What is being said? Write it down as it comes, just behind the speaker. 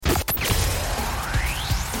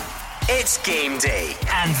It's game day,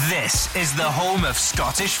 and this is the home of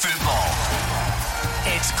Scottish football.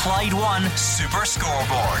 It's Clyde 1 Super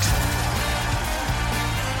Scoreboard.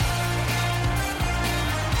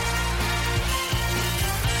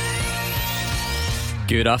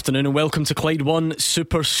 Good afternoon and welcome to Clyde 1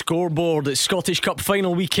 Super Scoreboard. It's Scottish Cup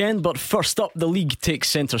final weekend, but first up, the league takes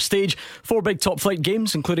centre stage. 4 big top flight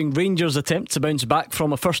games, including Rangers' attempt to bounce back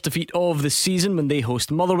from a first defeat of the season when they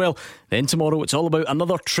host Motherwell. Then tomorrow it's all about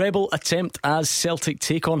another treble attempt as Celtic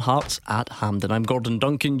take on Hearts at Hampden. I'm Gordon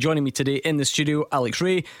Duncan. Joining me today in the studio, Alex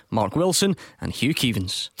Ray, Mark Wilson and Hugh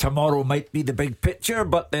Keevans. Tomorrow might be the big picture,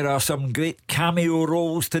 but there are some great cameo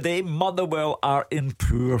roles today. Motherwell are in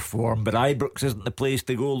poor form, but Ibrox isn't the place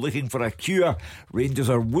to go looking for a cure. Rangers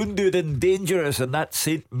are wounded and dangerous, and that's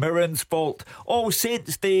St Mirren's fault. All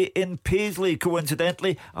Saints Day in Paisley,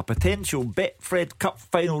 coincidentally, a potential Betfred Cup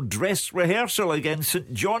final dress rehearsal against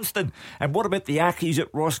St Johnstone. And what about the Accies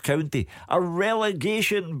at Ross County? A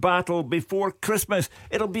relegation battle before Christmas.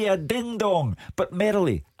 It'll be a ding-dong, but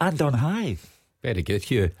merrily and on high. Very good,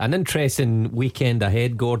 Hugh. An interesting weekend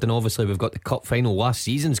ahead, Gordon. Obviously we've got the cup final, last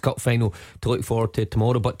season's cup final, to look forward to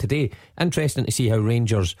tomorrow. But today, interesting to see how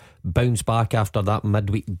Rangers bounce back after that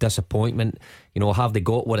midweek disappointment. You know, have they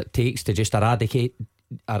got what it takes to just eradicate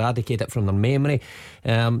it from their memory?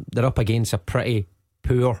 They're up against a pretty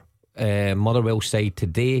poor Motherwell side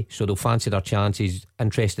today, so they'll fancy their chances.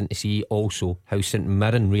 Interesting to see also how St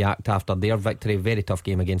Mirren react after their victory. Very tough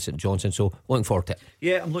game against St Johnstone, so looking forward to it.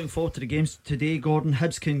 Yeah, I'm looking forward to the games today, Gordon.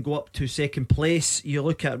 Hibs can go up to second place. You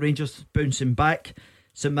look at Rangers bouncing back.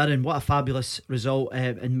 St Mirren, what a fabulous result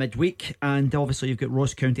in midweek. And obviously you've got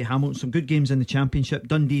Ross County, Hamilton, some good games in the Championship.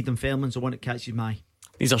 Dundee, Dunfermline's the one that catches my eye.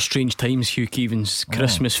 These are strange times, Hugh Keevans.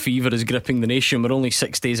 Christmas fever is gripping the nation. We're only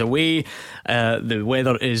 6 days away. The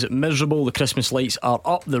weather is miserable. The Christmas lights are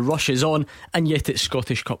up. The rush is on. And yet it's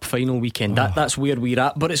Scottish Cup final weekend. That's where we're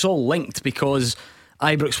at. But it's all linked because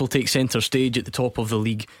Ibrox will take centre stage at the top of the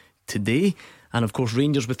league today. And of course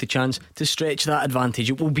Rangers with the chance to stretch that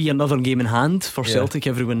advantage. It will be another game in hand for Celtic.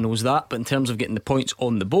 Everyone knows that. But in terms of getting the points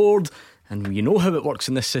on the board, and you know how it works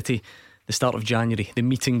in this city, the start of January, the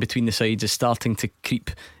meeting between the sides is starting to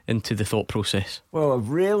creep into the thought process. Well, I've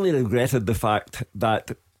really regretted the fact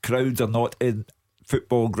that crowds are not in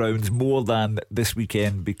football grounds more than this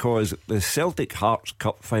weekend, because the Celtic Hearts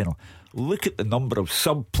Cup final, look at the number of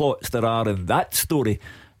subplots there are in that story.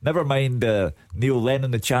 Never mind Neil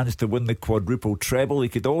Lennon the chance to win the quadruple treble. He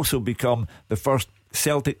could also become the first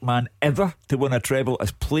Celtic man ever to win a treble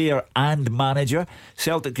as player and manager.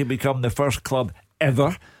 Celtic could become the first club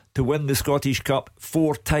ever to win the Scottish Cup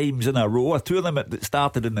 4 times in a row. A tournament that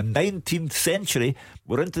started in the 19th century.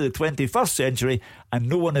 We're into the 21st century and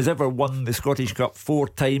no one has ever won the Scottish Cup 4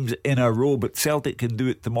 times in a row, but Celtic can do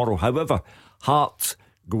it tomorrow. However, Hearts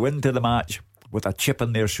go into the match with a chip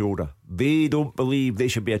on their shoulder. They don't believe they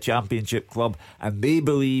should be a championship club, and they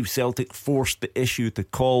believe Celtic forced the issue to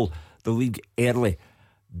call the league early.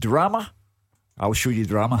 Drama? I'll show you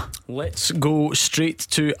drama. Let's go straight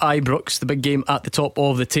to Ibrox, the big game at the top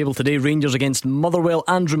of the table today. Rangers against Motherwell.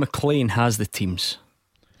 Andrew McLean has the teams.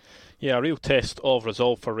 Yeah, a real test of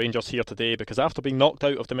resolve for Rangers here today, because after being knocked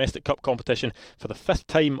out of domestic cup competition for the 5th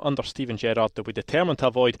time under Steven Gerrard, they'll be determined to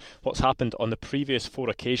avoid what's happened on the previous 4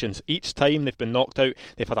 occasions. Each time they've been knocked out,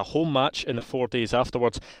 they've had a home match in the 4 days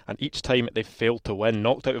afterwards, and each time they've failed to win.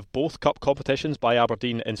 Knocked out of both cup competitions by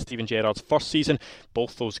Aberdeen in Steven Gerrard's first season.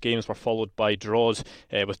 Both those games were followed by draws,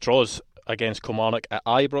 with draws against Kilmarnock at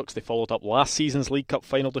Ibrox. They followed up last season's League Cup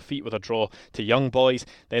final defeat with a draw to Young Boys.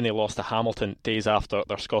 Then they lost to Hamilton days after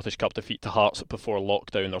their Scottish Cup defeat to Hearts before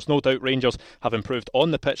lockdown. There's no doubt Rangers have improved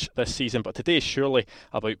on the pitch this season, but today is surely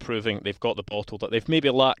about proving they've got the bottle that they've maybe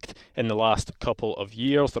lacked in the last couple of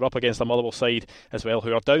years. They're up against a Motherwell side as well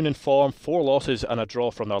who are down in form, 4 losses and a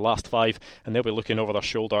draw from their last 5, and they'll be looking over their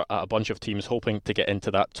shoulder at a bunch of teams hoping to get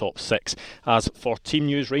into that top 6. As for team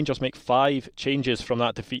news, Rangers make 5 changes from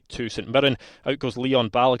that defeat to St Mirren. Out goes Leon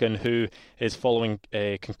Balogun, who is following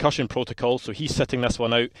concussion protocol, so he's sitting this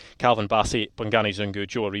one out. Calvin Bassey, Bongani Zungu,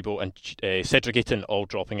 Joe Aribo and Cedric Eaton all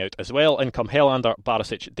dropping out as well. In come Helander,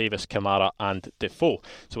 Barisic, Davis, Kamara and Defoe.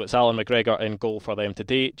 So it's Alan McGregor in goal for them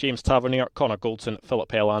today. James Tavernier, Connor Goldson,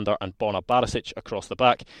 Philip Helander and Bona Barisic across the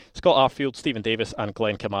back. Scott Arfield, Stephen Davis and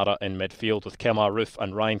Glenn Kamara in midfield, with Kemar Roof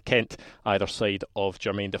and Ryan Kent either side of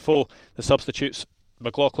Jermaine Defoe. The substitutes: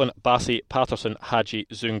 McLaughlin, Bassey, Patterson, Hadji,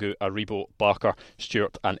 Zungu, Aribo, Barker,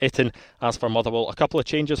 Stewart and Itten. As for Motherwell, a couple of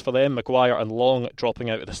changes for them. Maguire and Long dropping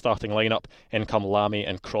out of the starting lineup. In come Lamy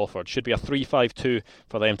and Crawford. Should be a 3-5-2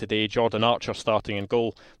 for them today. Jordan Archer starting in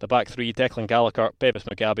goal. The back three, Declan Gallagher, Bevis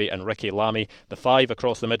Mugabe and Ricky Lamy. The five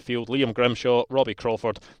across the midfield, Liam Grimshaw, Robbie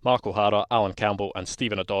Crawford, Mark O'Hara, Alan Campbell and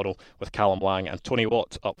Stephen O'Donnell, with Callum Lang and Tony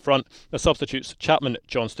Watt up front. The substitutes, Chapman,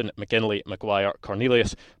 Johnston, McGinley, Maguire,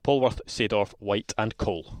 Cornelius, Polworth, Seedorf, White and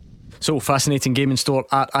Cole. So, fascinating game in store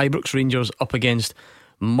at Ibrox. Rangers up against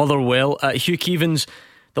Motherwell. Hugh Keevins,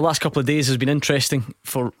 the last couple of days has been interesting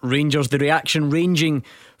for Rangers. The reaction ranging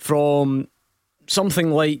from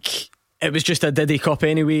something like, it was just a Diddy Cup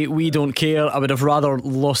anyway, we don't care, I would have rather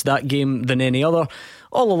lost that game than any other,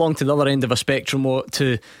 all along to the other end of a spectrum,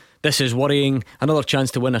 to this is worrying, another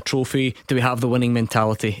chance to win a trophy, do we have the winning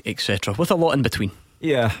mentality, etc., with a lot in between.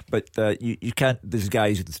 Yeah, but you can't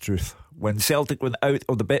disguise the truth. When Celtic went out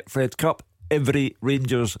of the Betfred Cup, every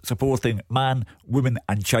Rangers supporting man, woman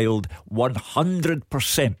and child,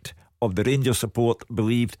 100% of the Rangers support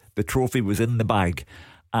believed the trophy was in the bag.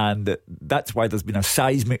 And that's why there's been a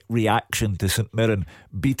seismic reaction to St Mirren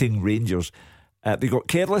beating Rangers. They got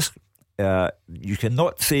careless. You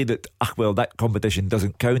cannot say that, that competition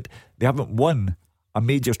doesn't count. They haven't won a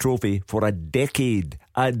major trophy for a decade.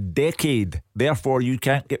 Therefore you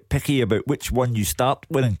can't get picky about which one you start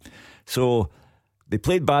winning. So they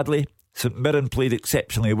played badly. St Mirren played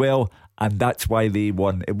exceptionally well, and that's why they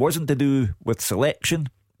won. It wasn't to do with selection,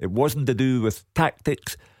 it wasn't to do with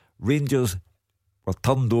tactics. Rangers were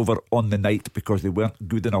turned over on the night because they weren't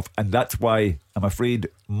good enough, and that's why I'm afraid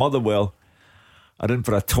Motherwell are in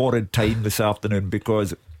for a torrid time this afternoon,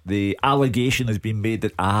 because the allegation has been made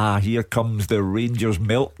that here comes the Rangers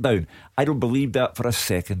meltdown. I don't believe that for a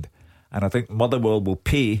second, and I think Motherwell will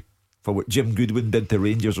pay for what Jim Goodwin did to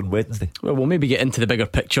Rangers on Wednesday. Well, we'll maybe get into the bigger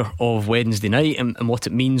picture of Wednesday night and what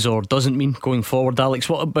it means or doesn't mean going forward. Alex,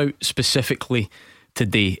 what about specifically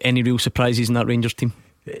today? Any real surprises in that Rangers team?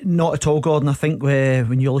 Not at all, Gordon. I think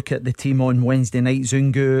when you look at the team on Wednesday night,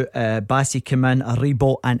 Zungu, Bassey come in,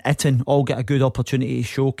 Aribo and Itten all get a good opportunity to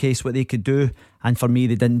showcase what they could do, and for me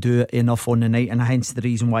they didn't do it enough on the night, and hence the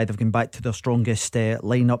reason why they've gone back to their strongest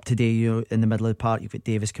line-up today. In the middle of the park you've got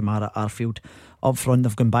Davis, Kamara, Arfield. Up front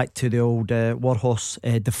they've gone back to the old Warhorse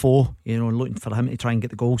Defoe, looking for him to try and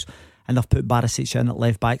get the goals, and they've put Barisic in at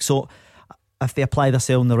left back. So if they apply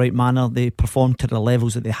themselves in the right manner, they perform to the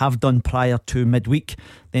levels that they have done prior to midweek,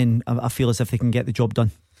 then I feel as if they can get the job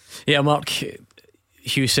done. Yeah, Mark,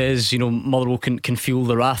 Hugh says, Motherwell can feel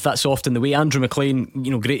the wrath. That's often the way. Andrew McLean,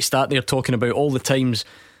 great stat there, talking about all the times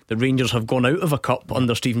the Rangers have gone out of a cup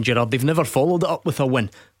under Steven Gerrard. They've never followed it up with a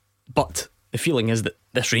win. But the feeling is that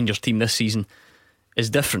this Rangers team this season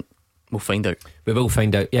is different. We'll find out. We will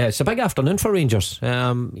find out. Yeah, it's a big afternoon for Rangers.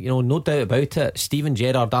 No doubt about it. Steven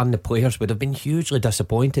Gerrard and the players would have been hugely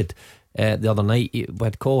disappointed the other night. We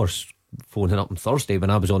had callers phoning up on Thursday when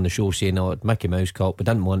I was on the show saying, it's Mickey Mouse Cup, we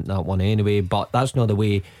didn't want that one anyway. But that's not the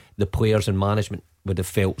way the players and management would have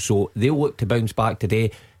felt. So they'll look to bounce back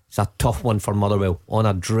today. It's a tough one for Motherwell on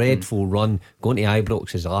a dreadful run. Going to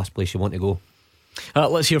Ibrox is the last place you want to go.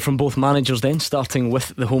 Let's hear from both managers then, starting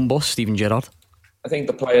with the home boss, Steven Gerrard. I think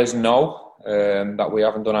the players know that we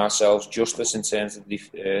haven't done ourselves justice in terms of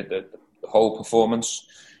the whole performance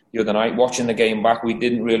the other night. Watching the game back, we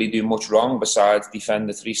didn't really do much wrong besides defend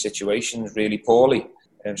the three situations really poorly.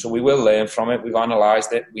 So we will learn from it. We've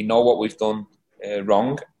analysed it. We know what we've done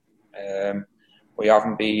wrong. We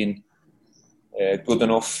haven't been good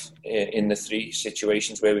enough in the three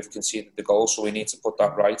situations where we've conceded the goal, so we need to put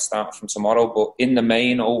that right starting from tomorrow. But in the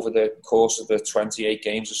main, over the course of the 28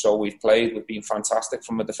 games or so we've played, we've been fantastic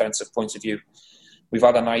from a defensive point of view. We've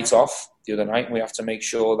had a night off the other night, and we have to make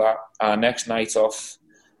sure that our next night off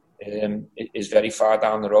is very far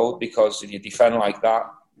down the road, because if you defend like that,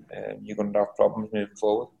 you're going to have problems moving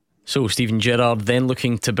forward. So Steven Gerrard then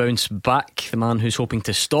looking to bounce back. The man who's hoping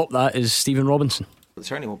to stop that is Stephen Robinson. It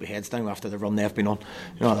certainly won't be heads down after the run they've been on.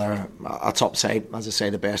 They're a top side. As I say,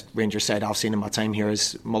 the best Rangers side I've seen in my time here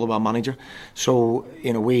as Motherwell manager. So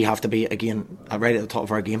we have to be, again, right at the top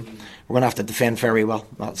of our game. We're going to have to defend very well.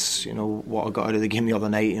 That's what I got out of the game the other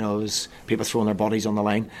night. Is people throwing their bodies on the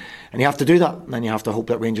line, and you have to do that. And then you have to hope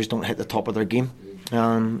that Rangers don't hit the top of their game.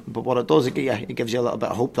 But what it does, it gives you a little bit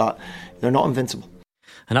of hope that they're not invincible.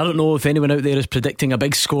 And I don't know if anyone out there is predicting a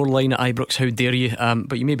big scoreline at Ibrox, how dare you,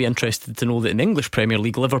 but you may be interested to know that in the English Premier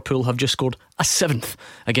League, Liverpool have just scored a 7th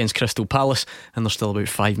against Crystal Palace, and there's still about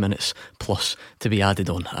 5 minutes plus to be added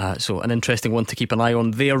on. So an interesting one to keep an eye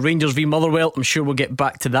on there. Rangers v Motherwell, I'm sure we'll get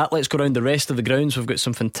back to that. Let's go around the rest of the grounds. We've got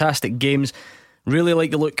some fantastic games. Really like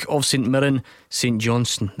the look of St Mirren, St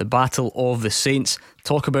Johnstone, the battle of the Saints.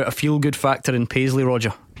 Talk about a feel-good factor in Paisley,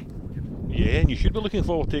 Roger. Yeah, and you should be looking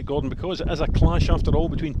forward to it, Gordon, because it is a clash after all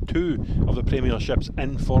between two of the Premiership's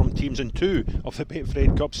in-form teams and two of the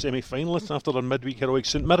Betfred Cup semi-finalists after their midweek heroics.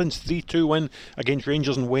 St Mirren's 3-2 win against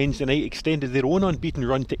Rangers on Wednesday night extended their own unbeaten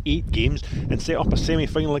run to 8 games and set up a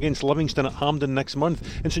semi-final against Livingston at Hampden next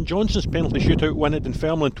month. And St Johnstone's penalty shootout win at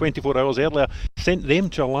Dunfermline 24 hours earlier sent them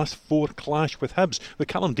to a last 4 clash with Hibs, with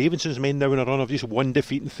Callum Davidson's men now in a run of just 1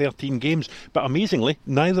 defeat in 13 games. But amazingly,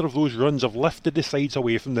 neither of those runs have lifted the sides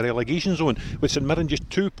away from the relegation zone, with St Mirren just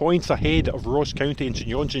 2 points ahead of Ross County and St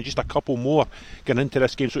Johnstone, just a couple more going into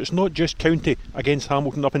this game. So it's not just County against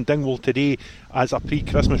Hamilton up in Dingwall today as a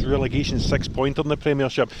pre-Christmas relegation 6-pointer in the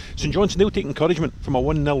Premiership. St Johnstone, they'll take encouragement from a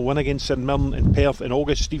 1-0 win against St Mirren in Perth in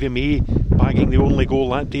August. Stevie May bagging the only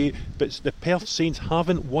goal that day. But the Perth Saints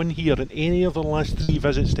haven't won here in any of their last 3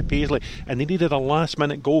 visits to Paisley, and they needed a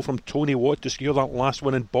last-minute goal from Tony Watt to secure that last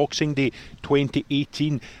win in Boxing Day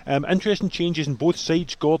 2018. Interesting changes in both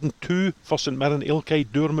sides, Gordon. 2 for St Mirren: Ilkay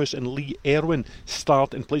Durmus and Lee Erwin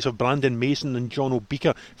start in place of Brandon Mason and John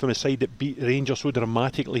Obika from a side that beat Rangers so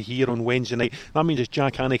dramatically here on Wednesday night. That means it's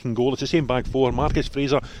Jack Hannick in goal. It's the same back 4: Marcus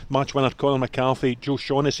Fraser, match winner Conor McCarthy, Joe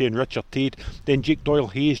Shaughnessy and Richard Tate. Then Jake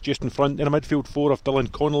Doyle-Hayes just in front. Then a midfield 4 of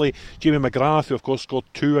Dylan Connolly, Jamie McGrath, who of course scored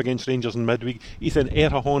 2 against Rangers in midweek, Ethan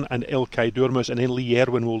Erhahon and Ilkay Durmus, and then Lee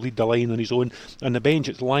Erwin will lead the line on his own. On the bench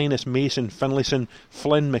it's Linus, Mason, Finlayson,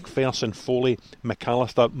 Flynn, McPherson, Foley,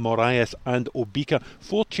 McAllister, Moraes and Obika.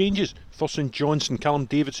 4 changes for St Johnstone. Callum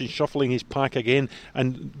Davidson shuffling his pack again,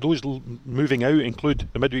 and those moving out include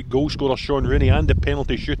the midweek goal scorer Sean Rooney and the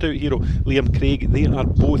penalty shootout hero Liam Craig. They are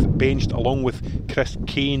both benched along with Chris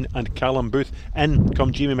Kane and Callum Booth. In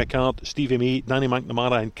come Jamie McCart, Stevie May, Danny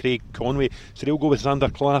McNamara and Craig Conway. So they'll go with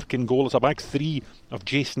Xander Clark in goal. It's a back 3 of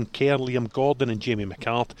Jason Kerr, Liam Gordon and Jamie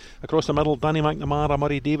McCart. Across the middle, Danny McNamara,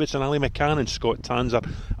 Murray Davidson, Ali McCann and Scott Tanser,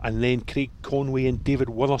 and then Craig Conway and David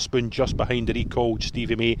Witherspoon just behind the recalled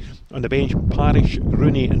Stevie May. On the bench, Parish,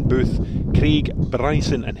 Rooney and Booth, Craig,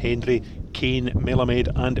 Bryson and Hendry, Kane, Melamed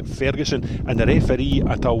and Ferguson. And the referee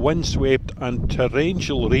at a windswept and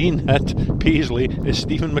torrential rain hit Paisley is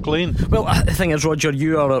Stephen McLean. Well, the thing is, Roger,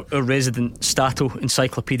 you are a resident Stato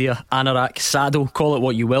encyclopedia, anorak, sado, call it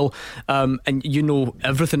what you will, and you know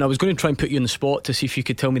everything. I was going to try and put you on the spot to see if you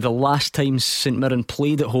could tell me the last time St Mirren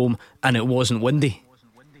played at home and it wasn't windy.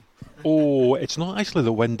 Oh, it's not actually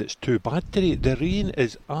the wind that's too bad today. The rain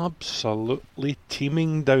is absolutely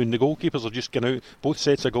teeming down. The goalkeepers have just come out. Both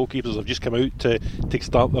sets of goalkeepers have just come out to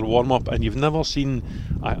start their warm-up, and you've never seen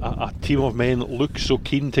a team of men look so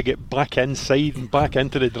keen to get back inside and back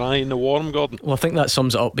into the dry and the warm, Gordon. Well, I think that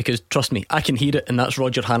sums it up, because trust me, I can hear it, and that's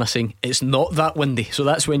Roger Hanna saying it's not that windy. So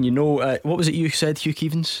that's when you know. What was it you said, Hugh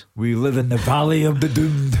Keevins? We live in the valley of the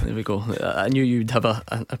doomed. There we go. I knew you'd have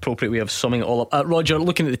an appropriate way of summing it all up. Roger,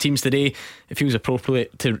 looking at the teams today, it feels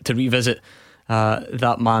appropriate to revisit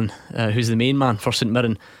that man who's the main man for St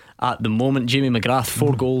Mirren at the moment. Jamie McGrath,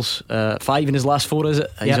 4 goals, 5 in his last 4, is it?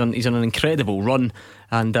 Yep. He's on an incredible run,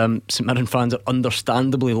 and St Mirren fans are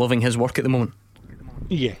understandably loving his work at the moment.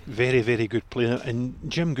 Yeah, very, very good player. And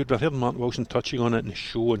Jim Goodwin, I heard Mark Wilson touching on it in the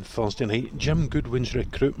show on Thursday night. Jim Goodwin's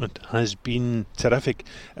recruitment has been terrific.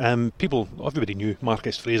 Everybody knew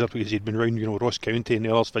Marcus Fraser because he'd been around, Ross County and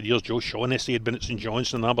the others for years. Joe Shaughnessy had been at St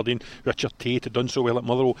Johnstone and Aberdeen. Richard Tate had done so well at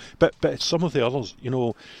Motherwell. But some of the others,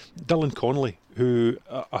 Dylan Connolly, who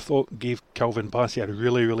I thought gave Calvin Bassey a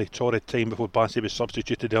really, really torrid time before Bassey was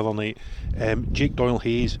substituted the other night. Jake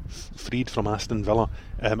Doyle-Hayes, freed from Aston Villa,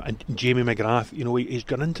 and Jamie McGrath. He's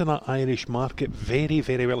gone into that Irish market very,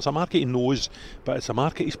 very well. It's a market he knows, but it's a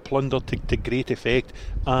market he's plundered to great effect.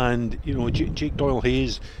 And Jake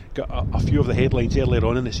Doyle-Hayes got a few of the headlines earlier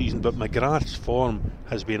on in the season, but McGrath's form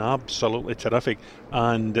has been absolutely terrific.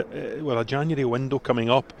 And with a January window coming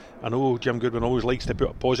up, I know Jim Goodwin always likes to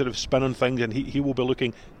put a positive spin on things, and he will be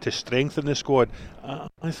looking to strengthen the squad.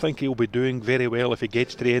 I think he'll be doing very well if he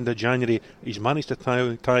gets to the end of January. He's managed to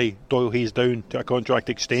tie Doyle-Hayes down to a contract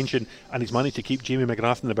extension, and he's managed to keep Jamie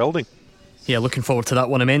McGrath in the building. Yeah, looking forward to that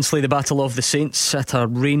one immensely. The Battle of the Saints at a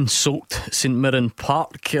rain-soaked St Mirren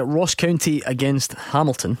Park. Ross County against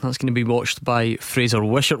Hamilton. That's going to be watched by Fraser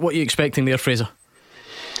Wishart. What are you expecting there, Fraser?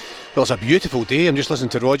 Well, it's a beautiful day. I'm just listening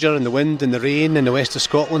to Roger and the wind and the rain in the west of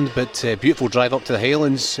Scotland, but beautiful drive up to the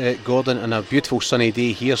Highlands, Gordon, and a beautiful sunny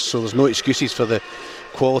day here, so there's no excuses for the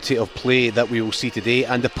quality of play that we will see today.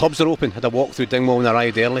 And the pubs are open. Had a walk through Dingwall and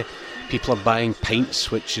arrived early. People are buying pints,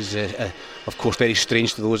 which is of course very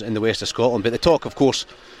strange to those in the west of Scotland. But the talk, of course,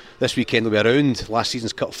 this weekend will be around last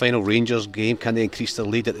season's cup final Rangers game. Can they increase their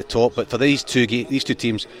lead at the top? But for these two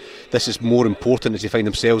teams, this is more important as they find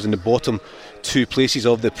themselves in the bottom two places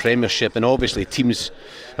of the Premiership. And obviously games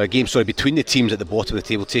between the teams at the bottom of the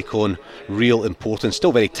table take on real importance.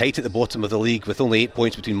 Still very tight at the bottom of the league, with only 8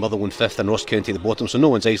 points between Motherwell 5th and Ross County at the bottom, so no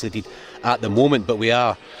one's isolated at the moment. But we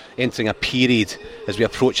are entering a period as we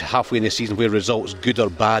approach halfway in the season where results, good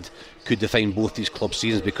or bad, could define both these club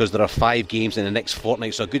seasons, because there are 5 games in the next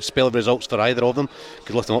fortnight. So a good spell of results for either of them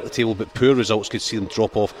could lift them up the table, but poor results could see them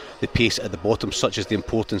drop off the pace at the bottom. Such is the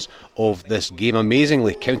importance of this game.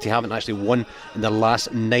 Amazingly, County haven't actually won in their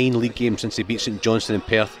last 9 league games since they beat St Johnstone in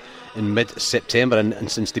Perth in mid-September, and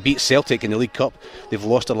since they beat Celtic in the League Cup, they've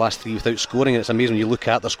lost their last 3 without scoring. And it's amazing when you look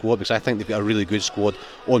at their squad, because I think they've got a really good squad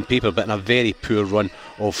on paper, but in a very poor run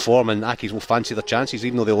of form. And Accies will fancy their chances,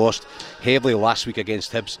 even though they lost heavily last week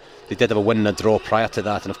against Hibs. They did have a win and a draw prior to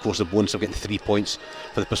that, and of course the bonus of getting 3 points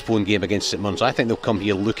for the postponed game against St Mirren. So I think they'll come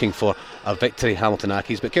here looking for a victory, Hamilton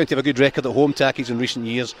Accies. But County have a good record at home to Accies in recent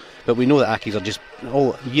years, but we know that Accies are just,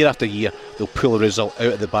 year after year, they'll pull a result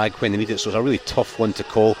out of the bag when they need it. So it's a really tough one to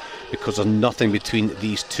call, because there's nothing between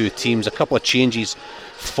these two teams. A couple of changes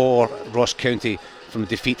for Ross County from a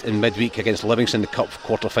defeat in midweek against Livingston in the Cup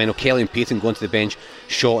quarter final. Kelly and Payton going to the bench,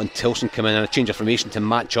 Shaw and Tilson come in, and a change of formation to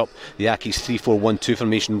match up the Accies 3-4-1-2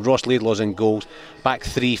 formation. Ross Laidlaw's in goals. Back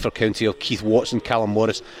 3 for County of Keith Watson, Callum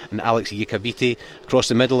Morris and Alex Yakavite. Across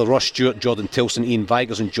the middle, Ross Stewart, Jordan Tilson, Ian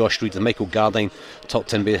Vigors and Josh Reid, and Michael Gardine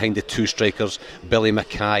tucked in behind the 2 strikers, Billy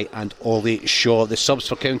Mackay and Ollie Shaw. The subs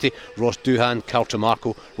for County: Ross Doohan, Carl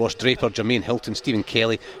Tremarco, Ross Draper, Jermaine Hilton, Stephen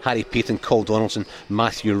Kelly, Harry Payton, Col Donaldson,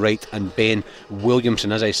 Matthew Wright and Ben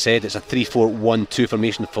Williamson. As I said, it's a 3-4-1-2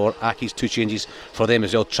 formation for Accies. 2 changes for them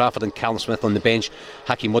as well: Trafford and Callum Smith on the bench.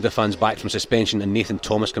 Hakeem Modifan's back from suspension, and Nathan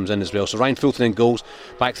Thomas comes in as well. So Ryan Fulton in goals.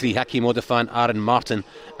 Back 3, Hakeem Modifan, Aaron Martin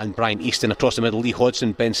and Brian Easton. Across the middle, Lee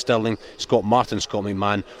Hodgson, Ben Stirling, Scott Martin, Scott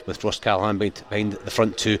McMahon, with Ross Callahan behind the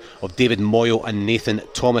front 2 of David Moyle and Nathan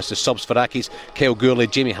Thomas. The subs for Accies: Kyle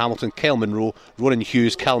Gourley, Jamie Hamilton, Kyle Monroe, Ronan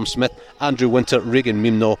Hughes, Callum Smith, Andrew Winter, Regan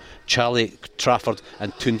Mimno, Charlie Trafford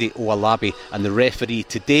and Tunde Owalabi. And the referee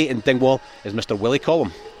today in Dingwall is Mr Willie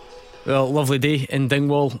Collum. Well, lovely day in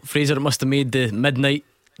Dingwall. Fraser, it must have made the midnight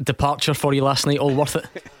departure for you last night all worth it.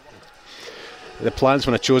 The plans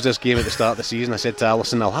when I chose this game at the start of the season, I said to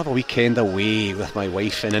Alison, I'll have a weekend away with my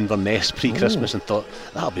wife in Inverness pre-Christmas, and thought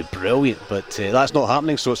that'll be brilliant, but that's not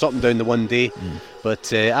happening, so it's up and down the one day.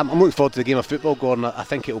 But I'm looking forward to the game of football, Gordon. I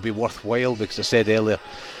think it will be worthwhile, because I said earlier,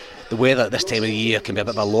 the weather at this time of the year can be a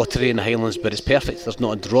bit of a lottery in the Highlands, but it's perfect. There's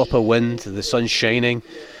not a drop of wind, the sun's shining.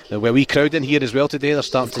 Where we crowd in here as well today, they're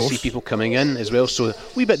starting to see people coming in as well, so a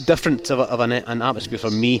wee bit different of an atmosphere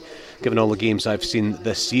for me, given all the games I've seen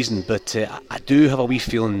this season. But I do have a wee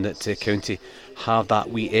feeling that County have that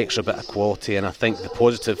wee extra bit of quality, and I think the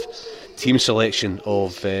positive team selection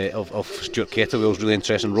of Stuart Kettlewell's really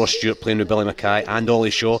interesting. Ross Stewart playing with Billy Mackay and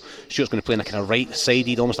Ollie Shaw. Stewart's going to play in a kind of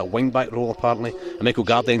right-sided, almost a wing-back role apparently, and Michael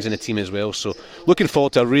Gardine's in the team as well. So looking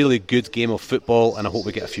forward to a really good game of football, and I hope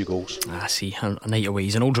we get a few goals. I see, a night away.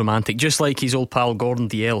 He's an old romantic, just like his old pal Gordon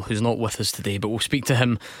Dalziel, who's not with us today, but we'll speak to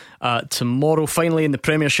him tomorrow. Finally in the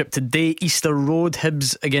Premiership today, Easter Road,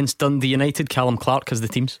 Hibs against Dundee United. Callum Clark has the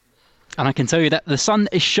teams. And I can tell you that the sun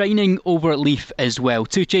is shining over Leith as well.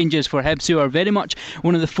 2 changes for Hibs, who are very much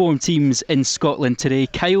one of the form teams in Scotland today.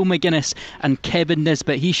 Kyle McGuinness and Kevin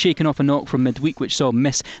Nisbet. He's shaken off a knock from midweek, which saw him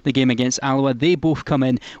miss the game against Alloa. They both come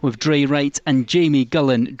in, with Dre Wright and Jamie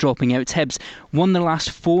Gullen dropping out. Hibs won their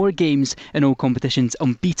last 4 games in all competitions,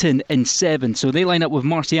 unbeaten in 7. So they line up with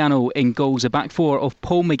Marciano in goals. A back 4 of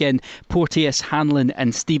Paul McGinn, Porteous, Hanlon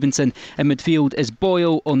and Stevenson. In midfield is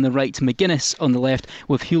Boyle on the right, McGuinness on the left,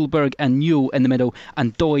 with Hulberg and Newell in the middle,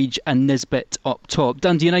 and Doidge and Nisbet up top.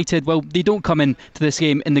 Dundee United, well, they don't come in to this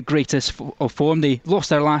game in the greatest of form. They lost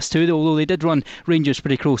their last 2, although they did run Rangers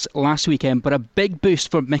pretty close last weekend. But a big boost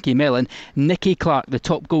for Mickey Mellon. Nicky Clark, the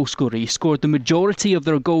top goal scorer, he scored the majority of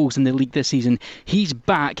their goals in the league this season. He's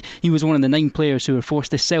back. He was one of the 9 players who were forced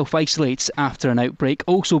to self-isolate after an outbreak.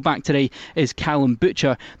 Also back today is Callum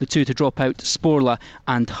Butcher. The 2 to drop out, Sporla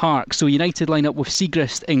and Hark. So United line up with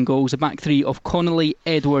Siegrist in goals. A back 3 of Connolly,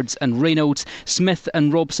 Edwards and Reynolds, Smith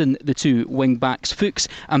and Robson, the 2 wing backs, Fuchs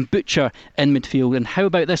and Butcher in midfield. And how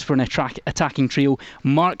about this for an attacking trio?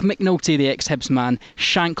 Mark McNulty, the ex-Hibs man,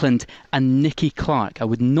 Shankland and Nicky Clark. I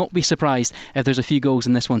would not be surprised if there's a few goals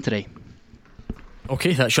in this one today.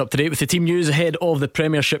 OK, that's you up to date with the team news ahead of the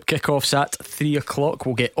Premiership kickoffs at 3 o'clock.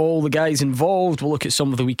 We'll get all the guys involved. We'll look at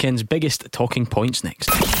some of the weekend's biggest talking points next.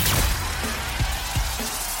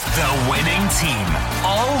 The winning team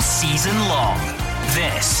all season long.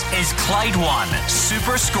 This is Clyde One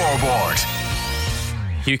Super Scoreboard.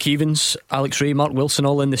 Hugh Keevins, Alex Ray, Mark Wilson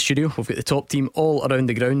all in the studio. We've got the top team all around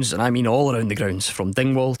the grounds, and I mean all around the grounds, from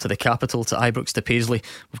Dingwall to the capital to Ibrox to Paisley.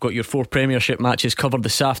 We've got your 4 Premiership matches covered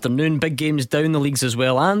this afternoon, big games down the leagues as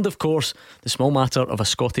well, and of course the small matter of a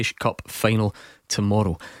Scottish Cup final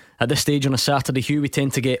tomorrow. At this stage on a Saturday, Hugh, we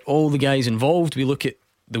tend to get all the guys involved. We look at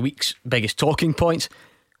the week's biggest talking points.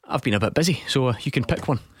 I've been a bit busy, so you can pick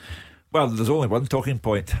one. Well, there's only one talking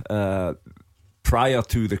point prior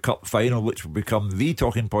to the Cup final, which will become the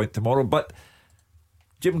talking point tomorrow. But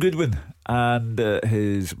Jim Goodwin and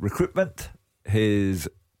his recruitment, his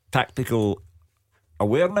tactical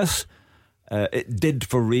awareness, it did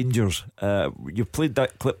for Rangers. You played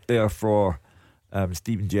that clip there for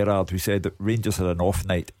Steven Gerrard, who said that Rangers had an off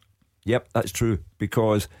night. Yep, that's true,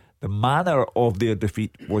 because the manner of their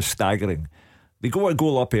defeat was staggering. They go a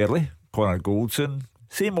goal up early, Connor Goldson,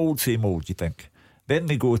 same old, you think. Then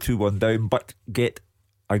they go 2-1 down, but get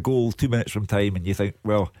a goal 2 minutes from time, and you think,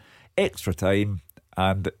 well, extra time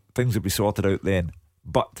and things will be sorted out then.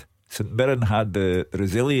 But St Mirren had the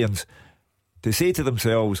resilience to say to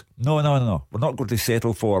themselves, no, we're not going to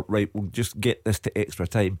settle for, right, we'll just get this to extra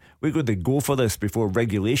time. We're going to go for this before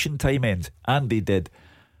regulation time ends. And they did.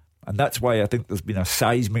 And that's why I think there's been a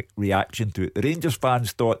seismic reaction to it. The Rangers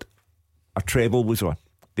fans thought a treble was on.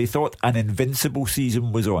 They thought an invincible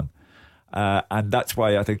season was on. And that's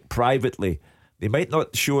why I think privately, they might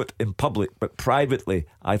not show it in public, but privately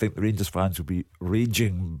I think the Rangers fans will be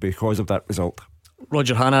raging because of that result.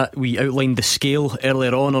 Roger Hannah, we outlined the scale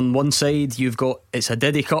earlier on one side you've got, it's a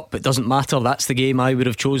Diddy Cup, it doesn't matter, that's the game I would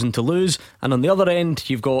have chosen to lose. And on the other end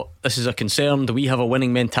you've got, this is a concern, do we have a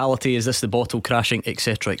winning mentality, is this the bottle crashing,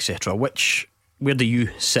 etc, etc. Where do you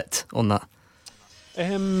sit on that?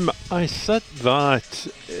 I said that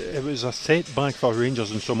it was a setback for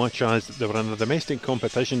Rangers in so much as they were in a domestic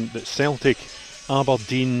competition that Celtic,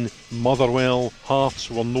 Aberdeen, Motherwell, Hearts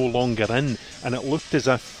were no longer in, and it looked as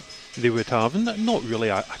if they would have not really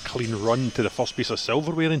a clean run to the first piece of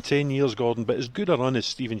silverware in 10 years, Gordon, but as good a run as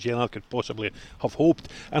Steven Gerrard could possibly have hoped.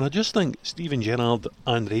 And I just think Steven Gerrard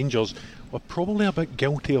and Rangers were probably a bit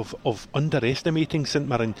guilty of underestimating St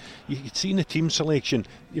Mirren. You could see in the team selection,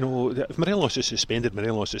 if Morelos is suspended,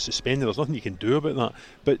 there's nothing you can do about that.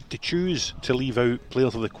 But to choose to leave out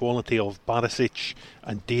players of the quality of Barisic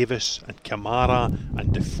and Davis and Kamara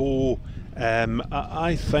and Defoe,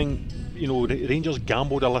 I think Rangers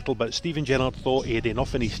gambled a little bit. Steven Gerrard thought he had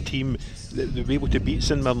enough in his team that they'd be able to beat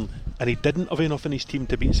St Mirren, and he didn't have enough in his team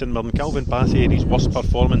to beat St Mirren. Calvin Bassey had his worst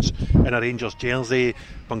performance in a Rangers jersey.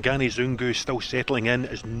 Bongani Zungu, still settling in,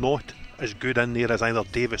 is not as good in there as either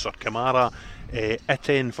Davis or Kamara.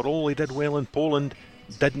 Itten, for all he did well in Poland,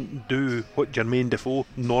 didn't do what Jermaine Defoe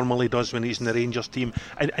normally does when he's in the Rangers team.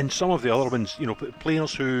 And some of the other ones,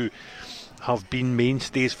 players who have been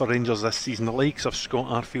mainstays for Rangers this season, the likes of Scott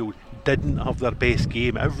Arfield, didn't have their best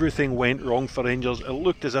game. Everything went wrong for Rangers. It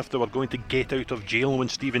looked as if they were going to get out of jail when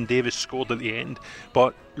Stephen Davis scored at the end,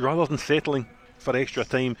 but rather than settling for extra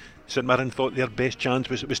time, St Mirren thought their best chance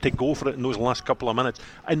was to go for it in those last couple of minutes,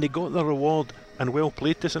 and they got their reward, and well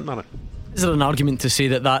played to St Mirren. Is there an argument to say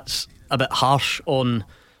that that's a bit harsh on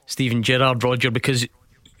Steven Gerrard, Roger, because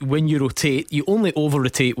when you rotate, you only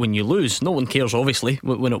over-rotate when you lose. No one cares, obviously,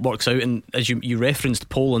 when it works out. And as you referenced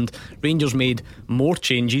Poland, Rangers made more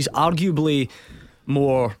changes, arguably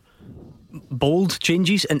more bold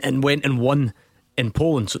changes, and went and won in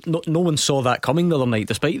Poland. So no one saw that coming the other night,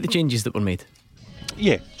 despite the changes that were made.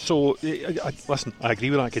 Yeah, so listen, I agree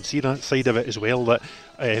with that. I could see that side of it as well, that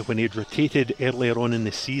when he'd rotated earlier on in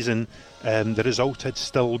the season, the result had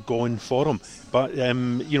still gone for him. But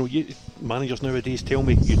managers nowadays tell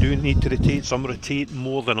me you do need to rotate. Some rotate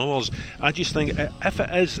more than others. I just think if it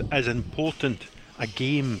is as important a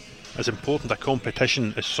game, as important a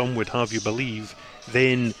competition as some would have you believe,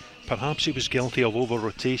 then perhaps he was guilty of over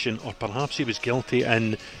rotation, or perhaps he was guilty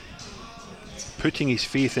in putting his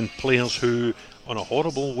faith in players who, on a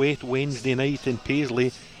horrible wet Wednesday night in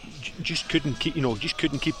Paisley, just couldn't keep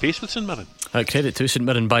pace with St Mirren. Credit to St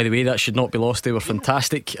Mirren, by the way, that should not be lost. They were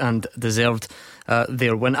fantastic and deserved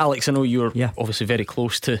their win. Alex, I know you're obviously very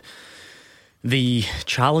close to the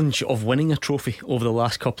challenge of winning a trophy over the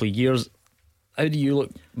last couple of years. How do you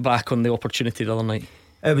look back on the opportunity the other night?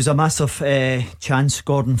 It was a massive chance,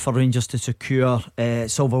 Gordon, for Rangers to secure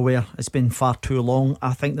silverware. It's been far too long.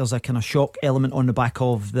 I think there's a kind of shock element on the back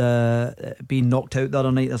of the being knocked out the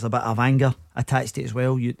other night. There's a bit of anger attached to it as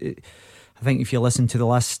well. I think if you listen to the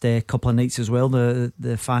last couple of nights as well,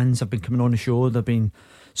 the fans have been coming on the show.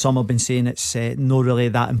 Some have been saying it's not really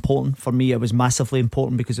that important. For me, it was massively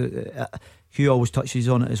important because Hugh always touches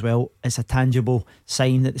on it as well. It's a tangible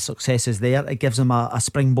sign that the success is there. It gives them a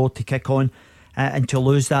springboard to kick on. And to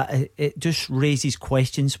lose that, it just raises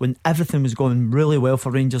questions when everything was going really well for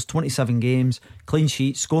Rangers. 27 games, clean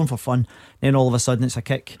sheets, scoring for fun. Then all of a sudden it's a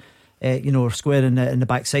kick, square in the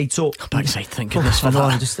backside. So backside, thank goodness for that.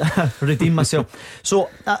 I just redeemed myself. So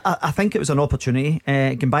I think it was an opportunity.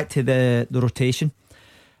 Going back to the rotation.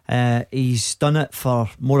 He's done it for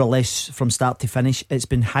more or less from start to finish. It's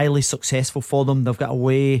been highly successful for them. They've got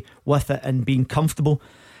away with it and being comfortable.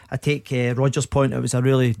 I take Roger's point, it was a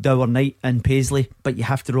really dour night in Paisley, but you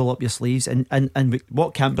have to roll up your sleeves, and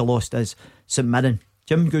what can't be lost is St Mirren.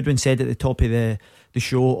 Jim Goodwin said at the top of the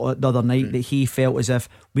show the other night that he felt as if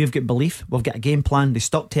we've got belief, we've got a game plan, they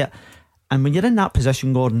stuck to it. And when you're in that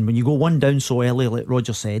position, Gordon, when you go one down so early, like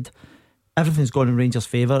Roger said, everything's gone in Rangers'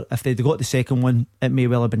 favour. If they'd got the second one, it may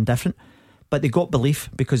well have been different, but they got belief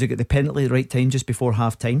because they got the penalty at the right time just before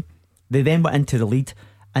half time. They then went into the lead,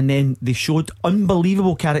 and then they showed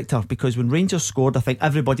unbelievable character, because when Rangers scored, I think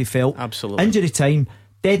everybody felt absolutely injury time,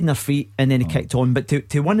 dead in their feet, and then he kicked on. But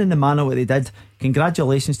to win in the manner what they did,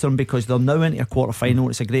 congratulations to them, because they're now into a quarter final.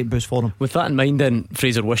 It's a great boost for them. With that in mind then,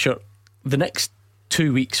 Fraser Wishart, the next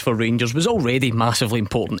 2 weeks for Rangers was already massively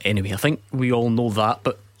important anyway. I think we all know that,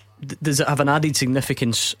 but does it have an added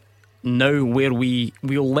significance now where we'll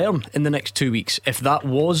learn in the next 2 weeks if that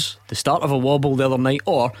was the start of a wobble the other night,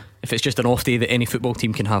 or if it's just an off day that any football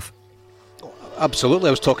team can have? Absolutely.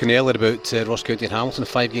 I was talking earlier about Ross County and Hamilton,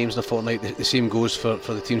 5 games in a fortnight. The same goes for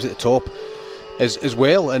the teams at the top as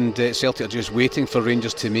well, and Celtic are just waiting for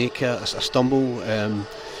Rangers to make a stumble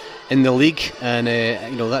in the league, and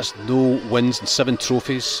that's no wins and 7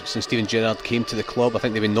 trophies since Steven Gerrard came to the club. I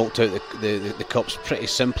think they've been knocked out the cups pretty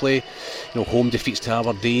simply. Home defeats to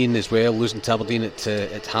Aberdeen as well, losing to Aberdeen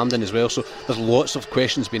at Hampden as well. So there's lots of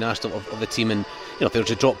questions being asked of the team, and if they were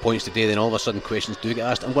to drop points today, then all of a sudden questions do get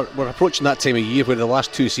asked. And we're approaching that time of year where the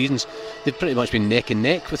last 2 seasons they've pretty much been neck and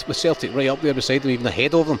neck with Celtic, right up there beside them, even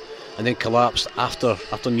ahead of them, and then collapsed after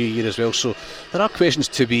New Year as well. So there are questions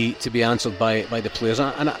to be answered by the players,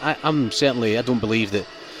 and I'm certainly, I don't believe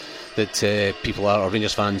that people or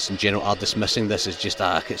Rangers fans in general are dismissing this as just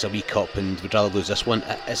it's a wee cup and we'd rather lose this one.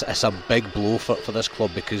 It's a big blow for this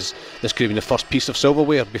club, because this could have been the first piece of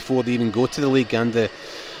silverware before they even go to the league and the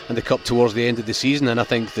cup towards the end of the season. And I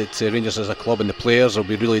think that Rangers as a club and the players will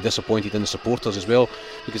be really disappointed in the supporters as well,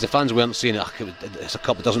 because the fans weren't saying it's a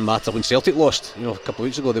cup, it doesn't matter when Celtic lost. A couple of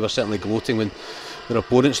weeks ago they were certainly gloating when their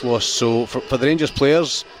opponents lost. So for the Rangers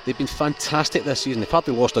players, they've been fantastic this season. They've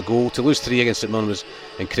hardly lost a goal. To lose 3 against St Mirren was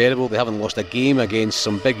incredible. They haven't lost a game against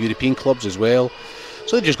some big European clubs as well.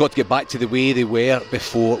 So they've just got to get back to the way they were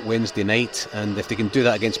before Wednesday night, and if they can do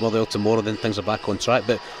that against Motherwell tomorrow, then things are back on track.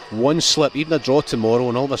 But one slip, even a draw tomorrow,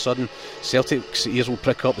 and all of a sudden Celtic's ears will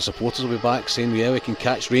prick up, the supporters will be back saying, yeah, we can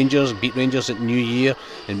catch Rangers and beat Rangers at New Year,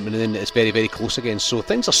 and then it's very, very close again. So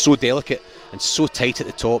things are so delicate and so tight at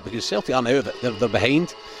the top, because Celtic aren't out of it, they're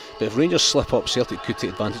behind. But if Rangers slip up, Celtic could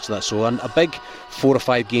take advantage of that. So a big 4 or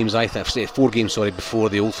 5 games, I think, 4 games before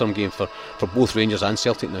the Old Firm game for both Rangers and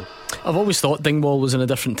Celtic now. I've always thought Dingwall was in a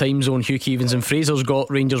different time zone. Hugh Keevins and Fraser's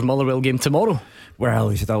got Rangers Motherwell game tomorrow. Well,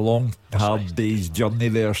 he's had a long, hard day's journey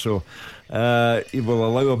there, so he will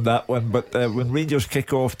allow him that one. But when Rangers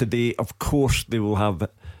kick off today, of course they will have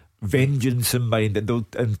vengeance in mind,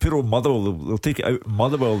 and poor old Motherwell, they'll take it out in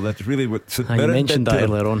Motherwell. That's really what St Mirren you mentioned did that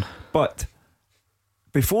earlier on. But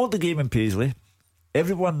before the game in Paisley,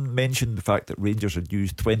 everyone mentioned the fact that Rangers had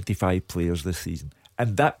used 25 players this season,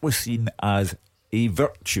 and that was seen as a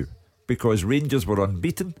virtue, because Rangers were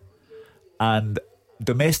unbeaten, and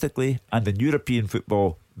domestically and in European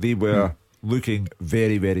football they were looking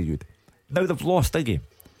very, very good. Now they've lost a game,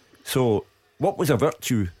 so what was a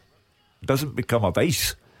virtue doesn't become a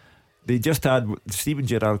vice. They just had, Steven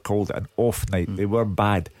Gerrard called it an off night. They were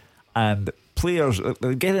bad, and players,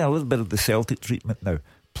 they're getting a little bit of the Celtic treatment now.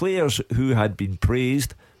 Players who had been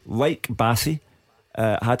praised, like Bassey,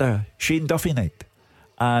 had a Shane Duffy night,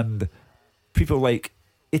 and people like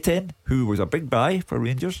Etienne, who was a big buy for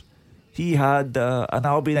Rangers, he had an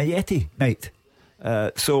Albion Ayeti night.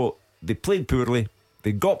 So they played poorly,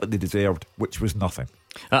 they got what they deserved, which was nothing.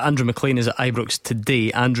 Andrew McLean is at Ibrox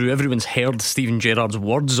today. Andrew, everyone's heard Steven Gerrard's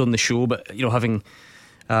words on the show, but having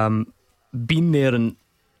been there and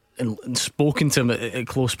spoken to him at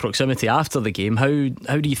close proximity after the game, how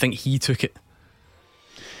do you think he took it?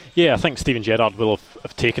 Yeah, I think Steven Gerrard will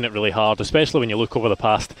have taken it really hard, especially when you look over the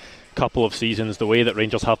past couple of seasons, the way that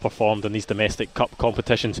Rangers have performed in these domestic cup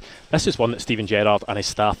competitions. This is one that Steven Gerrard and his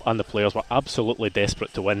staff and the players were absolutely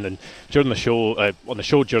desperate to win. And during the show, on the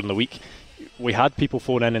show during the week, we had people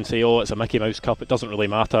phone in and say, oh, it's a Mickey Mouse Cup, it doesn't really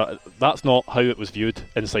matter. That's not how it was viewed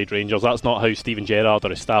inside Rangers. That's not how Steven Gerrard or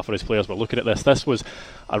his staff or his players were looking at this. This was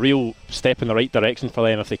a real step in the right direction for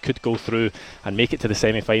them if they could go through and make it to the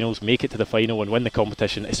semi-finals, make it to the final and win the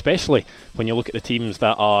competition, especially when you look at the teams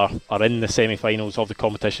that are in the semi-finals of the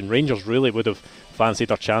competition. Rangers really would have fancied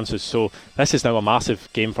their chances, so this is now a massive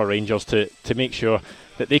game for Rangers to make sure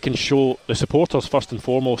that they can show the supporters first and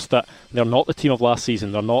foremost that they're not the team of last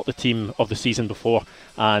season, they're not the team of the season before,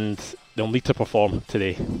 and they'll need to perform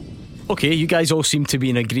today. Okay, you guys all seem to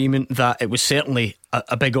be in agreement that it was certainly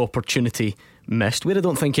a big opportunity missed. Where I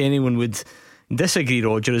don't think anyone would disagree,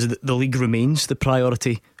 Roger, is that the league remains the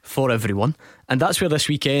priority for everyone, and that's where this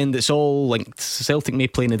weekend it's all linked. Celtic may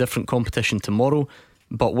play in a different competition tomorrow,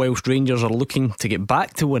 but whilst Rangers are looking to get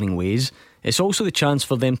back to winning ways, it's also the chance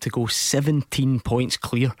for them to go 17 points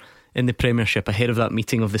clear in the Premiership ahead of that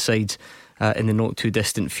meeting of the sides in the not too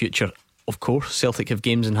distant future. Of course, Celtic have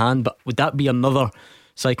games in hand, but would that be another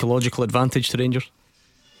psychological advantage to Rangers?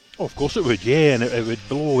 Oh, of course it would, yeah, and it would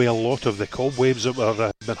blow away a lot of the cobwebs that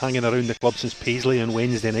were been hanging around the club since Paisley on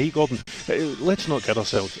Wednesday night, Gordon. Let's not kid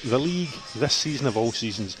ourselves. The league, this season of all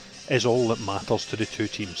seasons, is all that matters to the two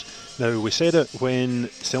teams. Now, we said it when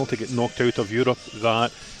Celtic get knocked out of Europe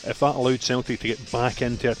that if that allowed Celtic to get back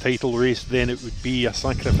into a title race, then it would be a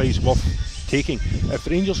sacrifice worth taking. If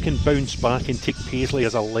Rangers can bounce back and take Paisley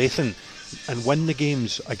as a lesson and win the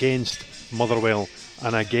games against Motherwell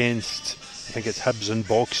and against, I think it's Hibs on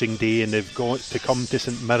Boxing Day, and they've got to come to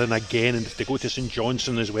St Mirren again and to go to St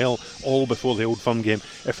Johnstone as well, all before the Old Firm game.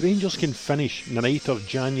 If Rangers can finish the night of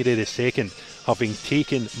January the 2nd having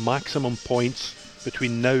taken maximum points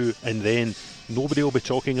between now and then, nobody will be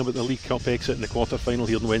talking about the League Cup exit in the quarter-final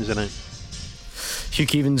here on Wednesday night. Hugh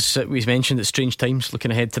Keevins, we've mentioned it's strange times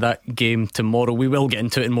looking ahead to that game tomorrow. We will get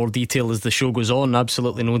into it in more detail as the show goes on,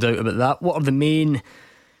 absolutely no doubt about that. What are the main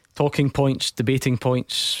talking points, debating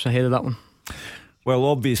points ahead of that one? Well,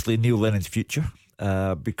 obviously Neil Lennon's future,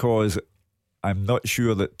 because I'm not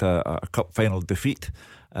sure that a cup final defeat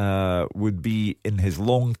would be in his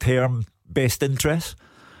long-term best interest.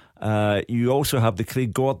 You also have the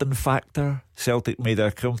Craig Gordon factor. Celtic made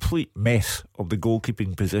a complete mess of the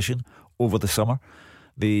goalkeeping position over the summer.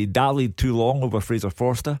 They dallied too long over Fraser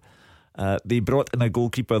Forster. They brought in a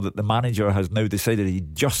goalkeeper that the manager has now decided he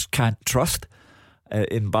just can't trust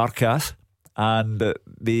in Barkas, and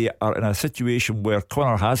they are in a situation where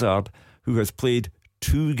Conor Hazard, who has played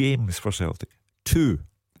 2 games for Celtic, 2,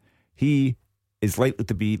 he is likely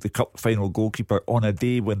to be the cup final goalkeeper on a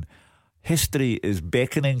day when history is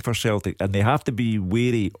beckoning for Celtic, and they have to be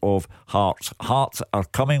wary of Hearts. Hearts are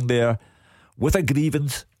coming there with a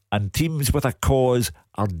grievance, and teams with a cause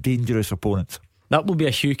are dangerous opponents. That will be a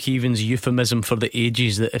Hugh Keevins euphemism for the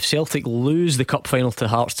ages, that if Celtic lose the cup final to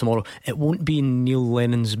Hearts tomorrow, it won't be in Neil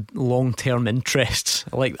Lennon's long-term interests.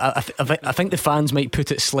 Like I think the fans might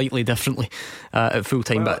put it slightly differently at full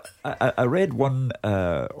time. Well, but I read one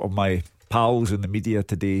of my pals in the media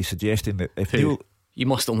today suggesting that if Neil, you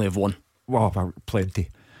must only have one. Well, plenty.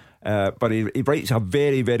 But he writes a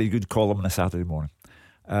very, very good column on a Saturday morning.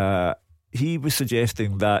 He was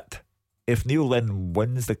suggesting that if Neil Lennon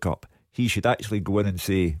wins the cup, he should actually go in and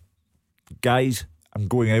say, guys, I'm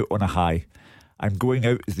going out on a high. I'm going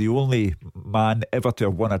out as the only man ever to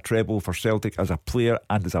have won a treble for Celtic as a player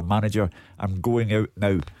and as a manager. I'm going out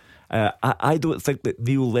now. I don't think that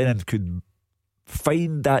Neil Lennon could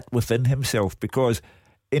find that within himself, because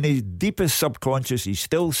in his deepest subconscious he's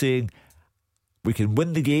still saying we can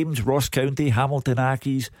win the games, Ross County, Hamilton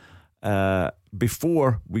Accies,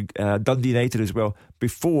 before we Dundee United as well,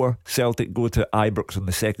 before Celtic go to Ibrox on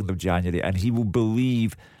the 2nd of January, and he will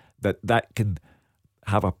believe that that can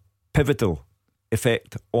have a pivotal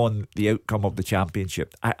effect on the outcome of the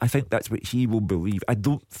championship. I think that's what he will believe. I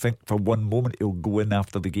don't think for one moment he'll go in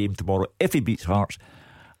after the game tomorrow, if he beats Hearts,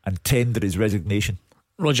 and tender his resignation.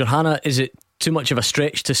 Roger Hannah, is it too much of a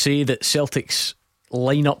stretch to say that Celtic's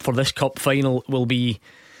line-up for this cup final will be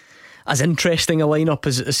as interesting a line-up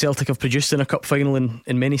as Celtic have produced in a cup final in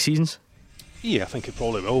many seasons? Yeah, I think it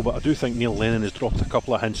probably will, but I do think Neil Lennon has dropped a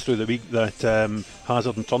couple of hints through the week that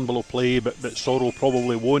Hazard and Turnbull will play, but Sorrell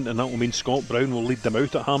probably won't, and that will mean Scott Brown will lead them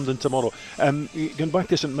out at Hampden tomorrow. Going back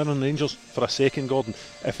to St Mirren Rangers for a second, Gordon,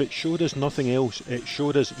 if it showed us nothing else, it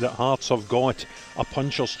showed us that Hearts have got a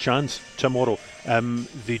puncher's chance tomorrow.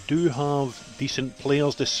 They do have decent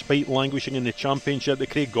players despite languishing in the Championship. The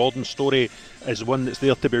Craig Gordon story is one that's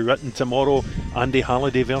there to be written tomorrow. Andy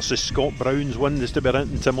Halliday versus Scott Brown's one that's to be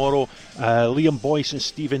written tomorrow. Liam Boyce and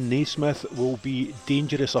Stephen Naismith will be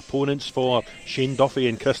dangerous opponents for Shane Duffy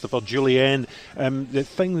and Christopher Jullien. The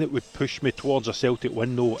thing that would push me towards a Celtic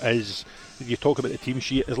win, though, is you talk about the team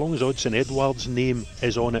sheet, as long as Odsonne Edouard's name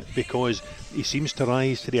is on it, because he seems to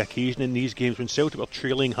rise to the occasion in these games. When Celtic were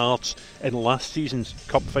trailing Hearts in last season's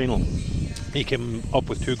cup final, he came up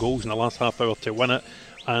with 2 goals in the last half hour to win it.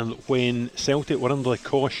 And when Celtic were under the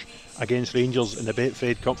cosh against Rangers in the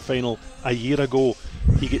Betfred Cup final a year ago,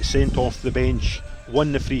 he gets sent off the bench,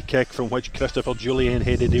 won the free kick from which Christopher Jullien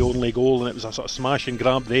headed the only goal, and it was a sort of smash and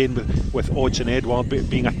grab then with Odsonne Edouard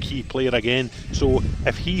being a key player again. So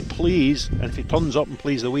if he plays, and if he turns up and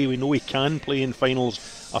plays the way we know he can play in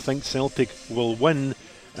finals, I think Celtic will win,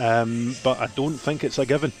 but I don't think it's a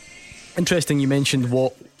given. Interesting you mentioned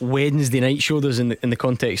what Wednesday night showed us in the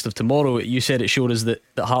context of tomorrow. You said it showed us that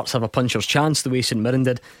Hearts have a puncher's chance the way St Mirren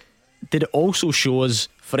did. Did it also show us,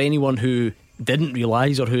 for anyone who didn't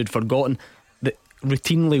realise or who had forgotten, that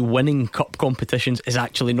routinely winning cup competitions is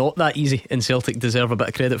actually not that easy, and Celtic deserve a bit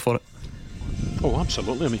of credit for it? Oh,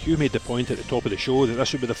 absolutely. I mean, Hugh made the point at the top of the show that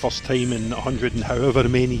this would be the first time in 100 and however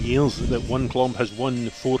many years that one club has won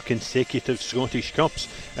 4 consecutive Scottish Cups.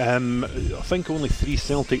 I think only 3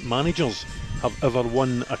 Celtic managers have ever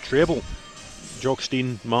won a treble: Jock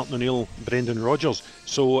Stein, Martin O'Neill, Brendan Rodgers.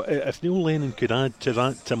 So if Neil Lennon could add to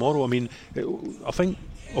that tomorrow, I mean, I think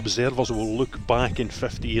observers will look back in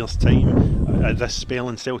 50 years' time at this spell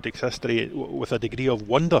in Celtic's history with a degree of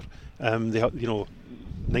wonder. They have,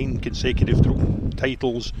 9 consecutive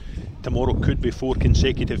titles. Tomorrow could be 4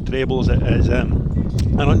 consecutive trebles. It is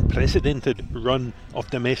an unprecedented run of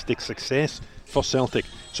domestic success for Celtic.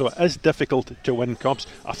 So it is difficult to win cups.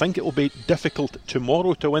 I think it will be difficult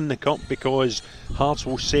tomorrow to win the cup, because Hearts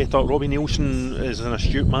will set up, Robbie Neilson is an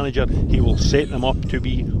astute manager, he will set them up to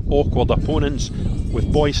be awkward opponents.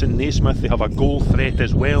 With Boyce and Naismith, they have a goal threat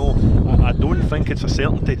as well. I don't think it's a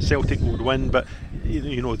certainty Celtic would win, but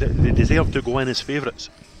they deserve to go in as favourites.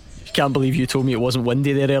 Can't believe you told me it wasn't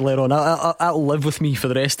windy there earlier on. That'll live with me for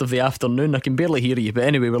the rest of the afternoon. I can barely hear you, but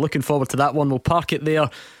anyway, we're looking forward to that one. We'll park it there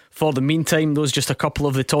for the meantime. Those are just a couple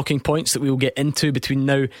of the talking points that we will get into between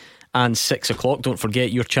now and 6 o'clock. Don't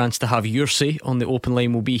forget, your chance to have your say on the open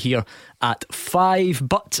line will be here at 5.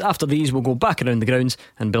 But after these, we'll go back around the grounds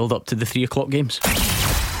and build up to the 3 o'clock games.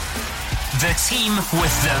 The team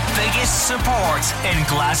with the biggest support in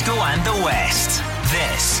Glasgow and the West.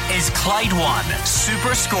 This is Clyde One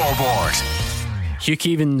Super Scoreboard. Hugh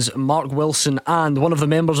Keevins, Mark Wilson and one of the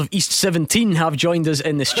members of East 17 have joined us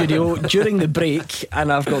in the studio during the break,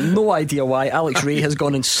 and I've got no idea why Alex Ray has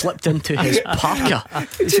gone and slipped into his parka.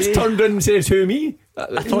 He just turned around and said, "Who, me?"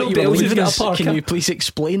 I thought you were leaving us. Can you please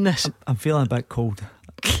explain this? I'm feeling a bit cold.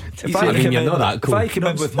 If I come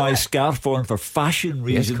in with my scarf on for fashion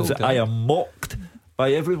reasons, I am mocked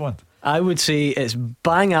by everyone. I would say it's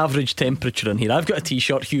bang average temperature in here. I've got a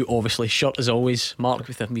t-shirt, Hugh obviously, shirt as always, Mark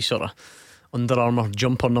with me sort of Under Armour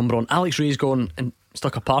jumper number on. Alex Ray's gone and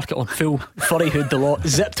stuck a parka on, full furry hood, the lot,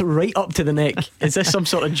 zipped right up to the neck. Is this some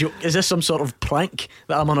sort of joke? Is this some sort of prank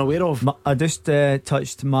that I'm unaware of? I just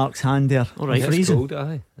touched Mark's hand there. Alright, freezing. Cold,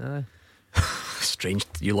 aye. Strange,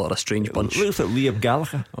 you lot are a strange bunch. Looks like Liam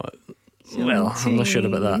Gallagher. Well, I'm not sure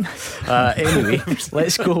about that. Anyway,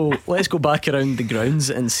 let's go back around the grounds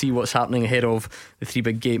and see what's happening ahead of the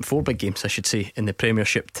 4 big games, I should say, in the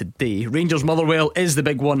Premiership today. Rangers Motherwell is the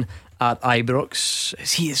big one at Ibrox.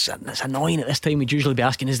 It's annoying at this time. We'd usually be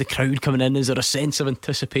asking, is the crowd coming in? Is there a sense of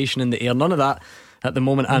anticipation in the air? None of that at the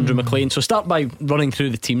moment, Andrew McLean. So start by running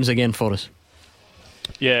through the teams again for us.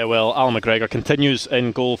 Yeah, well, Alan McGregor continues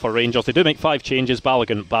in goal for Rangers. They do make 5 changes.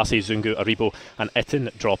 Balogun, Bassey, Zungu, Aribo and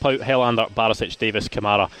Itten drop out. Helander, Barisic, Davis,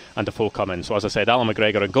 Kamara and Defoe come in. So as I said, Alan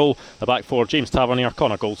McGregor in goal. The back 4, James Tavernier,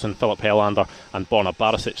 Connor Goldson, Philip Helander and Borna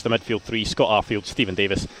Barisic. The midfield 3, Scott Arfield, Stephen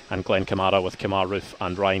Davis and Glenn Kamara, with Kamar Roof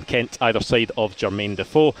and Ryan Kent either side of Jermaine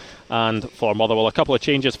Defoe. And for Motherwell, a couple of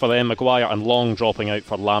changes for them. Maguire and Long dropping out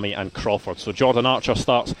for Lamy and Crawford. So Jordan Archer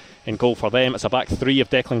starts in goal for them. It's a back 3 of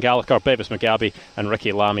Declan Gallagher, Bevis Mugabe and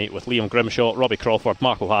Ricky Lamy, with Liam Grimshaw, Robbie Crawford,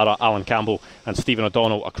 Mark O'Hara, Alan Campbell and Stephen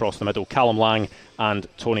O'Donnell across the middle. Callum Lang and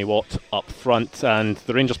Tony Watt up front. And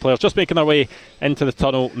the Rangers players just making their way into the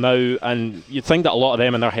tunnel now, and you'd think that a lot of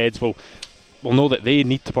them in their heads will know that they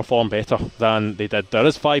need to perform better than they did. There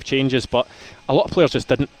is 5 changes, but a lot of players just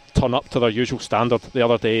didn't turn up to their usual standard the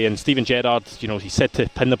other day. And Steven Gerrard, he said to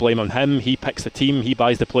pin the blame on him. He picks the team, he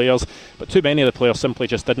buys the players, but too many of the players simply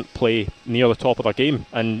just didn't play near the top of their game.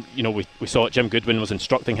 And we saw it. Jim Goodwin was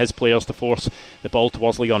instructing his players to force the ball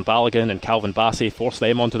towards Leon Balogun and Calvin Bassey, force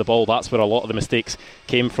them onto the ball. That's where a lot of the mistakes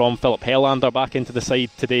came from. Philip Helander back into the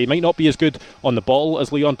side today. Might not be as good on the ball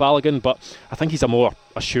as Leon Balogun, but I think he's a more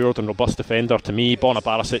assured and robust defender. To me, Borna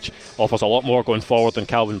Barisic offers a lot more going forward than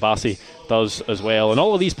Calvin Bassey does as well. And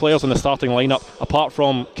all of these players in the starting lineup, apart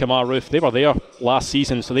from Kemar Roof, they were there last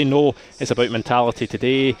season, so they know it's about mentality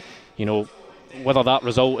today. Whether that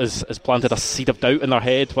result has planted a seed of doubt in their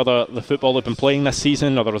head, whether the football they've been playing this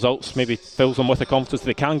season or the results maybe fills them with the confidence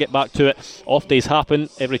they can get back to it. Off days happen,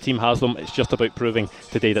 every team has them. It's just about proving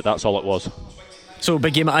today that that's all it was. So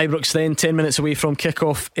big game at Ibrox then, 10 minutes away from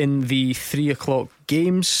kick-off in the 3 o'clock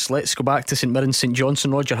games. Let's go back to St Mirren St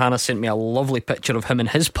Johnstone. Roger Hanna sent me a lovely picture of him in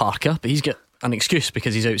his parka, but he's got an excuse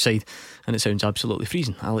because he's outside and it sounds absolutely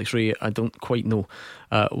freezing. Alex Ray, I don't quite know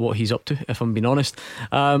what he's up to, if I'm being honest.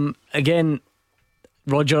 Again,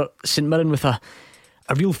 Roger, St Mirren with a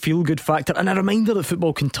real feel-good factor and a reminder that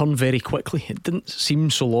football can turn very quickly. It didn't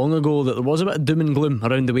seem so long ago that there was a bit of doom and gloom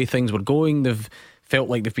around the way things were going. They've felt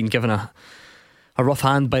like they've been given a rough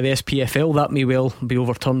hand by the SPFL. That may well be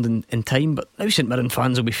overturned in time, but now St Mirren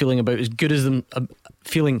fans will be feeling about as good as them,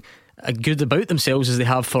 feeling good about themselves as they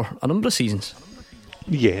have for a number of seasons.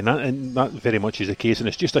 Yeah, and that very much is the case, and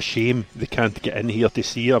it's just a shame they can't get in here to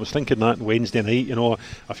see. I was thinking that Wednesday night,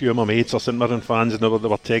 a few of my mates are St Mirren fans, and they were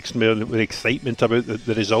texting me with excitement about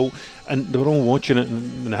the result, and they were all watching it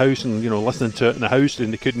in the house and listening to it in the house,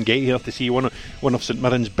 and they couldn't get here to see one of St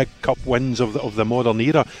Mirren's big cup wins of the modern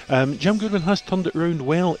era. Jim Goodwin has turned it round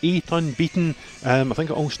well, 8 unbeaten. I think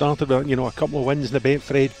it all started with a couple of wins in the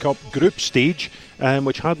Betfred Cup group stage,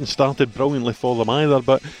 which hadn't started brilliantly for them either,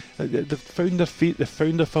 but they've found their feet, they've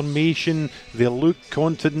found their formation, they look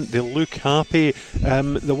confident, they look happy.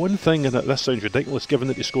 The one thing, and this sounds ridiculous given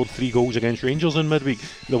that they scored 3 goals against Rangers in midweek,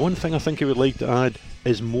 the one thing I think I would like to add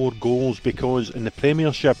is more goals, because in the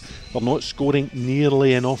Premiership they're not scoring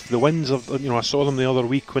nearly enough. The wins of, I saw them the other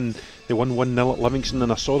week when they won 1-0 at Livingston,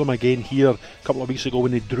 and I saw them again here a couple of weeks ago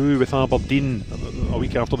when they drew with Aberdeen a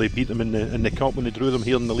week after they beat them in the Cup, when they drew them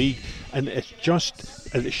here in the league. And it's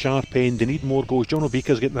just at the sharp end. They need more goals. John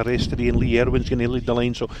O'Baker's getting the rest today and Lee Erwin's going to lead the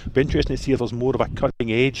line, so it'll be interesting to see if there's more of a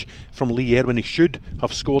cutting edge from Lee Erwin. He should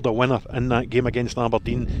have scored a winner in that game against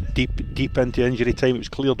Aberdeen deep into injury time. It was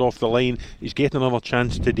cleared off the line. He's getting another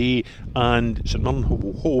chance today, and St Mirren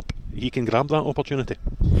will hope he can grab that opportunity.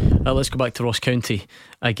 Let's go back to Ross County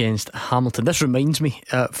against Hamilton. This reminds me,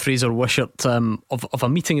 Fraser Wishart, of a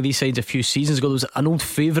meeting of these sides a few seasons ago. There was an old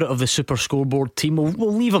favourite of the Super Scoreboard team,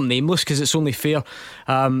 we'll leave him nameless because it's only fair,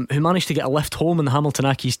 who managed to get a lift home in the Hamilton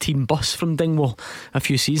Accies team bus from Dingwall a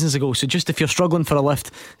few seasons ago. So just if you're struggling for a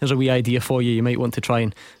lift, there's a wee idea for you. You might want to try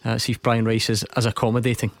and see if Brian Rice is as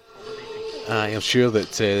accommodating. I'm sure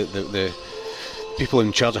that the people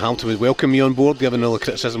in charge of Hamilton would welcome me on board, given all the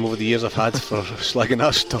criticism over the years I've had for slagging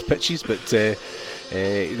us tough pitches. But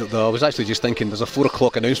I was actually just thinking, there's a 4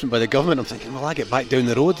 o'clock announcement by the government. I'm thinking, will I get back down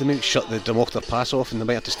the road? They might shut the Drummochtar Pass off and they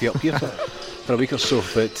might have to stay up here for a week or so.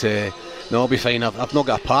 But no, I'll be fine. I've not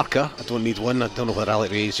got a parka. I don't need one. I don't know whether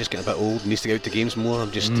Alec Ray is just getting a bit old and needs to get out to games more.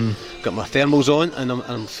 I've just got my thermals on, and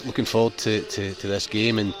I'm looking forward to this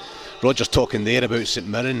game. And Roger's talking there about St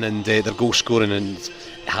Mirren and their goal scoring, and it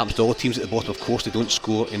happens to all teams at the bottom. Of course, they don't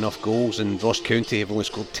score enough goals, and Ross County have only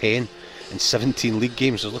scored 10 in 17 league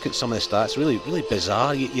games. So look at some of the stats, really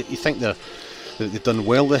bizarre. You think they've done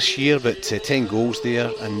well this year, but 10 goals there,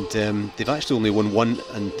 and they've actually only won 1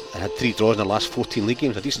 and had 3 draws in their last 14 league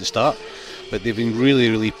games. A decent start, but they've been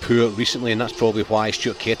really poor recently, and that's probably why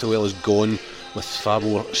Stuart Kettlewell has gone with far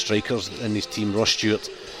more strikers in his team. Ross Stewart,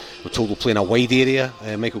 we're told, will play in a wide area.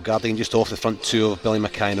 Michael Gardigan just off the front 2 of Billy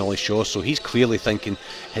Mackay and Ollie Shaw, so he's clearly thinking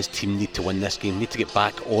his team need to win this game, need to get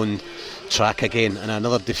back on track again, and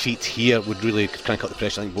another defeat here would really crank up the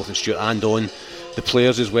pressure, I think, both on Stewart and on the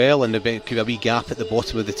players as well, and there could be a wee gap at the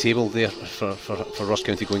bottom of the table there for Ross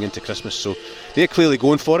County going into Christmas. So they're clearly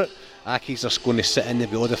going for it. Accies are going to sit in, they've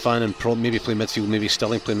got Odafan and maybe play midfield, maybe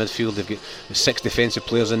Stirling play midfield. They've got 6 defensive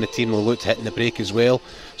players in the team, they'll look to hitting the break as well,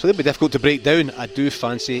 so they'll be difficult to break down. I do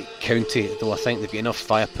fancy County, though. I think they've got enough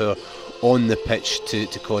firepower on the pitch to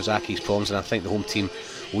cause Accies problems, and I think the home team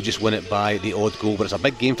will just win it by the odd goal. But it's a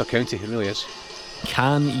big game for County, it really is.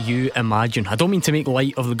 Can you imagine? I don't mean to make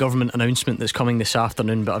light of the government announcement that's coming this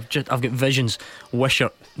afternoon, but I've got visions.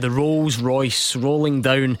 Wishart, the Rolls Royce rolling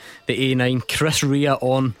down the A9, Chris Rea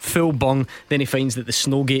on full bung, then he finds that the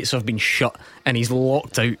snow gates have been shut and he's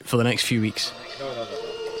locked out for the next few weeks.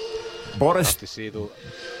 Boris, I have to say though,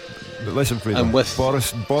 listen, Fraser. And with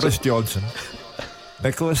Boris Johnson,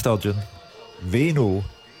 Nicola Sturgeon, they know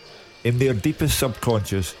in their deepest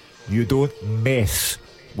subconscious you don't mess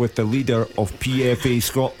with the leader of PFA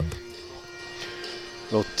Scotland.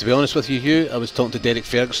 Well, to be honest with you, Hugh, I was talking to Derek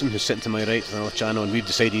Ferguson, who's sitting to my right on another channel, and we've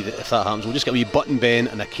decided that if that happens, we'll just get a wee button Ben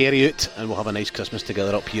and a carry out, and we'll have a nice Christmas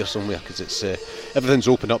together up here somewhere, because it's everything's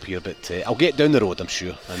open up here. But I'll get down the road, I'm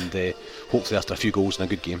sure, and hopefully after a few goals and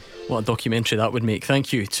a good game. What a documentary that would make.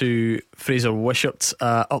 Thank you to Fraser Wishart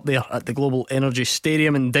up there at the Global Energy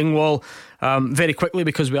Stadium in Dingwall. Very quickly,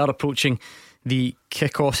 because we are approaching the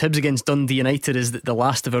kick-offs, Hibs against Dundee United is the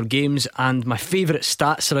last of our games, and my favourite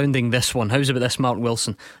stat surrounding this one, how's about this, Mark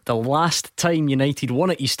Wilson? The last time United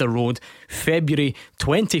won at Easter Road, February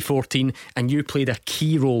 2014, and you played a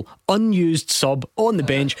key role, unused sub on the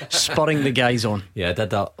bench, spurring the guys on. Yeah, I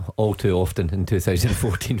did that all too often in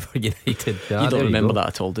 2014 for United. You don't remember that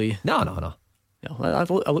at all, do you? No. Yeah, I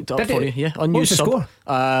looked it up Did for it? you. Yeah, unused What was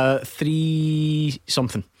the sub. 3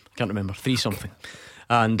 something. I can't remember. 3 something.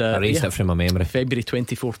 And I erased it from my memory. February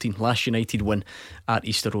 2014, last United win at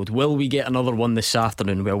Easter Road. Will we get another one this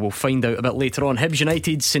afternoon? Well, we'll find out a bit later on. Hibs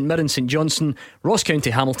United, St Mirren, St Johnstone, Ross County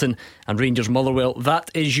Hamilton, and Rangers Motherwell.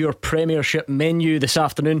 That is your Premiership menu this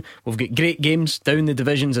afternoon. We've got great games down the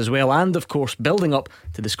divisions as well, and of course building up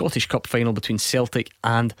to the Scottish Cup final between Celtic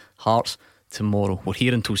and Hearts tomorrow. We're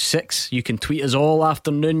here until 6. You can tweet us all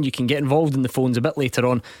afternoon. You can get involved in the phones a bit later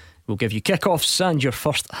on. We'll give you kick-offs and your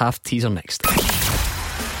first half teaser next.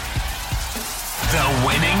 The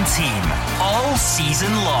winning team all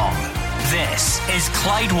season long. This is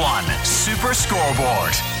Clyde One Super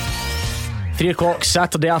Scoreboard. 3 o'clock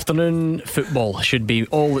Saturday afternoon football should be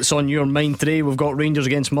all that's on your mind today. We've got Rangers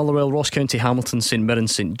against Motherwell, Ross County Hamilton, St Mirren,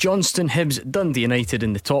 St Johnstone, Hibs, Dundee United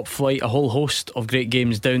in the top flight, a whole host of great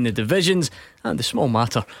games down the divisions, and the small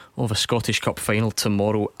matter of a Scottish Cup final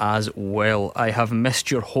tomorrow as well. I have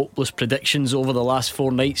missed your hopeless predictions over the last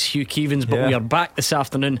 4 nights, Hugh Keevins, but we are back this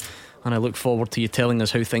afternoon, and I look forward to you telling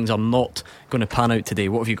us how things are not going to pan out today.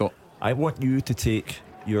 What have you got? I want you to take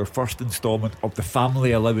your first instalment of the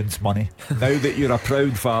family allowance money. Now that you're a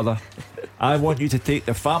proud father, I want you to take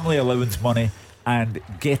the family allowance money and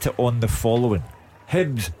get it on the following: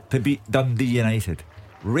 Hibs to beat Dundee United,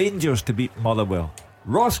 Rangers to beat Motherwell,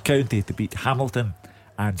 Ross County to beat Hamilton,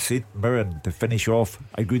 and St Mirren to finish off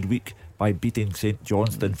a good week by beating St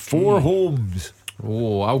Johnstone. 4 homes.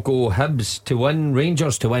 Oh, I'll go Hibs to win,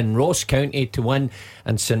 Rangers to win, Ross County to win,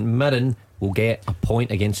 and St Mirren will get a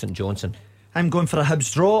point against St Johnstone. I'm going for a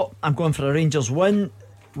Hibs draw. I'm going for a Rangers win.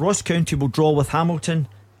 Ross County will draw with Hamilton,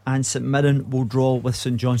 and St Mirren will draw with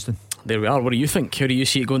St Johnstone. There we are. What do you think? How do you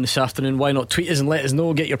see it going this afternoon? Why not tweet us and let us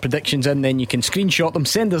know? Get your predictions in, then you can screenshot them,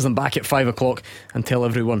 send us them back at 5 o'clock, and tell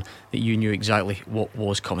everyone that you knew exactly what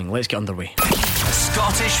was coming. Let's get underway.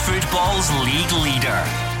 Scottish football's league leader.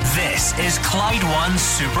 This is Clyde One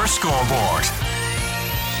Super Scoreboard.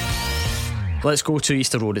 Let's go to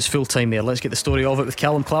Easter Road. It's full time there. Let's get the story of it with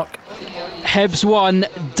Callum Clark. Hibs 1,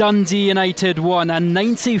 Dundee United 1. A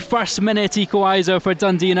 91st minute equaliser for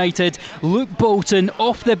Dundee United. Luke Bolton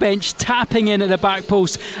off the bench, tapping in at the back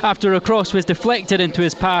post after a cross was deflected into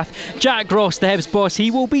his path. Jack Ross, the Hibs boss,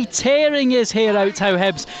 he will be tearing his hair out how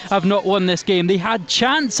Hibs have not won this game. They had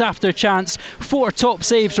chance after chance. 4 top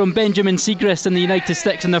saves from Benjamin Siegrist and the United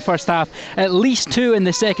sticks in the first half. At least 2 in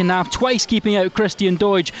the second half, twice keeping out Christian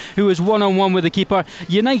Doidge, who was one-on-one with the keeper.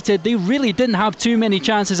 United, they really didn't have too many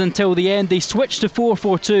chances until the end. They switched to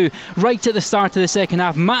 4-4-2 right at the start of the second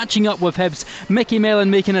half, matching up with Hibs. Mickey Mellon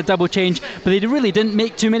making a double change, but they really didn't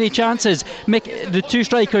make too many chances. The 2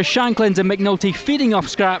 strikers, Shanklins and McNulty, feeding off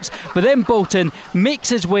scraps, but then Bolton makes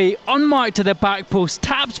his way unmarked to the back post,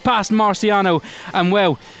 taps past Marciano, and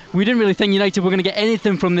well, we didn't really think United were going to get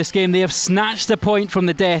anything from this game. They have snatched a point from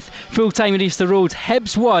the death. Full time at Easter Road.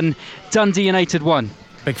 Hibs 1, Dundee United 1.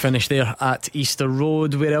 Big finish there at Easter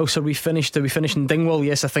Road. Where else are we finished? Are we finished in Dingwall?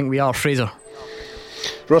 Yes, I think we are. Fraser.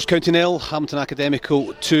 Ross County 0, Hamilton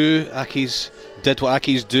Academical 2. Accies did what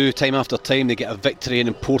Accies do time after time. They get a victory in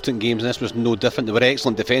important games, and this was no different. They were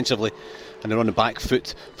excellent defensively, and they're on the back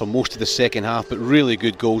foot for most of the second half, but really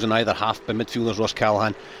good goals in either half by midfielders Ross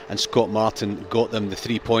Callaghan and Scott Martin got them the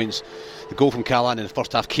 3 points. The goal from Callaghan in the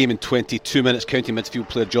first half came in 22 minutes. County midfield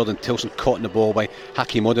player Jordan Tilson caught in the ball by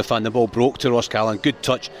Hakeem Odafan. The ball broke to Ross Callaghan. Good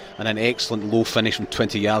touch and an excellent low finish from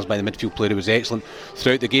 20 yards by the midfield player who was excellent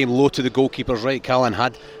throughout the game. Low to the goalkeeper's right. Callaghan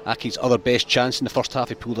had Aki's other best chance in the first half.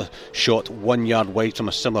 He pulled a shot 1 yard wide from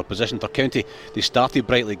a similar position for County. They started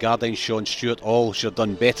brightly. Gardyne, Sean Stewart all should have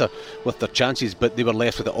done better with their chances, but they were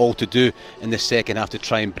left with it all to do in the second half to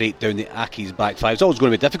try and break down the Accies back five. It's always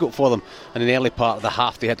going to be difficult for them, and in the early part of the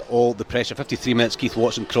half they had all the pressure. 53 minutes, Keith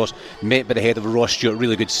Watson cross met by the head of Ross Stewart,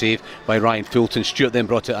 really good save by Ryan Fulton. Stewart then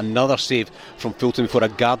brought out another save from Fulton before a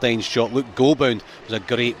Gardyne shot looked goalbound. It was a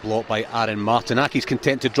great block by Aaron Martin. Accies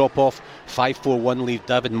content to drop off 5-4-1, leave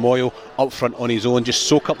David Moyle up front on his own, just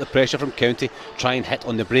soak up the pressure from County, try and hit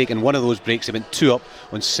on the break, and one of those breaks they went 2 up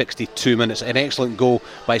on 62 minutes. An excellent goal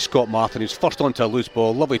by Scott Martin, who's first onto a loose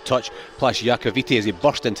ball, lovely touch, plus Jakoviti as he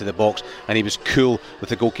burst into the box, and he was cool with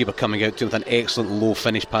the goalkeeper coming out to him with an excellent low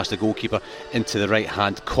finish past the goalkeeper into the right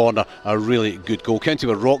hand corner. A really good goal. County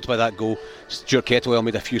were rocked by that goal. Stuart Kettlewell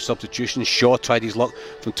made a few substitutions. Shaw tried his luck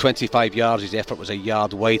from 25 yards, his effort was a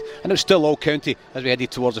yard wide, and it was still all County as we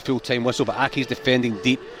headed towards the full time whistle. But Accies defending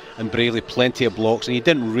deep and bravely, plenty of blocks, and you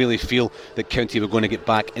didn't really feel that County were going to get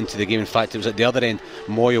back into the game. In fact, it was at the other end,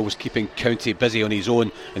 Moyle was keeping County busy on his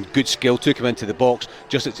own, and good skill took him into the box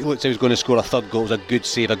just as it looked like he was going to score a third goal. It was a good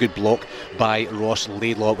save, a good block by Ross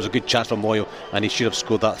Laidlaw. It was a good chance for Moyle, and he should have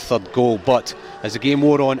scored that third goal. But as the game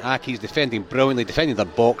wore on, Accies defending brilliantly, defending their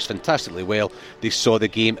box fantastically well. They saw the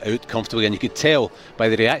game out comfortably, and you could tell by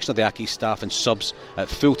the reaction of the Accies staff and subs at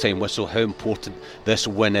full time whistle how important this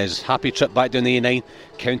win is. Happy trip back down the A9.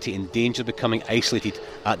 County in danger of becoming isolated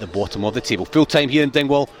at the bottom of the table. Full time here in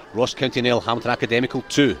Dingwall. Ross County 0, Hamilton Academical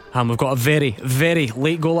 2. And we've got a very, very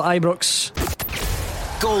late goal at Ibrox.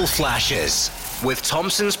 Goal flashes with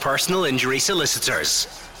Thompson's personal injury solicitors.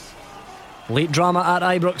 Late drama at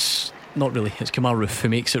Ibrox. Not really, it's Kamar Roof who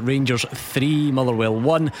makes it. Rangers 3, Motherwell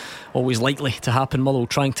 1. Always likely to happen. Motherwell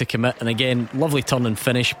trying to commit, and again, lovely turn and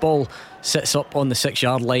finish. Ball sits up on the 6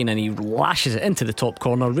 yard line and he lashes it into the top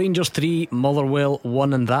corner. Rangers 3, Motherwell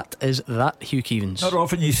 1, and that is that. Hugh Keevins. Not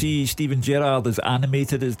often you see Steven Gerrard as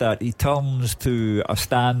animated as that. He turns to a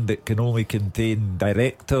stand that can only contain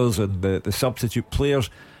directors and the substitute players,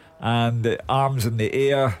 and arms in the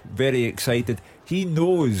air, very excited. He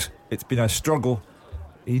knows it's been a struggle.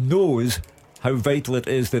 He knows how vital it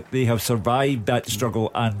is that they have survived that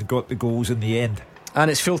struggle and got the goals in the end.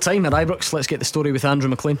 And it's full time at Ibrox. Let's get the story with Andrew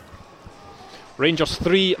McLean. Rangers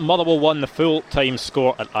 3, Motherwell 1, the full time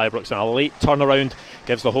score at Ibrox, and a late turnaround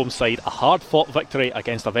gives the home side a hard fought victory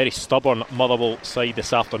against a very stubborn Motherwell side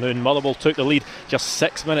this afternoon. Motherwell took the lead just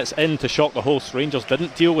 6 minutes in to shock the hosts. Rangers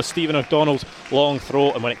didn't deal with Stephen O'Donnell's long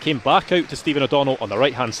throw, and when it came back out to Stephen O'Donnell on the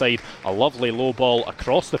right hand side, a lovely low ball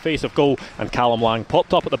across the face of goal, and Callum Lang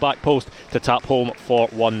popped up at the back post to tap home for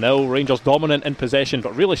 1-0. Rangers dominant in possession,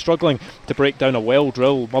 but really struggling to break down a well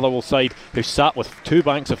drilled Motherwell side who sat with 2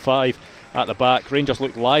 banks of 5 at the back. Rangers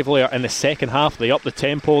looked livelier in the second half. They upped the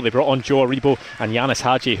tempo. They brought on Joe Aribo and Yanis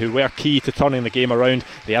Hadji, who were key to turning the game around.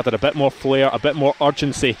 They added a bit more flair, a bit more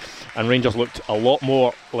urgency, and Rangers looked a lot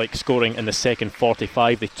more like scoring in the second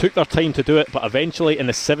 45. They took their time to do it, but eventually in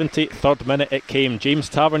the 73rd minute it came. James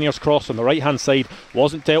Tavernier's cross on the right hand side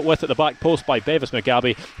wasn't dealt with at the back post by Bevis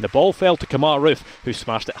Mugabe. The ball fell to Kamar Roof, who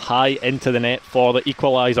smashed it high into the net for the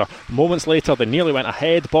equaliser. Moments later they nearly went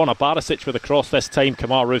ahead. Borna Barisic with a cross this time.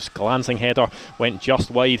 Kamar Roof's glancing header went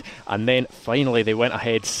just wide, and then finally they went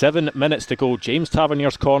ahead. 7 minutes to go. James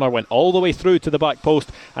Tavernier's corner went all the way through to the back post,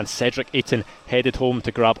 and Cedric Ayton headed home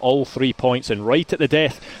to grab all 3 points. And right at the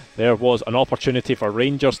death there was an opportunity for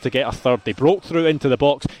Rangers to get a third. They broke through into the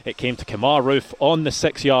box. It came to Kamar Roof on the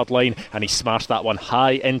 6 yard line, and he smashed that one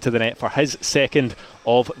high into the net for his second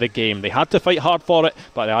of the game. They had to fight hard for it,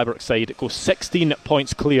 but the Ibrox side goes 16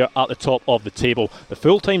 points clear at the top of the table. The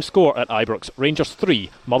full-time score at Ibrox, Rangers 3,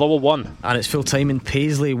 Motherwell 1. And it's full-time in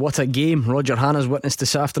Paisley. What a game Roger Hanna's witnessed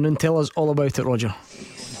this afternoon. Tell us all about it, Roger.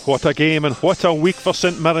 What a game and what a week for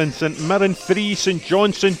St Mirren. St Mirren 3, St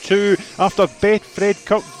Johnstone 2. After Betfred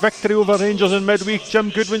Cup victory over Rangers in midweek, Jim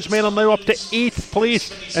Goodwin's men are now up to 8th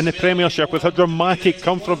place in the Premiership with a dramatic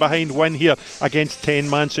come from behind win here against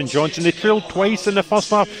 10-man St Johnstone. They trailed twice in the first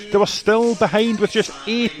half. They were still behind with just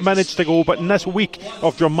 8 minutes to go, but in this week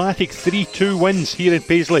of dramatic 3-2 wins here in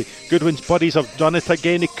Paisley, Goodwin's buddies have done it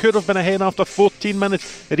again. They could have been ahead after 14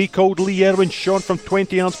 minutes. They recalled Lee Irwin's shot from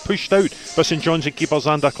 20 yards pushed out by St Johnstone keeper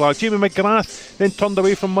Xander Clark. Jamie McGrath then turned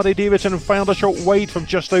away from Murray Davidson and fired a shot wide from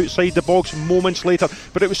just outside the box moments later,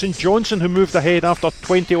 but it was St Johnstone who moved ahead after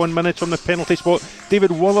 21 minutes from the penalty spot. David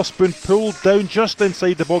Witherspoon pulled down just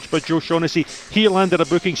inside the box by Joe Shaughnessy. He landed a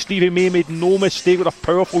booking. Stevie May made no mistake with a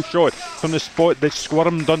powerful shot from the spot that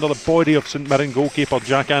squirmed under the body of St Mirren goalkeeper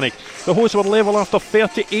Jack Annick. The hosts were level after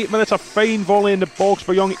 38 minutes. A fine volley in the box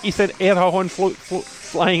by young Ethan Erhahon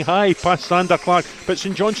flying high past Xander Clark, but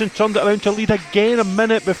St Johnstone turned it around to lead again a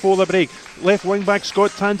minute before the break. Left wing back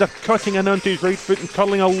Scott Tanser cutting in onto his right foot and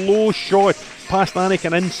curling a low shot past Alnwick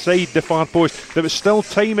and inside the far post. There was still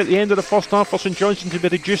time at the end of the first half for St Johnstone to be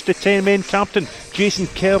reduced to 10 men. Captain Jason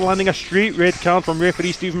Kerr landing a straight red card from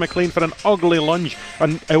referee Stephen McLean for an ugly lunge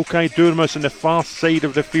on Ilkay Durmus on the far side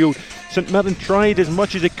of the field. St Mirren tried as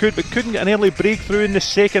much as they could but couldn't get an early breakthrough in the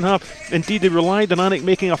second half. Indeed, they relied on Alnwick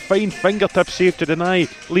making a fine fingertip save to deny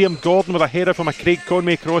Liam Gordon with a header from a Craig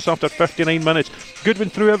Conway cross after 59 minutes. Goodwin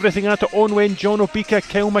threw everything at it. On went John Obika,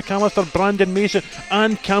 Kyle McAllister, Brandon Mason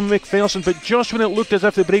and Cam McPherson, but just when it looked as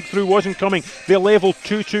if the breakthrough wasn't coming, they levelled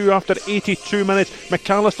 2-2 after 82 minutes.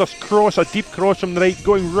 McAllister's cross, a deep cross from the right,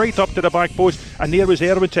 going right up to the back post, and there was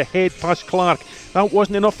Erwin to head past Clark. That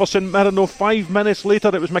wasn't enough for St Mirren though. 5 minutes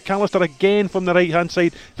later it was McAllister again from the right hand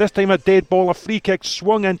side, this time a dead ball, a free kick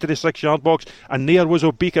swung into the 6-yard box, and there was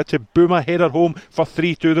Obika to boom a header home for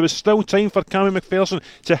 3-2. There was still time for Cammy McPherson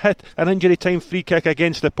to hit an injury time free kick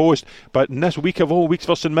against the post, but in this week of all weeks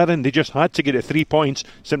for St Mirren, they just had to get it 3 points.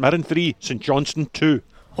 St Mirren 3, St Johnstone 2.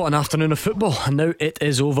 What an afternoon of football. And now it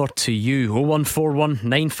is over to you. 0141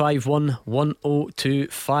 951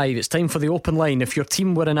 1025. It's time for the open line. If your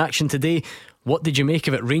team were in action today, what did you make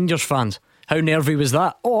of it, Rangers fans? How nervy was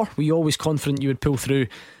that? Or were you always confident you would pull through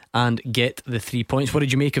and get the 3 points? What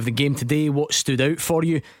did you make of the game today? What stood out for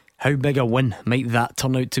you? How big a win might that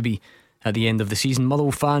turn out to be at the end of the season?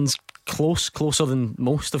 Motherwell fans, closer than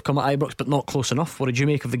most have come at Ibrox, but not close enough. What did you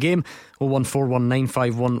make of the game? 0141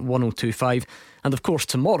 951 1025. And of course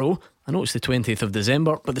tomorrow, I know it's the 20th of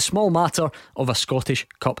December, but the small matter of a Scottish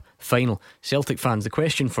Cup final. Celtic fans, the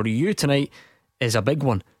question for you tonight is a big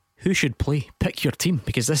one. Who should play? Pick your team,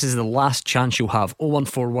 because this is the last chance you'll have.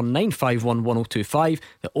 0141 951 1025.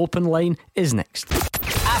 The open line is next.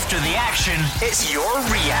 After the action, it's your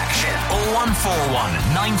reaction. 0141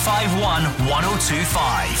 951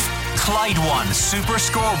 1025. Clyde One Super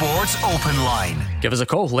Scoreboard's open line. Give us a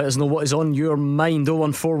call, let us know what is on your mind.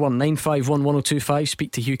 0141 951 1025.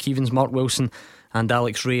 Speak to Hugh Keevins, Mark Wilson and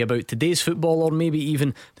Alex Ray about today's football, or maybe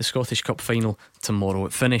even the Scottish Cup final tomorrow.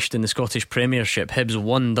 It finished in the Scottish Premiership. Hibs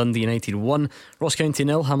 1, Dundee United 1, Ross County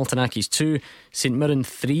 0, Hamilton Accies 2, St Mirren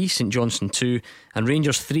 3, St Johnstone 2 and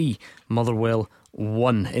Rangers 3, Motherwell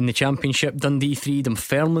 1. In the Championship, Dundee 3,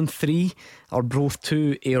 Dunfermline 3, Arbroath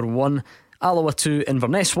 2, Ayr 1, Alloa 2,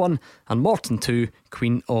 Inverness 1 and Morton 2,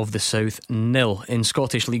 Queen of the South 0. In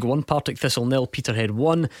Scottish League 1, Partick Thistle 0, Peterhead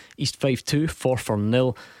 1, East Fife 2, Forfar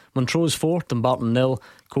 0, Montrose 4, Dumbarton 0,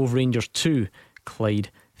 Cove Rangers 2,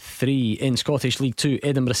 Clyde 3. In Scottish League 2,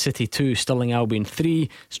 Edinburgh City 2, Stirling Albion 3,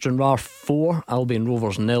 Stranraer 4, Albion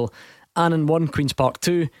Rovers 0, Annan 1, Queen's Park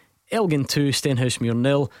 2, Elgin 2, Stenhousemuir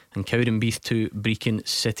 0 and Cowdenbeath 2, Brecon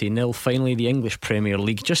City 0. Finally, the English Premier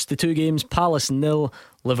League, just the 2 games. Palace 0,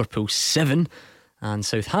 Liverpool 7 and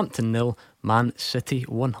Southampton 0, Man City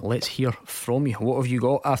 1. Let's hear from you. What have you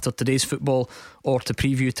got after today's football, or to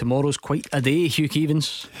preview tomorrow's? Quite a day, Hugh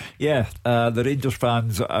Keevins. Yeah, the Rangers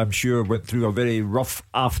fans, I'm sure, went through a very rough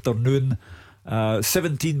afternoon.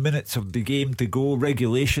 17 minutes of the game to go,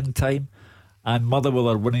 regulation time, and Motherwell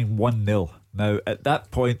are winning 1-0. Now at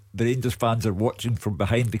that point the Rangers fans are watching from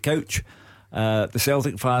behind the couch. The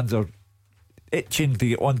Celtic fans are itching to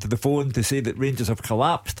get onto the phone to say that Rangers have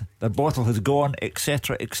collapsed, their bottle has gone,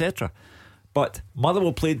 etc, etc. But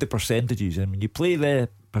Motherwell played the percentages, and when you play the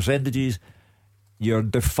percentages you're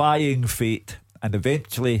defying fate, and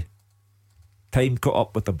eventually time caught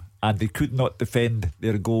up with them and they could not defend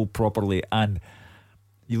their goal properly. And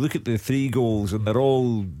you look at the 3 goals and they're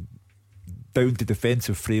all down to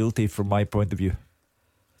defensive frailty from my point of view.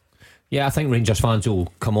 Yeah, I think Rangers fans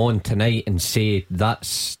will come on tonight and say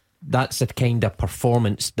that's the kind of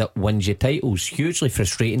performance that wins you titles. Hugely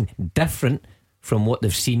frustrating, different from what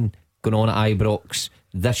they've seen going on at Ibrox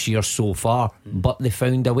this year so far, but they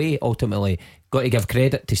found a way ultimately. Got to give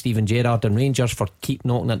credit to Steven Gerrard and Rangers for keep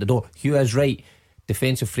knocking at the door. Hugh is right,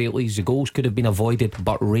 defensive frailties, the goals could have been avoided,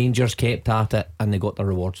 but Rangers kept at it and they got their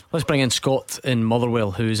rewards. Let's bring in Scott in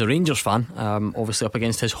Motherwell, who's a Rangers fan, obviously up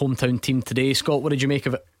against his hometown team today. Scott, what did you make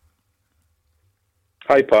of it?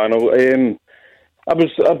 Hi panel. I've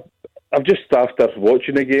just after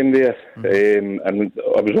watching the game there, and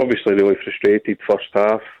I was obviously really frustrated first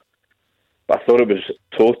half. I thought it was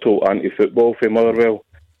total anti-football for Motherwell,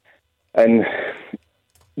 and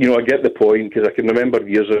I get the point, because I can remember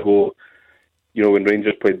years ago, when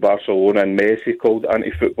Rangers played Barcelona and Messi called it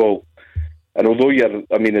anti-football. And although as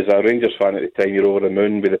a Rangers fan at the time, you're over the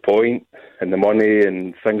moon with the point and the money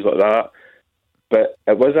and things like that, but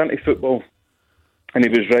it was anti-football. And he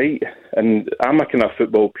was right. And I'm a kind of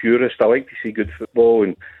football purist. I like to see good football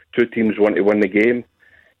and 2 teams want to win the game.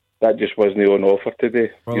 That just wasn't on offer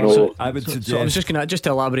today. Well, I would suggest. So I was just going to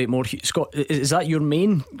elaborate more. Scott, is that your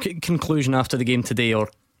main conclusion after the game today, or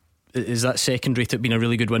is that secondary to it being a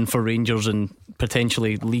really good win for Rangers and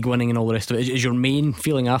potentially league winning and all the rest of it? Is your main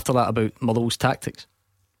feeling after that about Motherwell's tactics?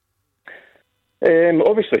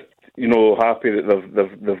 Obviously, happy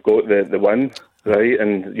that they've got the win, right?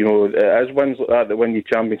 And it is wins like that win you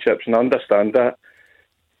championships, and I understand that.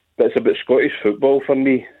 But it's about Scottish football for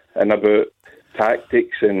me, and about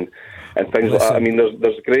tactics and things like that. I mean,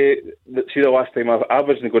 there's great. See, the last time I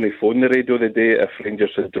wasn't going to phone the radio the day if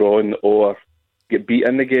Rangers had drawn or get beat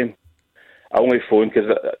in the game. I only phoned because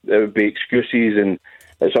there would be excuses, and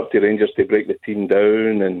it's up to Rangers to break the team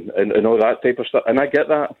down and all that type of stuff. And I get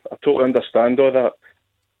that. I totally understand all that.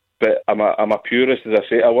 But I'm a purist, as I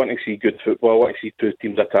say. I want to see good football. I want to see two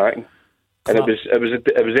teams attacking. And it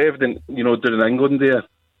was evident, during England there,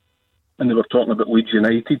 and they were talking about Leeds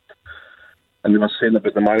United, and they were saying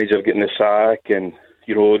about the manager getting the sack, and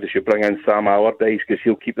they should bring in Sam Allardyce because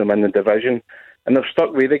he'll keep them in the division. And they've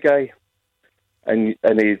stuck with the guy. And he,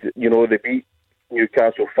 they beat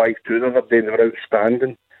Newcastle 5-2 the other day. They were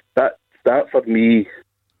outstanding. That for me,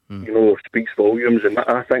 speaks volumes, and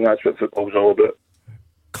I think that's what football's all about.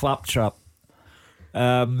 Claptrap.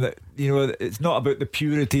 It's not about the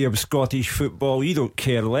purity of Scottish football. You don't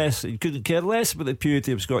care less. You couldn't care less about the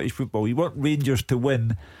purity of Scottish football. You want Rangers to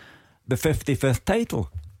win the 55th title.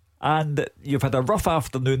 And you've had a rough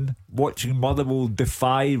afternoon watching Motherwell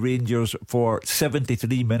defy Rangers for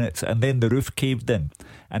 73 minutes, and then the roof caved in.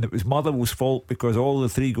 And it was Motherwell's fault because all the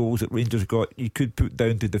 3 goals that Rangers got you could put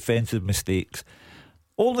down to defensive mistakes.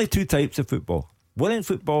 Only 2 types of football: winning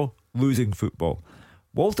football, losing football.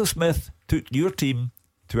 Walter Smith took your team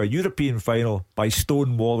to a European final by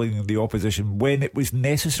stonewalling the opposition when it was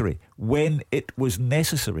necessary. When it was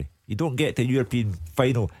necessary. You don't get to a European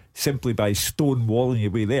final simply by stonewalling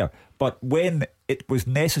your way there. But when it was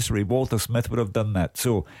necessary, Walter Smith would have done that.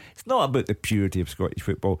 So it's not about the purity of Scottish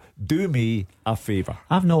football. Do me a favour.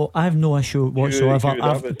 I have no issue whatsoever.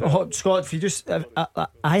 Scott, if you just,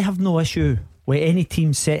 I have no issue with any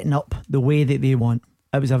team setting up the way that they want.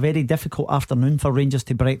 It was a very difficult afternoon for Rangers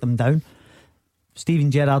to break them down.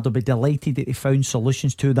 Steven Gerrard will be delighted that they found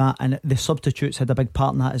solutions to that, and the substitutes had a big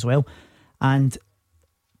part in that as well. And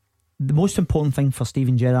the most important thing for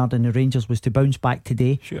Steven Gerrard and the Rangers was to bounce back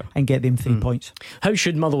today and get them 3 points. How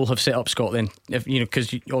should Motherwell have set up Scott then? If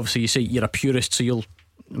because obviously you say you're a purist, so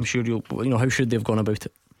I'm sure you'll how should they have gone about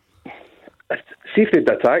it? See if they'd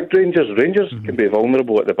attacked Rangers. Rangers can be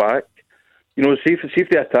vulnerable at the back. See if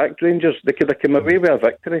they attacked Rangers, they could have come away with a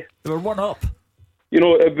victory. They were 1 up.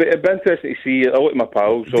 It'd be interesting to see. I look at my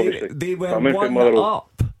pals, obviously. They were 1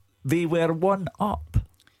 up. They were 1 up.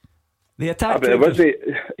 They attacked. But it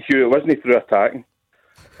wasn't through attacking.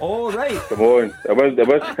 Oh right. Come on.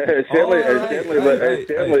 It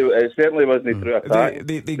certainly wasn't through attacking.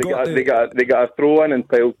 They got a throw in and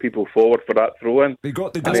piled people forward for that throw in. They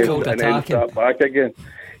got the goal and then start back again.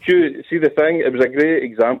 See the thing, it was a great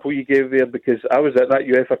example you gave there, because I was at that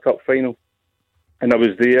UEFA Cup final and I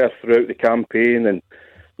was there throughout the campaign, and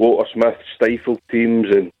Walter Smith stifled teams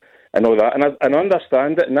and all that, and I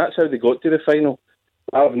understand it, and that's how they got to the final.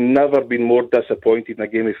 I've never been more disappointed in a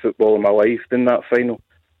game of football in my life than that final,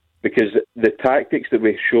 because the tactics that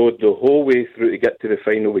we showed the whole way through to get to the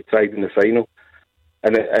final, we tried in the final,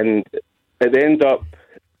 and it ended up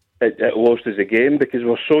it lost us a game because we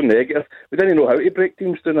were so negative. We didn't know how to break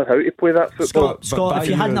teams down or how to play that football. Scott, if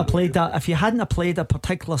you hadn't played a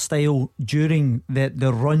particular style during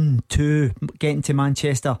the run to getting to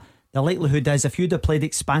Manchester, the likelihood is if you'd have played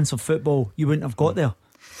expansive football, you wouldn't have got there.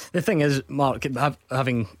 The thing is, Mark,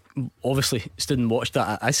 having obviously stood and watched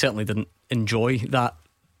that, I certainly didn't enjoy that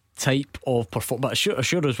type of performance. But I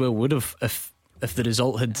sure as well would have if the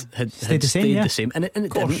result had stayed the same. And it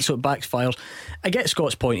didn't, so it backfires. I get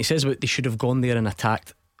Scott's point. He says about they should have gone there and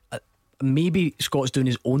attacked. Maybe Scott's doing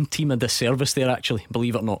his own team a disservice there, actually,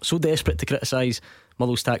 believe it or not. So desperate to criticise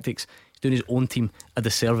Motherwell's tactics, he's doing his own team a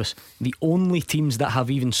disservice. The only teams that have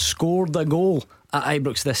even scored a goal at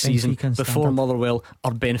Ibrox this season before Motherwell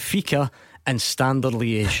are Benfica and Standard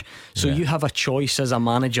Liège. So you have a choice as a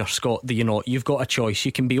manager, Scott, do you not? You've got a choice.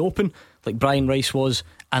 You can be open like Brian Rice was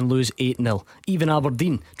and lose 8-0. Even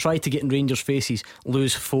Aberdeen tried to get in Rangers' faces,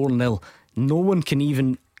 lose 4-0. No one can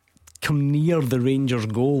even come near the Rangers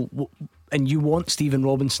goal. And you want Stephen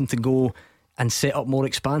Robinson to go and set up more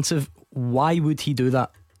expansive. Why would he do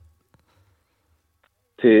that?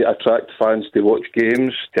 To attract fans to watch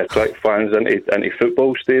games, to attract fans into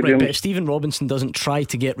football stadiums. Right, but if Stephen Robinson doesn't try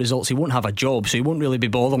to get results, he won't have a job, so he won't really be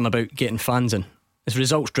bothering about getting fans in. It's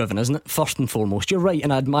results driven, isn't it? First and foremost. You're right,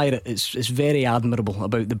 and I admire it. It's very admirable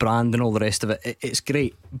about the brand and all the rest of it. It's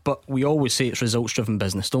great, but we always say it's results driven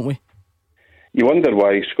business, don't we? You wonder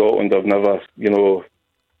why Scotland have never,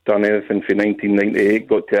 done done anything for 1998,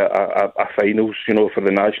 got to a finals, for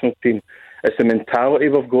the national team. It's the mentality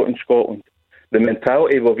we've got in Scotland, the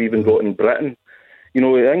mentality we've even got in Britain.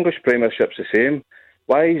 The English Premiership's the same.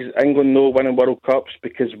 Why is England not winning World Cups?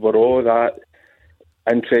 Because we're all that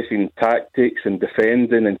interested in tactics and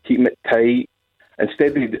defending and keeping it tight,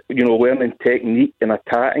 instead of learning technique and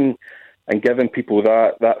attacking and giving people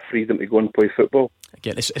that freedom to go and play football.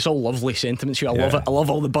 Again, it's all lovely sentiments here. I love it. I love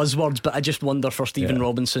all the buzzwords, but I just wonder for Stephen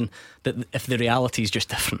Robinson that if the reality is just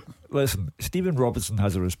different. Listen, Stephen Robinson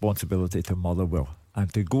has a responsibility to Motherwell,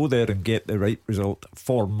 and to go there and get the right result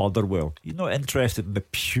for Motherwell. He's not interested in the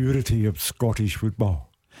purity of Scottish football.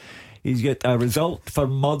 He's got a result for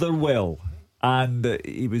Motherwell, and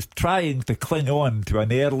he was trying to cling on to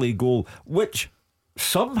an early goal, which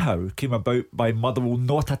somehow came about by Motherwell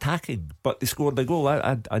not attacking, but they scored a goal.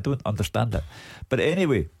 I don't understand it. But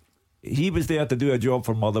anyway, he was there to do a job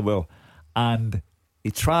for Motherwell, and he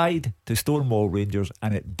tried to stonewall Rangers,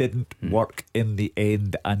 and it didn't work in the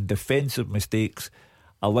end, and defensive mistakes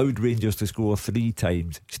allowed Rangers to score 3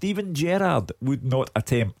 times. Steven Gerrard would not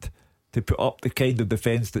attempt to put up the kind of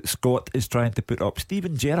defence that Scott is trying to put up.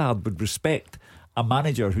 Steven Gerrard would respect a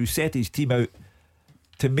manager who set his team out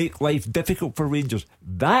to make life difficult for Rangers.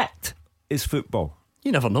 That is football.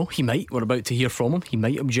 You never know, he might. We're about to hear from him. He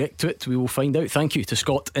might object to it. We will find out. Thank you to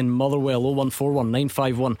Scott in Motherwell. 0141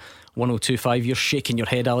 951 1025. You're shaking your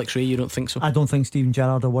head, Alex Ray. You don't think so? I don't think Steven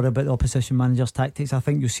Gerrard will worry about the opposition manager's tactics. I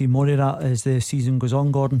think you'll see more of that as the season goes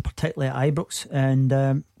on, Gordon, particularly at Ibrox.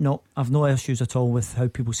 And no, I've no issues at all with how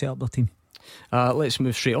people set up their team. Let's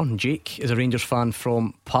move straight on. Jake is a Rangers fan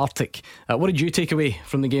from Partick. What did you take away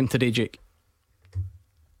from the game today, Jake?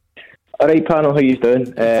 Alright, panel, how you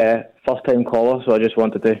doing? First time caller, so I just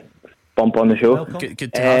wanted to bump on the show.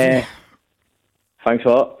 Good to have you. Thanks a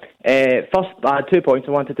lot. First, I had 2 points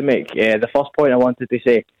I wanted to make. The first point I wanted to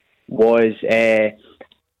say was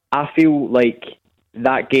I feel like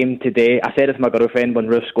that game today, I said it to my girlfriend when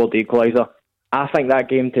Ruth scored the equaliser, I think that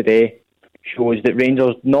game today shows that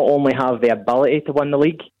Rangers not only have the ability to win the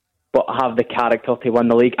league, but have the character to win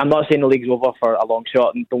the league. I'm not saying the league's over for a long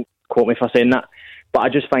shot, and don't quote me for saying that, but I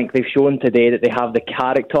just think they've shown today that they have the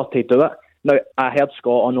character to do it. Now, I heard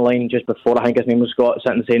Scott on the line just before, I think his name was Scott,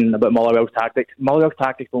 sitting saying about Motherwell's tactics. Motherwell's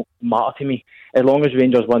tactics don't matter to me as long as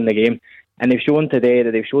Rangers win the game. And they've shown today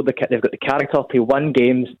that they've got the character to win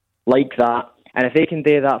games like that. And if they can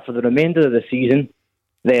do that for the remainder of the season,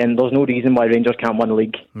 then there's no reason why Rangers can't win the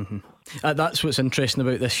league. That's what's interesting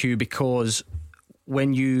about this, Hugh, because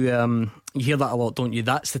when you hear that a lot, don't you?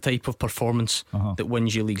 That's the type of performance that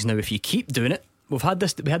wins you leagues. Now, if you keep doing it, we had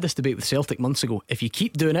this debate with Celtic months ago. If you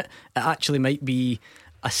keep doing it, it actually might be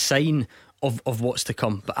a sign of what's to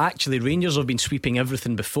come. But actually, Rangers have been sweeping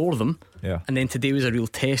everything before them, and then today was a real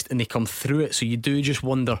test, and they come through it. So you do just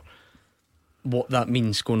wonder what that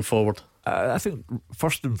means going forward. I think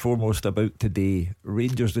first and foremost about today,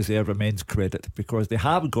 Rangers deserve immense credit because they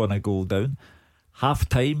have gone a goal down. Half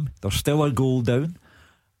time, they're still a goal down.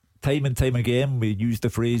 Time and time again, we use the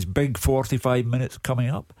phrase big 45 minutes coming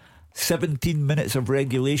up. 17 minutes of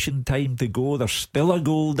regulation time to go. There's still a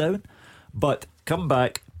goal down, but come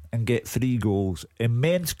back and get 3 goals.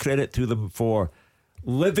 Immense credit to them for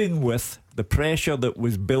living with the pressure that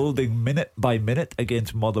was building minute by minute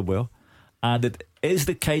against Motherwell, and it is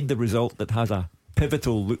the kind of result that has a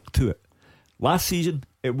pivotal look to it. Last season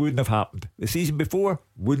it wouldn't have happened. The season before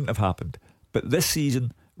wouldn't have happened, but this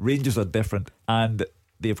season Rangers are different, and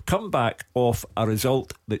they've come back off a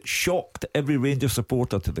result that shocked every Rangers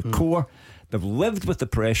supporter to the core. They've lived with the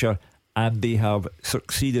pressure and they have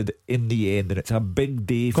succeeded in the end, and it's a big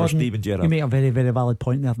day for Steven Gerrard. You make a very, very valid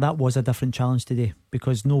point there. That was a different challenge today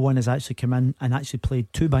because no one has actually come in and actually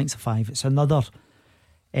played 2 banks of 5. It's another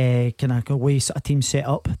kind of way a team set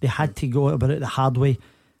up. They had to go about it the hard way.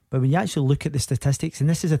 But when you actually look at the statistics, and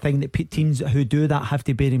this is a thing that teams who do that have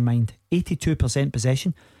to bear in mind, 82%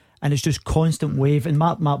 possession, and it's just constant wave. And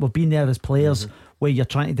Mark, we've been there as players where you're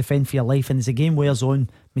trying to defend for your life, and as the game wears on,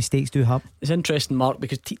 mistakes do happen. It's interesting, Mark,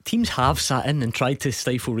 because teams have sat in and tried to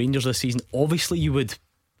stifle Rangers this season. Obviously you would,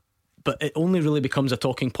 but it only really becomes a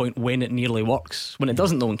talking point when it nearly works. When it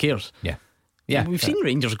doesn't, no one cares. Yeah, we've seen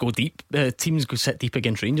Rangers go deep. Teams go sit deep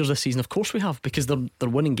against Rangers this season. Of course we have, because they're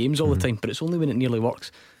winning games all the time. But it's only when it nearly works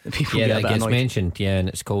that people get a bit gets annoyed. mentioned. And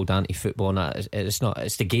it's called anti-football. And it's not.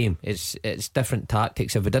 It's the game. It's different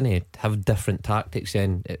tactics. If we didn't have different tactics,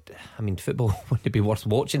 then football wouldn't be worth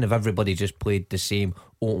watching if everybody just played the same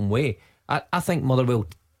open way. I think Motherwell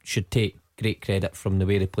should take great credit from the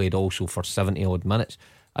way they played also for 70 odd minutes.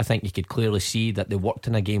 I think you could clearly see that they worked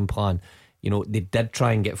in a game plan. They did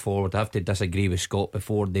try and get forward. I have to disagree with Scott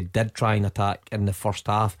before. They did try and attack in the first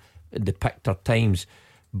half. They picked their times.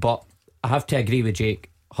 But I have to agree with Jake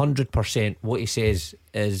 100%. What he says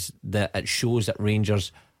is that it shows that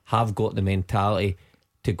Rangers have got the mentality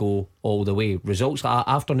to go all the way. Results like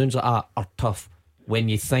that, afternoons like that, are tough when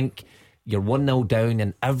you think you're 1-0 down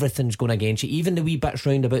and everything's going against you. Even the wee bits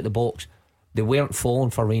round about the box, they weren't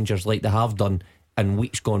falling for Rangers like they have done in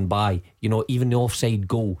weeks gone by. Even the offside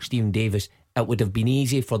goal, Stephen Davis, it would have been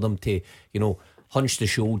easy for them to hunch the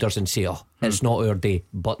shoulders and say, it's not our day.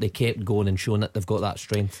 But they kept going and showing that they've got that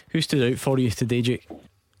strength. Who stood out for you today, Jake?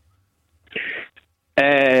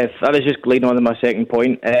 I was just leading on to my second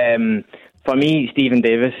point. For me, Stephen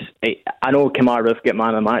Davis, I know Kemar Roof get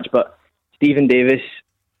man of the match, but Stephen Davis,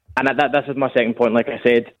 and this is my second point, like I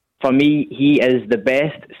said, for me, he is the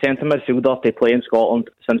best centre midfielder to play in Scotland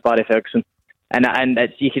since Barry Ferguson. And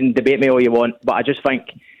you can debate me all you want, but I just think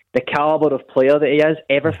the calibre of player that he is,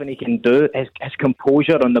 everything he can do, his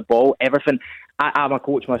composure on the ball, everything. I'm a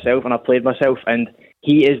coach myself and I've played myself, and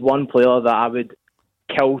he is one player that I would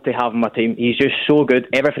kill to have on my team. He's just so good.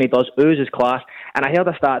 Everything he does oozes class. And I heard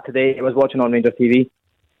a stat today, I was watching on Rangers TV,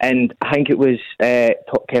 and I think it was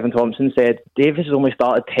Kevin Thompson said Davis has only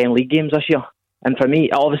started 10 league games this year. And for me,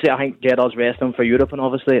 obviously I think Gerrard's resting for Europe, and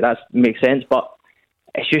obviously that makes sense, but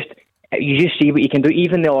it's just, you just see what you can do.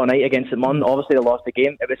 Even the other night against St Mirren, obviously they lost the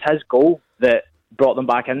game. It was his goal that brought them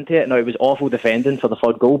back into it. Now, it was awful defending for the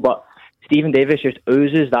third goal, but Stephen Davis just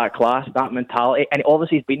oozes that class, that mentality, and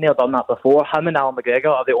obviously he's been there, done that before. Him and Alan McGregor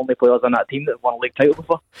are the only players on that team that have won a league title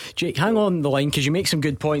before. Jake, hang on the line, because you make some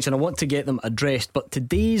good points and I want to get them addressed, but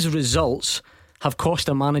today's results have cost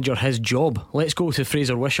a manager his job. Let's go to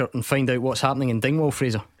Fraser Wishart and find out what's happening in Dingwall.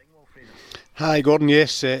 Fraser. Hi Gordon,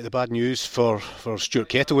 yes, the bad news for Stuart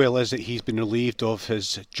Kettlewell is that he's been relieved of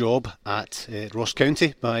his job at Ross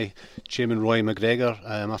County by Chairman Roy McGregor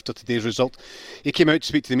after today's result. He came out to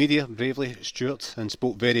speak to the media bravely, Stuart, and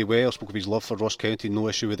spoke very well, spoke of his love for Ross County, no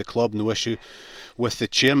issue with the club, no issue with the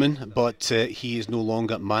chairman, but he is no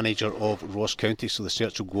longer manager of Ross County, so the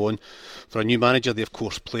search will go on for a new manager. They of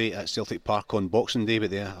course play at Celtic Park on Boxing Day,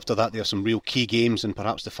 but after that there are some real key games, and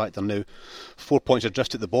perhaps the fact they're now 4 points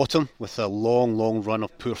adrift at the bottom with a long run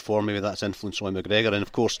of poor form, maybe that's influenced Roy McGregor. And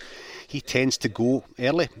of course he tends to go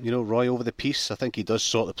early, Roy, over the piece. I think he does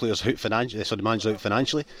sort the players out financially, the managers out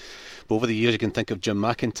financially, but over the years you can think of Jim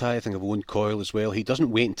McIntyre, I think of Owen Coyle as well. He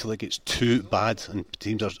doesn't wait until it gets too bad and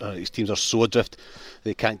his teams are so adrift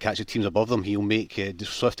they can't catch the teams above them. He'll make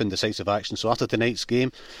swift and decisive action. So after tonight's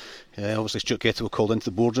game, obviously Stuart Kettlewell called into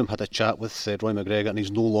the boardroom, had a chat with Roy McGregor, and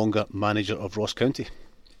he's no longer manager of Ross County.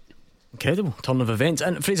 Incredible turn of events.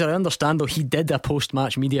 And Fraser, I understand though he did a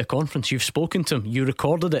post-match media conference. You've spoken to him, you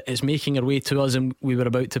recorded it, it's making our way to us, and we were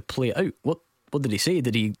about to play it out. What did he say?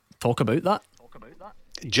 Did he talk about that?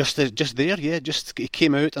 Just there, yeah. He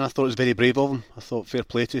came out, and I thought it was very brave of him. I thought fair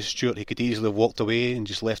play to Stuart. He could easily have walked away and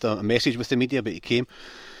just left a message with the media, but he came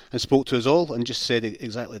and spoke to us all and just said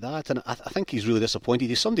exactly that. And I think he's really disappointed.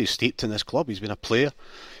 He's somebody who's steeped in this club. He's been a player,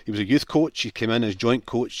 he was a youth coach, he came in as joint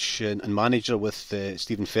coach and manager with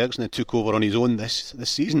Stephen Ferguson, and took over on his own this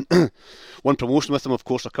season. Won promotion with him of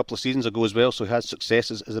course a couple of seasons ago as well, so he has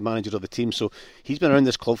success as the manager of the team. So he's been around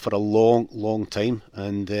this club for a long time,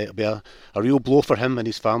 and it'll be a real blow for him and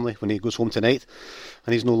his family when he goes home tonight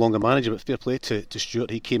and he's no longer manager. But fair play to Stuart.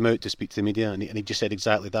 He came out to speak to the media, and he just said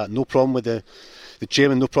exactly that. No problem with the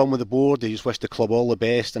chairman, no problem with the board. He just wished the club all the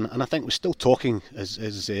best, and I think we're still talking as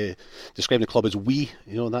describing the club as we.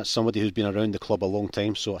 That's somebody who's been around the club a long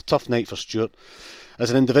time. So a tough night for Stuart as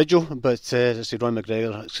an individual, but as I say, Roy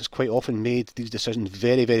McGregor has quite often made these decisions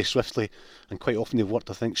very, very swiftly, and quite often they've worked.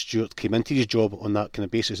 I think Stuart came into his job on that kind of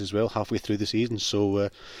basis as well, halfway through the season. So as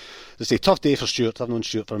I say, tough day for Stuart. I've known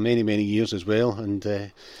Stuart for many years as well,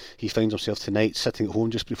 and he finds himself tonight sitting at home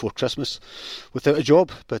just before Christmas without a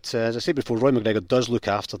job. But as I said before, Roy McGregor does look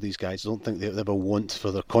after these guys. I don't think they ever want for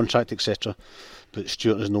their contract, etc. But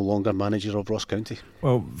Stuart is no longer manager of Ross County.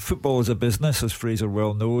 Well, football is a business, as Fraser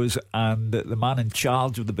well knows, and the man in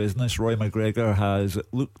charge of the business, Roy McGregor, has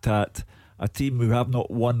looked at a team who have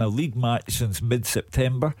not won a league match since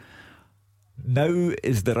mid-September. Now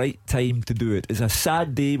is the right time to do it. It's a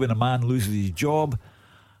sad day when a man loses his job,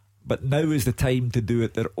 but now is the time to do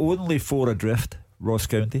it. They're only 4 adrift, Ross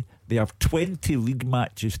County. They have 20 league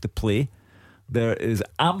matches to play. There is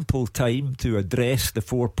ample time to address the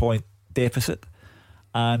 4-point deficit.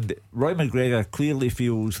 And Roy McGregor clearly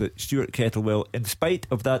feels that Stuart Kettlewell, in spite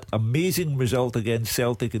of that amazing result against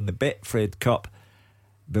Celtic in the Betfred Cup,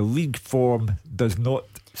 the league form does not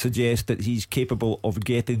suggest that he's capable of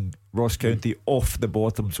getting Ross County off the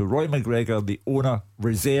bottom. So Roy McGregor, the owner,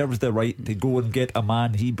 reserves the right to go and get a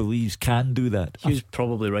man he believes can do that. Hugh's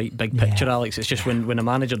probably right. Big picture, Alex. It's just when a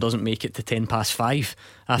manager doesn't make it to 5:10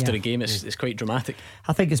 after a game, it's quite dramatic.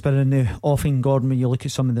 I think it's been in the offing, Gordon, when you look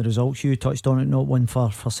at some of the results. You touched on it, not one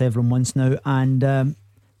for several months now, and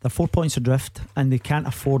they're 4 points adrift and they can't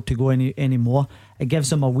afford to go any more. It gives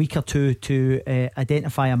them a week or two to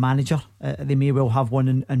identify a manager. They may well have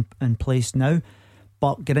one in place now,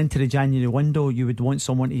 but get into the January window, you would want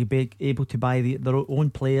someone to be able to buy their own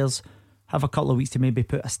players, have a couple of weeks to maybe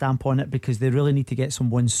put a stamp on it, because they really need to get some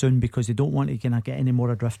wins soon, because they don't want to get any more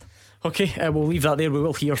adrift. Okay, we'll leave that there. We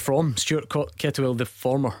will hear from Stuart Kettlewell, the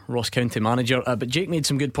former Ross County manager, but Jake made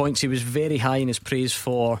some good points. He was very high in his praise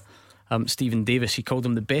for Stephen Davis. He called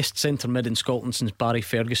him the best centre mid in Scotland since Barry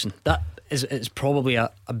Ferguson. That is probably a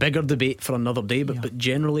bigger debate for another day, but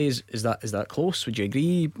generally is that close? Would you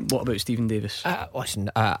agree? What about Stephen Davis? Listen,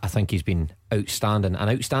 I think he's been an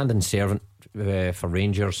outstanding servant for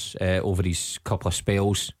Rangers over his couple of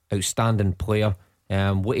spells. Outstanding player.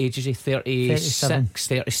 What age is he? 36,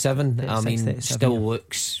 37. I mean, 37, still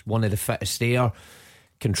looks one of the fittest there.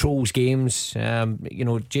 Controls games.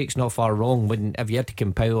 Jake's not far wrong. If you had to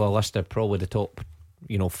compile a list of probably the top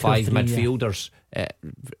 5 midfielders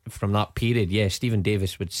from that period, Stephen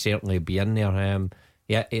Davis would certainly be in there.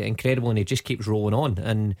 Incredible, and he just keeps rolling on,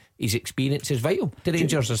 and his experience is vital to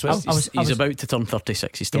Rangers as well. He's about to turn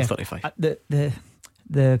 36. He's still 35.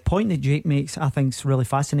 The point that Jake makes, I think, is really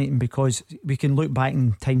fascinating, because we can look back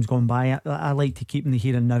in times gone by. I like to keep in the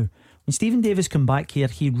here and now. When Stephen Davis came back here,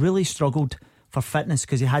 he really struggled for fitness,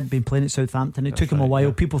 because he had been playing at Southampton. It took him a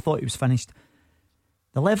while. People thought he was finished.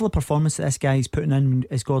 The level of performance that this guy is putting in,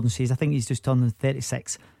 as Gordon says, I think he's just turned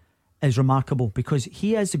 36, is remarkable, because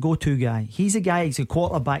he is the go-to guy. He's a guy, he's a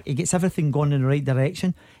quarterback, he gets everything going in the right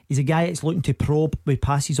direction. He's a guy that's looking to probe with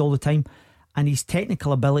passes all the time, and his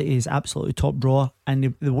technical ability is absolutely top drawer,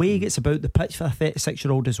 and the way he gets about the pitch for a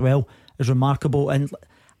 36-year-old as well is remarkable. And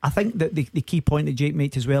I think that the key point that Jake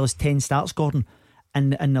made as well is 10 starts, Gordon,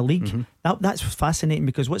 in the league. That's fascinating,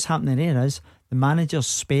 because what's happening there is the manager's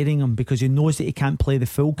sparing him because he knows that he can't play the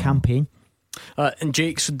full campaign. And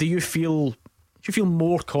Jake, so do you feel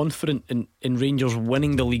more confident in Rangers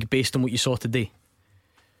winning the league based on what you saw today?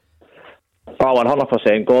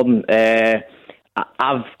 100%, Gordon.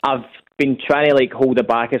 I've been trying to hold it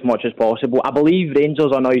back as much as possible. I believe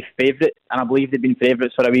Rangers are now favourites, and I believe they've been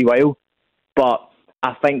favourites for a wee while, but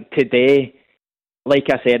I think today,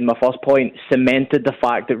 like I said in my first point, cemented the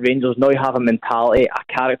fact that Rangers now have a mentality, a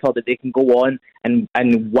character that they can go on and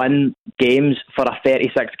win games for a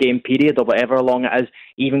 36 game period or whatever long it is,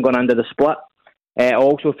 even going into the split. I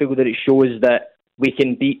also feel that it shows that we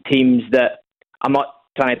can beat teams that, I'm not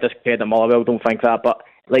trying to discredit Motherwell, don't think that, but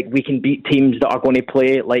we can beat teams that are going to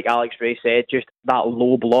play, like Alex Ray said, just that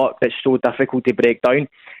low block that's so difficult to break down.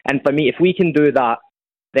 And for me, if we can do that,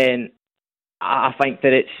 then I think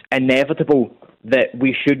that it's inevitable that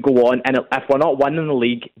we should go on, and if we're not winning the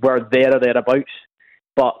league, we're there or thereabouts.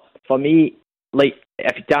 But for me, if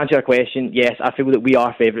to answer your question, yes, I feel that we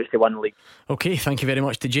are favourites to win the league. Okay, thank you very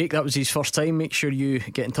much to Jake. That was his first time. Make sure you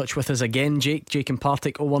get in touch with us again, Jake and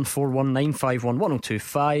Partick.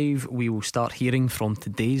 01419511025. We will start hearing from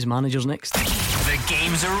today's managers next. The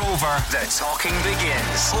games are over. The talking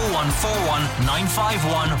begins. 0141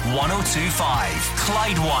 951 1025.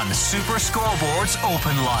 Clyde 1 Super Scoreboard's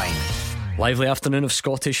Open Line. Lively afternoon of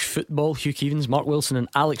Scottish football. Hugh Keevins, Mark Wilson and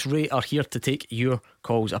Alex Ray are here to take your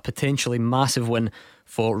calls. A potentially massive win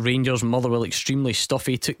for Rangers. Motherwell extremely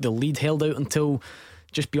stuffy, took the lead, held out until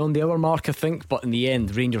just beyond the hour mark, I think, but in the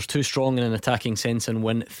end Rangers too strong in an attacking sense and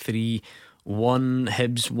win 3-1.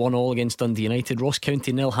 Hibs 1-1 against Dundee United. Ross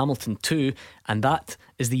County 0, Hamilton 2, and that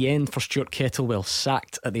is the end for Stuart Kettlewell,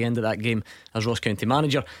 sacked at the end of that game as Ross County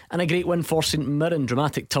manager. And a great win for St Mirren,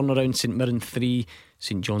 dramatic turnaround. St Mirren 3,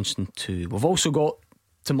 St Johnstone 2. We've also got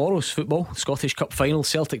tomorrow's football, Scottish Cup final.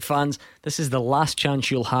 Celtic fans, this is the last chance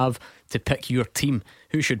you'll have to pick your team.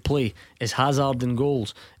 Who should play? Is Hazard in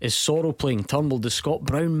goals? Is Sorrow playing? Turnbull? Does Scott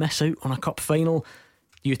Brown miss out on a cup final?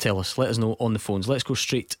 You tell us, let us know on the phones. Let's go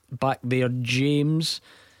straight back there. James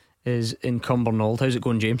is in Cumbernauld. How's it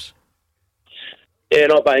going, James? Yeah,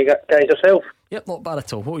 not bad, guys. Yourself? Yep, not bad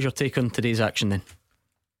at all. What was your take on today's action then?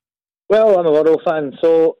 Well, I'm a Wirral fan,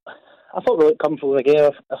 so I thought we looked comfortable in the game,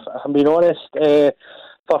 if I'm being honest.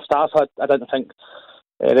 First half, I didn't think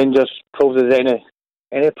Rangers posed any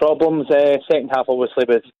problems. Second half, obviously,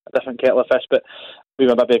 was a different kettle of fish, but we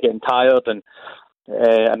were maybe getting tired and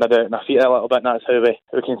maybe out on our feet a little bit, and that's how we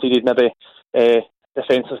conceded maybe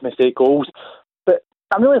defensive mistake goals. But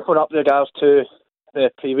I'm really throwing up with regards to the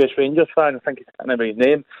previous Rangers fan, I think I can't remember his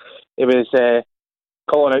name, he was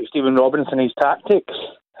calling out Stephen Robinson his tactics,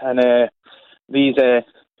 and these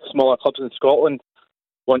smaller clubs in Scotland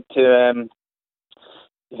want to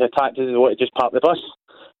the tactics is want to just park the bus.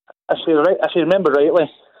 If you remember rightly,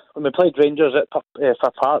 when we played Rangers at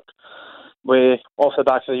Fir Park, we off the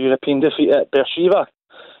back of the European defeat at Beersheba,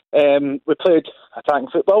 we played attacking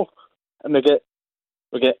football, and we get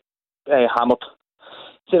hammered.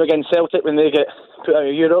 Same against Celtic when they get put out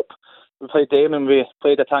of Europe. We played them and we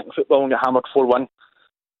played attacking football and got hammered 4-1.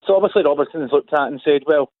 So obviously Robertson's looked at it and said,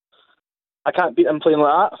 well, I can't beat them playing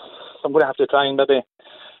like that, so I'm going to have to try and maybe,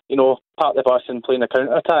 park the bus and play in a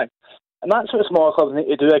counter-attack. And that's what smaller clubs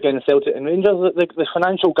need to do against Celtic and Rangers. The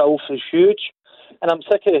financial gulf is huge, and I'm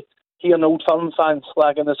sick of hearing Old Firm fans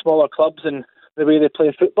slagging the smaller clubs and the way they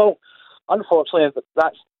play football. Unfortunately,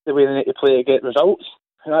 that's the way they need to play to get results.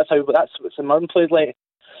 And that's what St Mirren played like,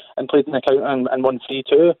 and played in the counter and won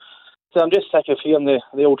 3-2. So I'm just sick of hearing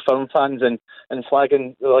the Old Firm fans and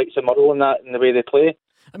slagging the likes of Murrow and that and the way they play.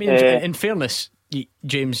 I mean, in fairness,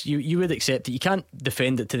 James, you would accept that you can't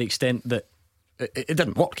defend it to the extent that it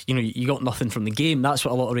didn't work. You got nothing from the game. That's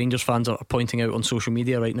what a lot of Rangers fans are pointing out on social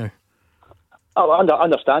media right now. Oh, I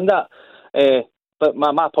understand that. But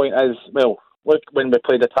my point is, well, look, when we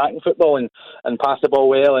played attacking football and passed the ball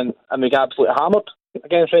well and we got absolutely hammered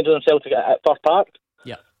against Rangers and Celtic at Fir Park.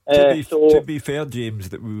 Yeah. To be fair, James,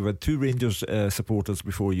 that we've had two Rangers supporters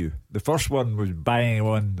before you. The first one was banging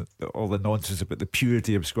on all the nonsense about the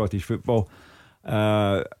purity of Scottish football.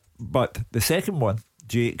 But the second one,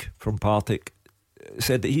 Jake from Partick,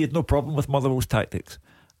 said that he had no problem with Motherwell's tactics.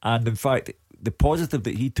 And in fact, the positive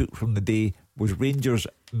that he took from the day was Rangers'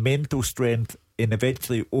 mental strength in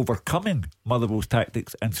eventually overcoming Motherwell's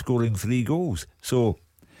tactics and scoring 3 goals. So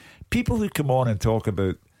people who come on and talk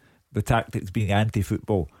about the tactics being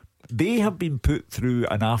anti-football, they have been put through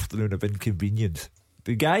an afternoon of inconvenience.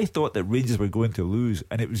 The guy thought that Rangers were going to lose,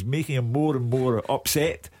 and it was making him more and more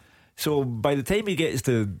upset. So by the time he gets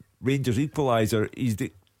to Rangers' equaliser, he's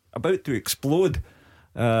about to explode.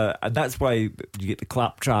 And that's why you get the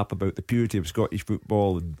claptrap about the purity of Scottish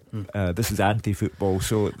football and this is anti-football.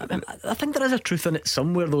 So I think there is a truth in it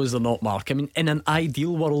somewhere, though, is there not, Mark? I mean, in an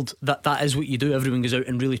ideal world, that is what you do. Everyone goes out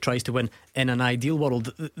and really tries to win. In an ideal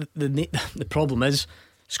world, the problem is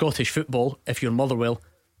Scottish football, if you're Motherwell,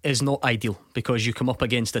 is not ideal, because you come up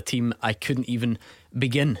against a team I couldn't even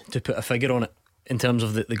begin to put a figure on it in terms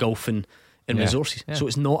of the golf and resources. So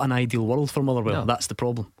it's not an ideal world for Motherwell. That's the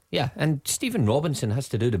problem. Yeah, and Stephen Robinson has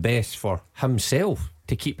to do the best for himself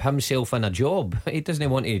to keep himself in a job. He doesn't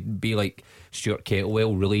want to be like Stuart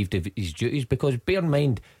Kettlewell, relieved of his duties, because bear in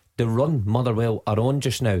mind the run Motherwell are on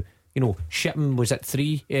just now. Shipman was at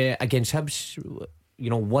 3 against Hibs,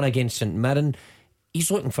 1 against St Mirren.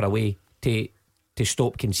 He's looking for a way to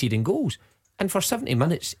stop conceding goals, and for 70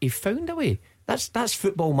 minutes he found a way. That's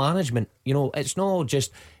football management. It's not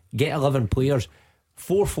just get 11 players,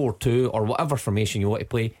 4-4-2 or whatever formation you want to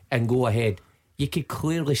play, and go ahead. You could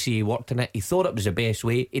clearly see he worked in it. He thought it was the best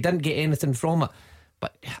way. He didn't get anything from it.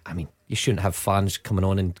 But I mean, you shouldn't have fans coming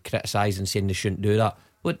on and criticising, saying they shouldn't do that.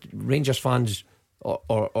 What Rangers fans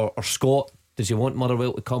or Scott, does he want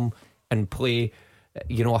Motherwell to come and play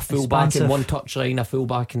a full back in one touchline, a full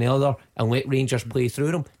back in the other, and let Rangers play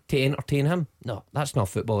through them to entertain him? No, that's not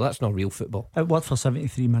football. That's not real football. It worked for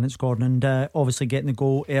 73 minutes, Gordon, and obviously getting the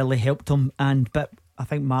goal early helped him. But I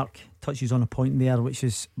think Mark touches on a point there which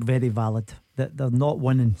is very valid, that they're not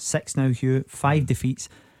winning 6 now, Hugh, 5 defeats,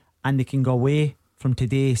 and they can go away from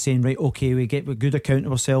today saying, right, okay, we get a good account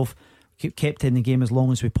of ourselves, kept in the game as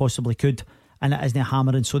long as we possibly could, and it isn't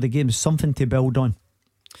hammering. So the game is something to build on.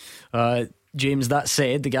 James, that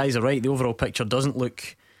said, the guys are right. The overall picture doesn't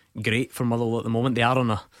look great for Motherwell at the moment. They are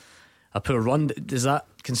on a poor run. Does that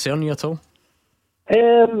concern you at all?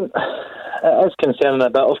 It is concerning a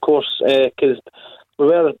bit, of course, because we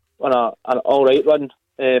were on an alright run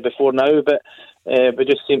before now, but we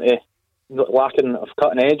just seem to lacking of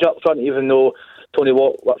cutting edge up front, even though Tony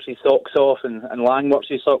Watt works his socks off and Lang works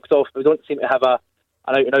his socks off. We don't seem to have an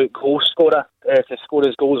out-and-out goal scorer to score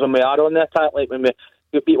his goals when we are on the attack. Like when we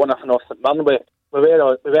beat 1-0 off St Mirren,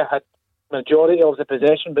 we had majority of the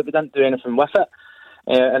possession, but we didn't do anything with it,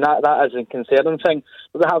 and that is a concerning thing.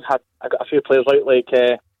 But we have had a few players out, like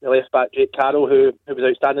the left back Jake Carroll, who was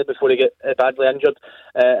outstanding before he got badly injured,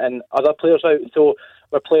 and other players out. So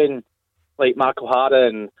we're playing like Mark O'Hara,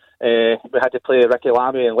 and we had to play Ricky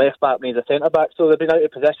Lamy and left back when he's a centre back. So they've been out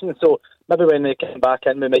of position. So maybe when they come back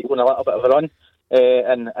in, we might go on a little bit of a run,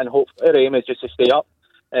 and hope our aim is just to stay up.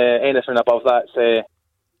 Anything above that's a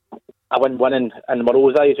win-win in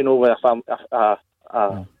Murrow's eyes, with a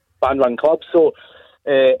fan-run club. So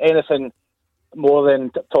anything more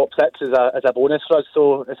than top six is a bonus for us.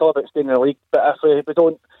 So it's all about staying in the league. But if we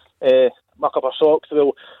don't muck up our socks,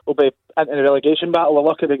 we'll be into the relegation battle. We're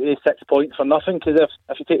lucky to get 6 points for nothing, because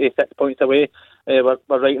if you take these 6 points away, we're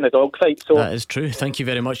right in the dogfight. So that is true. Thank you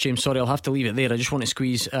very much, James. Sorry, I'll have to leave it there. I just want to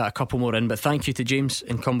squeeze a couple more in, but thank you to James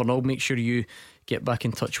in Cumbernauld. Make sure you get back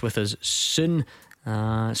in touch with us soon.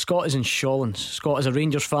 Scott is in Shawlands. Scott, as a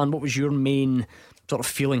Rangers fan, what was your main sort of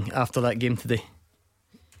feeling after that game today?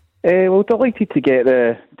 Well, delighted to get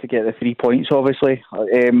the 3 points. Obviously,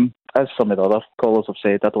 as some of the other callers have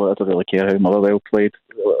said, I don't really care how Motherwell played.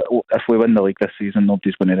 If we win the league this season,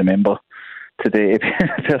 nobody's going to remember today, to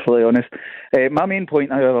be perfectly honest. My main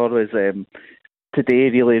point, however, was today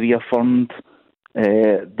really reaffirmed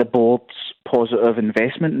the board's positive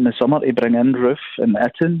investment in the summer to bring in Roof and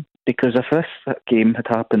Itten, because if this game had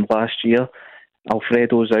happened last year,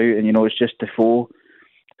 Alfredo's out and it's just Defoe,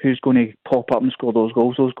 who's going to pop up and score those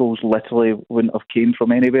goals? Those goals literally wouldn't have came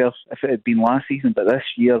from anywhere if it had been last season. But this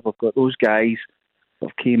year we've got those guys that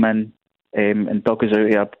have came in and dug us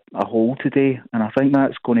out of a hole today, and I think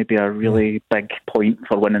that's going to be a really big point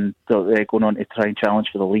for winning, going on to try and challenge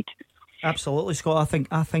for the league. Absolutely, Scott.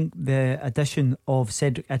 I think the addition of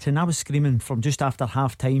Cedric Itten, I was screaming from just after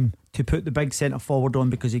half time to put the big centre forward on,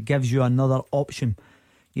 because it gives you another option.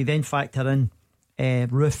 You then factor in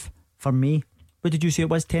Roof. For me, what did you say it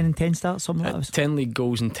was? 10 and 10 starts, something like that? 10 league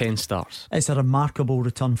goals and 10 starts. It's a remarkable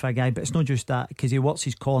return for a guy, but it's not just that, because he works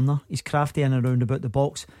his corner, he's crafty in and around about the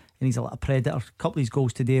box, and he's a little predator. A couple of his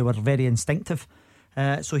goals today were very instinctive.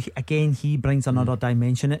 So he brings another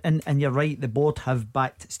dimension. And you're right, the board have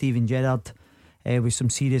backed Steven Gerrard with some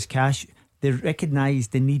serious cash. They recognise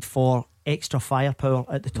the need for extra firepower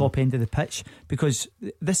at the top end of the pitch, because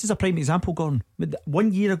this is a prime example, Gordon.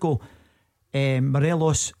 1 year ago,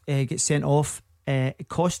 Morelos gets sent off. It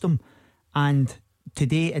cost them, and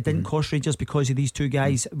today it didn't cost Rangers because of these two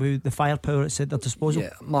guys with the firepower at their disposal. Yeah,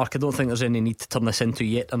 Mark, I don't think there's any need to turn this into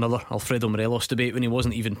yet another Alfredo Morelos debate when he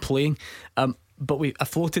wasn't even playing. But I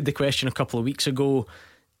floated the question a couple of weeks ago.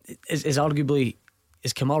 Is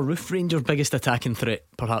Kemar Roof Rangers' biggest attacking threat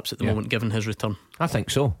perhaps at the moment, given his return? I think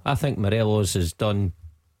so. I think Morelos has done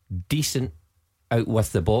decent out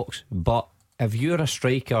with the box, but if you're a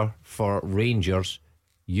striker for Rangers,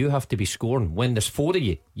 you have to be scoring. When there's four of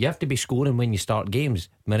you, you have to be scoring when you start games.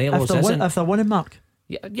 Morelos isn't. If they're winning, Mark.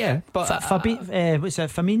 Yeah, but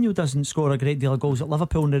Firmino doesn't score a great deal of goals at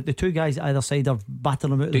Liverpool, and the two guys at either side are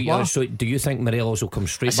battering him out of the water. So do you think Morelos will come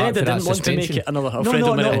straight back for that suspension? I said I didn't want to make it another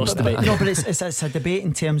Alfredo Morelos debate. No, but it's a debate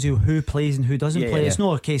in terms of who plays and who doesn't play. It's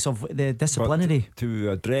not a case of the disciplinary. But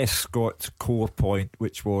to address Scott's core point,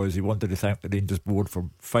 which was he wanted to thank the Rangers board for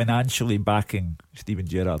financially backing Steven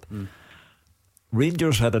Gerrard.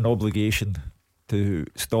 Rangers had an obligation to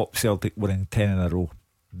stop Celtic winning 10 in a row.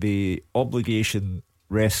 The obligation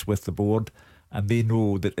rests with the board, and they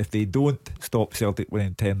know that if they don't stop Celtic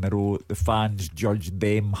winning 10 in a row, the fans judge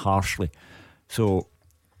them harshly. So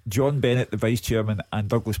John Bennett, the vice chairman, and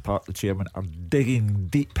Douglas Park, the chairman, are digging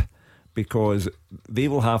deep, because they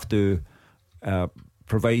will have to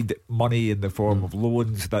provide money in the form of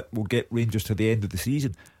loans that will get Rangers to the end of the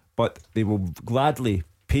season, but they will gladly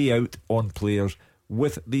pay out on players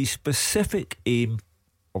with the specific aim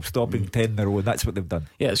of stopping 10 in a row, and that's what they've done.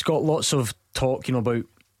 Yeah, it's got lots of talk, about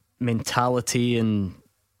mentality and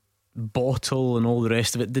bottle and all the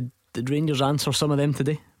rest of it. Did Rangers answer some of them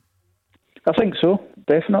today? I think so,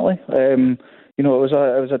 definitely. It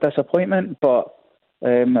was a disappointment, but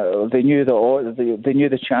they knew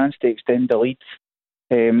the chance to extend the lead.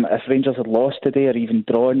 If Rangers had lost today or even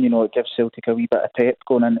drawn, it gives Celtic a wee bit of pep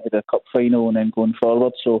going into the cup final and then going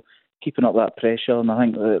forward. So keeping up that pressure, and I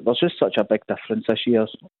think there's just such a big difference this year.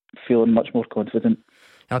 Feeling much more confident.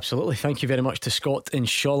 Absolutely. Thank you very much to Scott in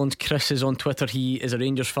Shawlands. Chris is on Twitter. He is a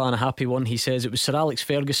Rangers fan, a happy one. He says it was Sir Alex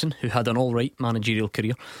Ferguson, who had an alright managerial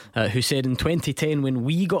career, who said in 2010, when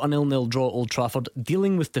we got a 0-0 draw at Old Trafford,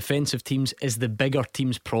 dealing with defensive teams is the bigger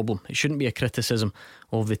team's problem. It shouldn't be a criticism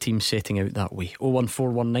of the team setting out that way.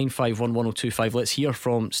 01419511025. Let's hear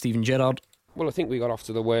from Steven Gerrard. Well, I think we got off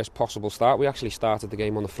to the worst possible start. We actually started the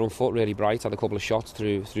game on the front foot really bright, had a couple of shots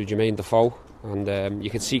through Jermaine Defoe, and you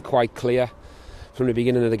could see quite clear from the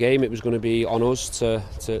beginning of the game it was going to be on us to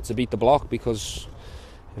beat the block, because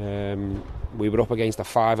we were up against a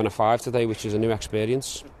 5 and a 5 today, which is a new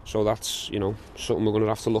experience, so that's something we're going to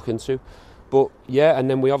have to look into. But yeah, and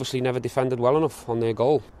then we obviously never defended well enough on their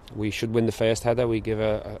goal. We should win the first header, we give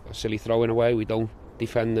a silly throw in away, we don't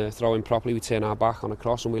defend the throw-in properly. We turn our back on a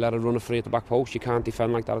cross and we let it run free at the back post. You can't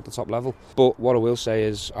defend like that at the top level. But what I will say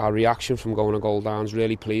is our reaction from going a goal down's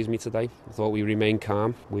really pleased me today. I thought we remained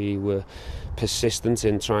calm. We were persistent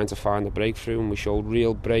in trying to find the breakthrough, and we showed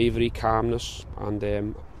real bravery, calmness,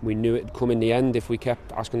 and we knew it'd come in the end if we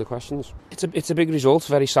kept asking the questions. It's a big result,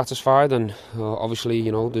 very satisfied, and obviously,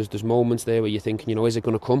 you know, there's moments there where you're thinking, you know, is it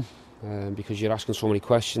going to come? Because you're asking so many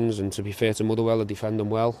questions, and to be fair to Motherwell, they defend them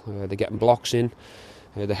well. They're getting blocks in,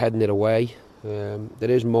 they're heading it away. There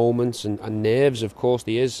is moments and nerves, of course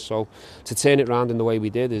there is. So to turn it round in the way we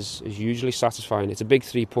did is hugely satisfying. It's a big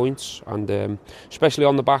 3 points, and especially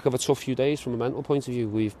on the back of a tough few days from a mental point of view.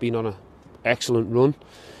 We've been on an excellent run.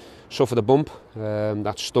 Suffered a bump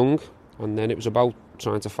that stung, and then it was about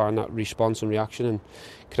trying to find that response and reaction, and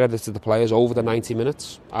credit to the players over the 90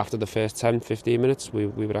 minutes. After the first 10-15 minutes we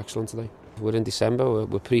were excellent today. We're in December,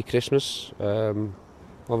 we're pre-Christmas,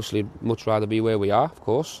 obviously much rather be where we are, of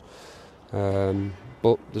course,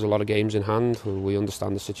 but there's a lot of games in hand. We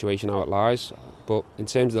understand the situation, how it lies, but in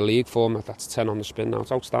terms of the league format, that's 10 on the spin now.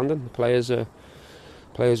 It's outstanding. The players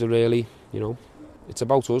are really, you know, it's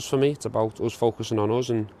about us. For me, it's about us focusing on us,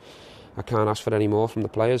 and I can't ask for any more from the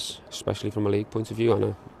players, especially from a league point of view and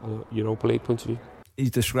a Europa League point of view.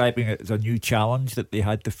 He's describing it as a new challenge that they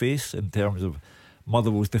had to face in terms of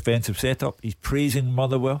Motherwell's defensive setup. He's praising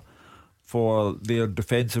Motherwell for their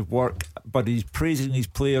defensive work, but he's praising his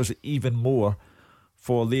players even more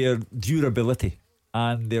for their durability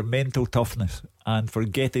and their mental toughness and for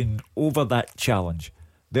getting over that challenge.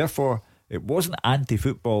 Therefore, it wasn't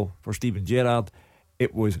anti-football for Steven Gerrard.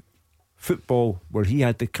 It was football where he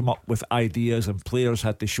had to come up with ideas and players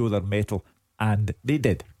had to show their mettle, and they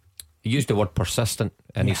did. He used the word persistent,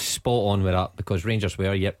 and he's spot on with that, because Rangers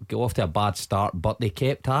were, go off to a bad start, but they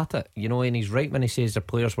kept at it, you know, and he's right when he says their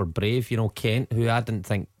players were brave. You know, Kent, who I didn't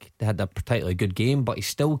think had a particularly good game, but he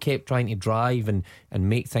still kept trying to drive and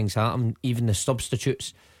make things happen. Even the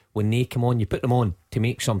substitutes, when they come on, you put them on to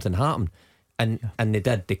make something happen, and they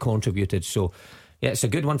did, they contributed. So yeah, it's a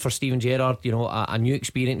good one for Steven Gerrard. You know, a new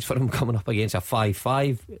experience for him coming up against a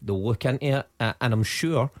 5-5. They'll look into it, and I'm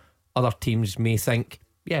sure other teams may think,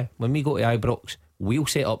 yeah, when we go to Ibrox, we'll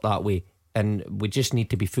set up that way, and we just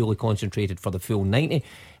need to be fully concentrated for the full 90.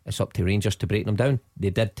 It's up to Rangers to break them down.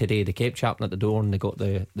 They did today. They kept chapping at the door, and they got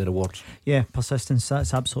the rewards. Yeah, persistence,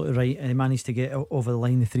 that's absolutely right. And he managed to get over the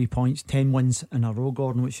line, the 3 points, 10 wins in a row,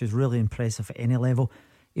 Gordon, which is really impressive at any level.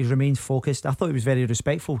 He remains focused. I thought he was very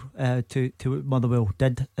respectful to what Motherwell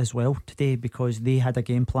did as well today, because they had a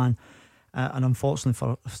game plan, and unfortunately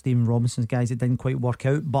for Stephen Robinson's guys, it didn't quite work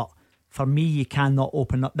out. But for me, you cannot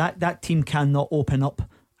open up that team cannot open up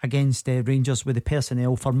against Rangers with the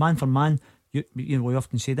personnel for man. You know, we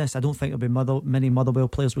often say this. I don't think there'll be many Motherwell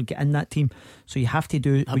players would get in that team. So you have to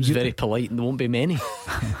do. I was very polite, and there won't be many.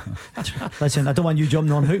 Listen, I don't want you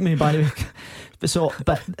jumping on hook me, by the way.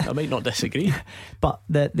 But I might not disagree. But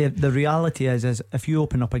the reality is if you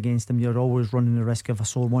open up against them, you're always running the risk of a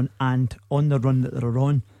sore one. And on the run that they're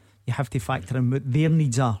on, you have to factor in what their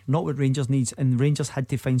needs are, not what Rangers needs. And Rangers had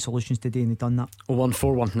to find solutions today, and they've done that.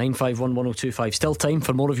 0141 951 1025. Still time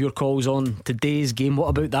for more of your calls on today's game. What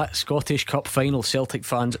about that Scottish Cup final? Celtic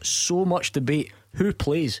fans, so much debate. Who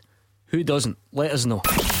plays? Who doesn't? Let us know.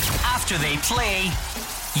 After they play,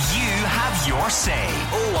 you have your say.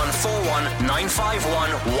 0141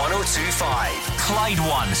 951 1025. Clyde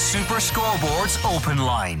 1 Super Scoreboard's Open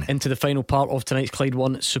Line. Into the final part of tonight's Clyde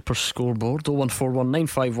 1 Super Scoreboard. 0141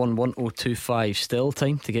 951 1025. Still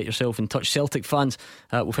time to get yourself in touch. Celtic fans,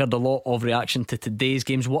 we've heard a lot of reaction to today's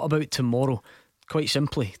games. What about tomorrow? Quite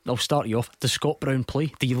simply, I'll start you off. Does Scott Brown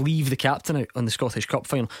play? Do you leave the captain out on the Scottish Cup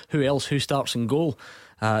final? Who else? Who starts in goal?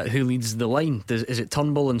 Who leads the line? Is it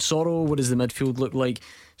Turnbull and Sorrow? What does the midfield look like?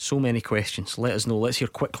 So many questions. Let us know. Let's hear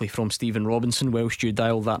quickly from Stephen Robinson. Welsh, do you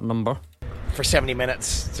dial that number? For 70 minutes,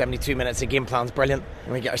 72 minutes, the game plan's brilliant,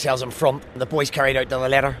 and we get ourselves in front. The boys carried out the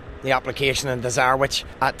letter, the application and desire, which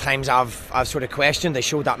at times I've sort of questioned. They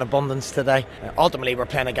showed that in abundance today. Ultimately, we're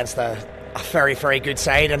playing against a very, very good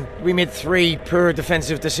side, and we made 3 poor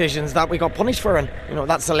defensive decisions that we got punished for, and you know,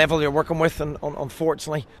 that's the level you're working with. And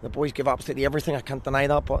unfortunately, the boys give absolutely everything. I can't deny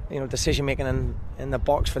that, but you know, decision making in the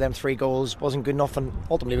box for them 3 goals wasn't good enough, and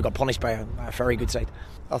ultimately we got punished by a very good side.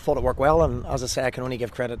 I thought it worked well, and as I say, I can only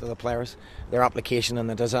give credit to the players, their application and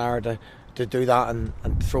the desire to do that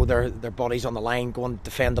and throw their bodies on the line, go and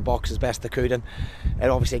defend the box as best they could. And it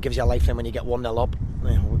obviously gives you a lifeline when you get 1-0 up.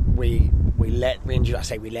 You know, we let Rangers, I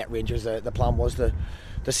say we let Rangers, the plan was to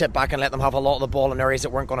sit back and let them have a lot of the ball in areas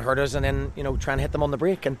that weren't going to hurt us, and then, you know, try and hit them on the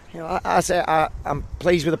break. And you know, I'm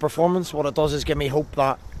pleased with the performance. What it does is give me hope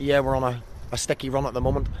that we're on a sticky run at the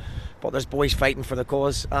moment, but there's boys fighting for the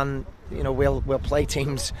cause, and we'll play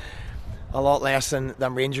teams a lot less than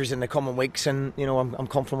Rangers in the coming weeks, and I'm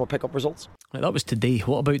confident we'll pick up results. Right, that was today.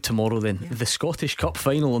 What about tomorrow then? Yeah. The Scottish Cup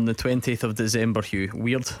final on the 20th of December, Hugh.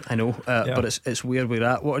 Weird, I know, but it's where we're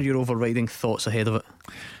at. What are your overriding thoughts ahead of it?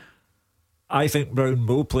 I think Brown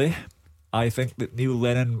will play. I think that Neil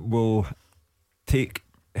Lennon will take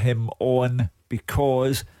him on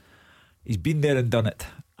because he's been there and done it,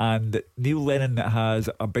 and Neil Lennon has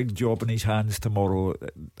a big job in his hands tomorrow.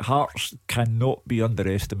 Hearts cannot be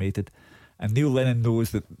underestimated, and Neil Lennon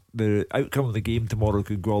knows that the outcome of the game tomorrow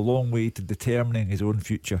could go a long way to determining his own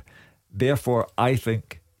future. Therefore, I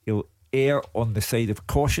think he'll err on the side of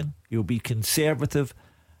caution. He'll be conservative,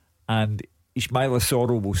 and Ismaila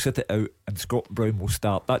Soro will sit it out and Scott Brown will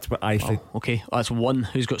start. That's what I think. Okay, that's one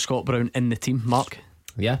who's got Scott Brown in the team. Mark?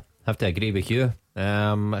 Yeah, have to agree with you.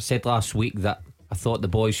 I said last week that I thought the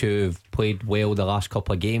boys who've played well the last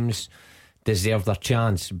couple of games deserve their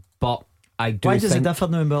chance, but I do. Why does it differ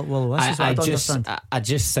now about Willow? I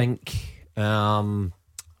just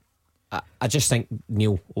think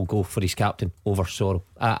Neil will go for his captain over Sorrell.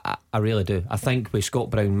 I really do. I think with Scott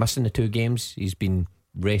Brown missing the 2 games, he's been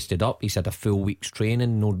rested up, he's had a full week's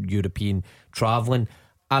training, no European travelling.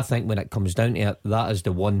 I think when it comes down to it, that is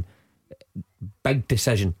the one big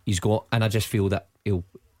decision he's got, and I just feel that he'll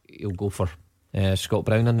go for Scott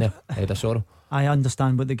Brown in there ahead of Sorrell. I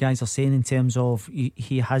understand what the guys are saying in terms of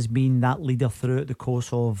he has been that leader throughout the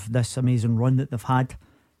course of this amazing run that they've had.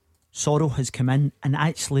 Sorrell has come in and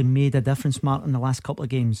actually made a difference, Mark, in the last couple of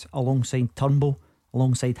games alongside Turnbull,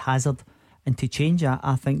 alongside Hazard. And to change that,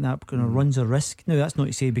 I think that kind of runs a risk. Now, that's not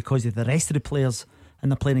to say because of the rest of the players and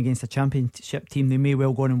they're playing against a championship team, they may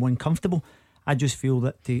well go on and win comfortable. I just feel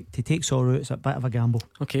that to take Sorrow, it's a bit of a gamble.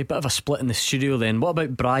 Okay, bit of a split in the studio then. What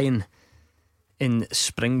about Brian in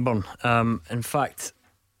Springburn? In fact,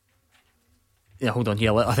 hold on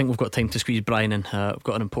here. I think we've got time to squeeze Brian in. I've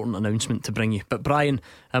got an important announcement to bring you. But Brian,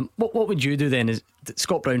 what would you do then? Is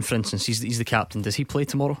Scott Brown, for instance, he's the captain. Does he play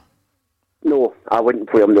tomorrow? No, I wouldn't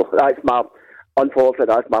play him. No, that's my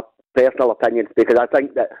personal opinion, because I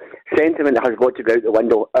think that sentiment has got to go out the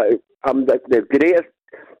window. The greatest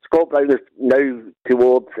Scott Brown is now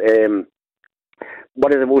towards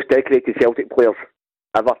one of the most decorated Celtic players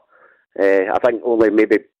ever. I think only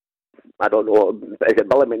maybe, I don't know, is it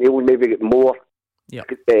Billy McNeil maybe more? Yeah.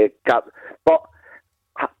 But there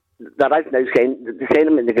is now the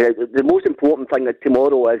sentiment. The most important thing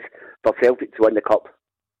tomorrow is for Celtic to win the cup.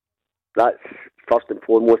 That's first and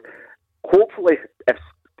foremost. Hopefully, if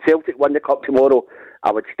Celtic win the cup tomorrow,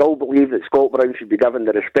 I would still believe that Scott Brown should be given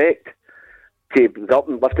the respect to go up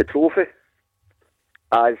and lift the trophy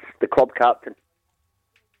as the club captain.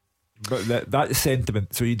 But that's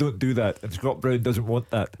sentiment, so you don't do that, and Scott Brown doesn't want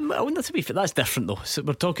that. I wouldn't, to be fair, that's different though. So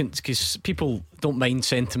we're talking because people don't mind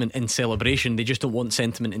sentiment in celebration, they just don't want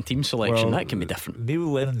sentiment in team selection. That can be different. Neil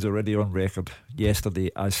Lennon's already on record yesterday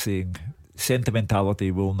as saying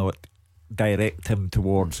sentimentality will not direct him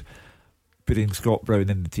towards putting Scott Brown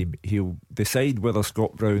in the team. He'll decide whether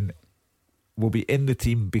Scott Brown will be in the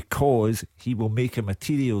team because he will make a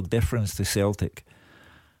material difference to Celtic.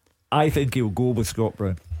 I think he'll go with Scott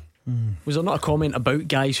Brown. Was there not a comment about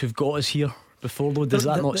guys who've got us here before though? Does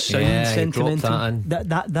that not sound sentimental?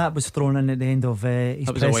 That was thrown in at the end of his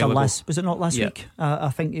presser last. Was it not last week? I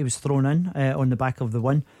think he was thrown in on the back of the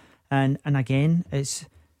win, and again, it's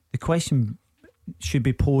the question should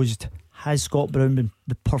be posed: has Scott Brown been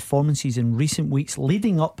the performances in recent weeks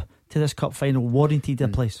leading up to this cup final warranted their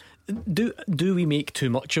place? Do we make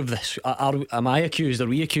too much of this? Are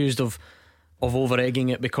we accused of over-egging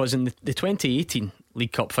it? Because in the 2018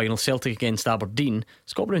 League Cup final, Celtic against Aberdeen,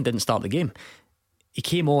 Scott Brown didn't start the game. He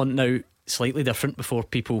came on, now slightly different, before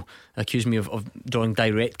people accuse me of drawing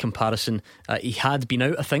direct comparison. He had been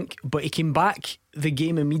out, I think, but he came back the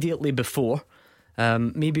game immediately before.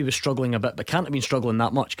 Maybe he was struggling a bit, but can't have been struggling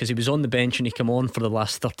that much because he was on the bench and he came on for the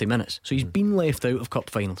last 30 minutes. So he's been left out of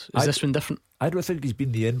cup finals. Is this one different? I don't think he's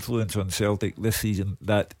been the influence on Celtic this season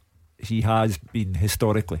that he has been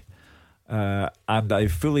historically, and I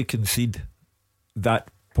fully concede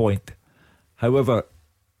that point. However,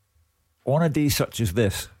 on a day such as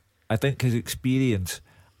this, I think his experience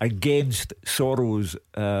against Sorrow's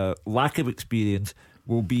lack of experience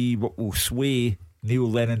will be what will sway Neil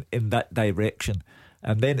Lennon in that direction.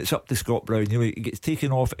 And then it's up to Scott Brown. He gets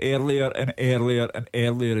taken off earlier and earlier and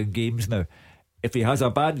earlier in games now. If he has a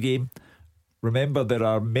bad game, remember there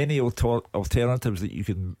are many alternatives that you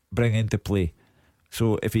can bring into play.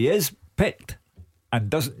 So if he is picked and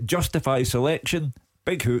doesn't justify selection,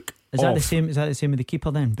 big hook, Is that the same? Is that the same with the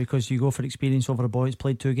keeper then? Because you go for experience over a boy who's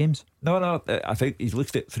played 2 games. No. I think he's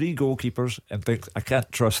looked at 3 goalkeepers and thinks I can't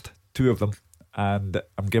trust 2 of them, and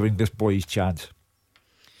I'm giving this boy his chance.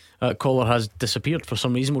 Caller has disappeared for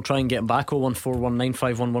some reason. We'll try and get him back.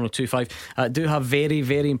 01419511025. Do have very,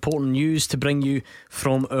 very important news to bring you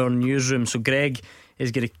from our newsroom. So Greg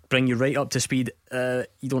is going to bring you right up to speed. You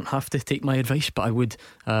don't have to take my advice, but I would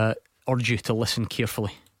urge you to listen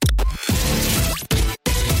carefully.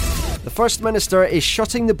 The First Minister is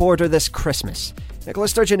shutting the border this Christmas. Nicola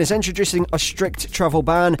Sturgeon is introducing a strict travel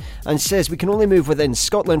ban and says we can only move within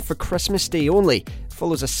Scotland for Christmas Day only.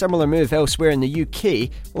 Follows a similar move elsewhere in the UK.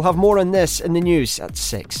 We'll have more on this in the news at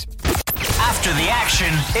 6. After the action,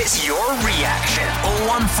 it's your reaction.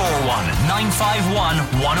 0141 951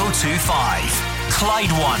 1025.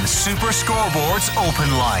 Clyde 1 Super Scoreboard's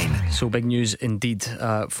Open Line. So big news indeed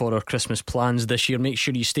for our Christmas plans this year. Make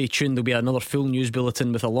sure you stay tuned. There'll be another full news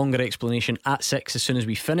bulletin with a longer explanation at 6 as soon as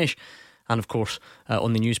we finish, and of course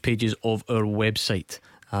on the news pages of our website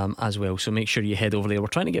as well. So make sure you head over there. We're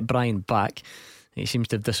trying to get Brian back. He seems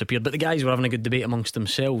to have disappeared, but the guys were having a good debate amongst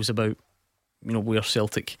themselves about where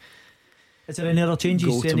Celtic. Is there any other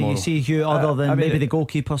changes that you see, Hugh, other than maybe the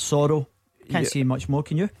goalkeeper Sorrow? Can't see much more,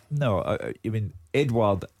 can you? No, I mean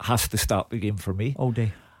Edouard has to start the game for me all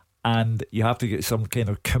day, and you have to get some kind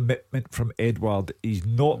of commitment from Edouard. He's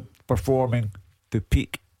not performing to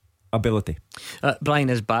peak ability. Brian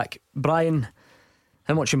is back. Brian,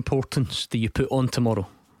 how much importance do you put on tomorrow?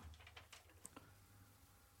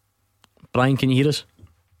 Brian, can you hear us?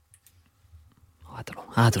 I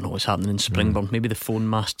don't know what's happening in Springburn. Maybe the phone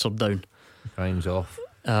masts are down. Brian's off.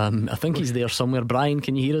 I think he's there somewhere. Brian,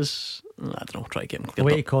 can you hear us? I don't know. Try to get him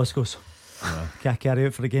cleared away to Costco's. Can't carry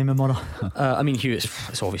out for the game tomorrow. I mean, Hugh,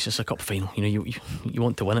 it's obvious it's a cup final. You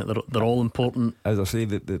want to win it. They're all important. As I say,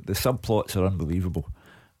 the subplots are unbelievable.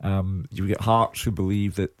 You get Hearts who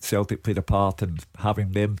believe that Celtic played a part in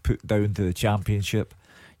having them put down to the Championship.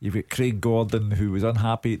 You've got Craig Gordon who was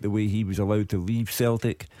unhappy at the way he was allowed to leave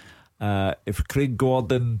Celtic. If Craig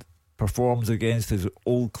Gordon performs against his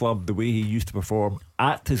old club the way he used to perform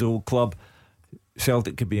at his old club,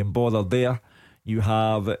 Celtic could be in bother there. You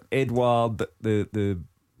have Edouard, the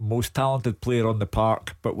most talented player on the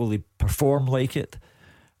park, but will he perform like it?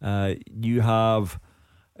 You have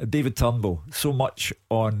David Turnbull, so much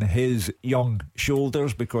on his young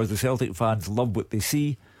shoulders because the Celtic fans love what they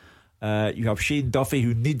see. You have Shane Duffy,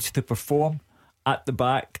 who needs to perform at the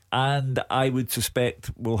back, and I would suspect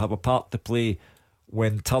will have a part to play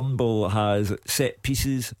when Turnbull has set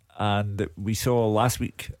pieces. And we saw last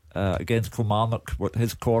week against Kilmarnock what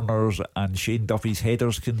his corners and Shane Duffy's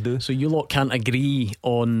headers can do. So you lot can't agree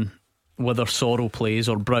on whether Sorrow plays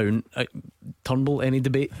or Brown. Turnbull, any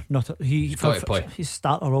debate? He's got to play. He's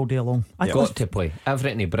starter all day long. Got to play.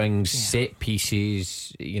 Everything he brings, set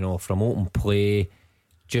pieces, from open play,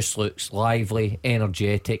 just looks lively,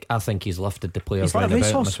 energetic. I think he's lifted the players round about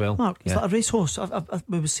him as well. Mark, he's like a racehorse.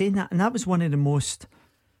 We were saying that, and that was one of the most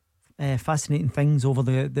fascinating things over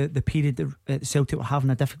the period that Celtic were having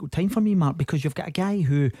a difficult time for me, Mark, because you've got a guy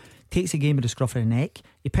who takes a game with the scruff of the neck.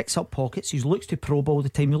 He picks up pockets. He looks to probe all the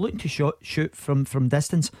time. You're looking to shoot from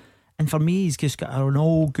distance, and for me, he's just got an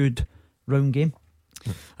all good round game.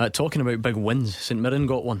 Talking about big wins, St Mirren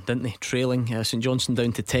got one, didn't they? Trailing St Johnstone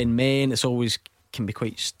down to 10 men. It's always can be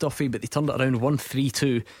quite stuffy, but they turned it around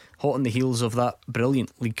 1-3-2, hot on the heels of that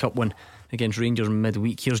brilliant League Cup win against Rangers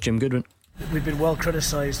midweek. Here's Jim Goodwin. We've been well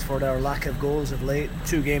criticised for our lack of goals of late.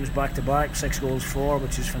 2 games back to back, 6 goals for,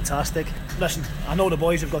 which is fantastic. Listen, I know the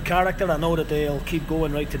boys have got character. I know that they'll keep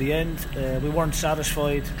going right to the end. We weren't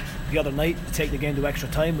satisfied the other night to take the game to extra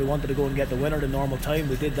time. We wanted to go and get the winner in normal time.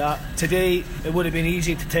 We did that. Today it would have been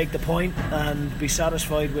easy to take the point and be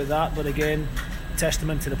satisfied with that, but again,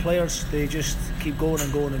 testament to the players. They just keep going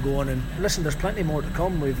and going and going. And listen, there's plenty more to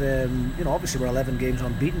come. We've obviously we're 11 games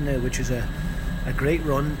unbeaten now, which is a great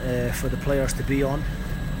run for the players to be on.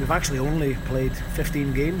 We've actually only played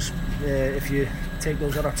 15 games if you take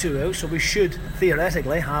those other 2 out, so we should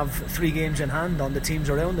theoretically have 3 games in hand on the teams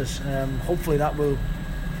around us. Hopefully that will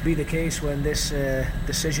be the case when this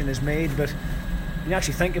decision is made, but you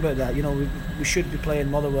actually think about that, we should be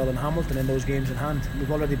playing Motherwell and Hamilton in those games in hand.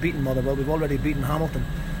 We've already beaten Motherwell, we've already beaten Hamilton.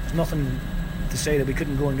 There's nothing to say that we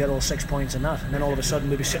couldn't go and get all 6 points in that, and then all of a sudden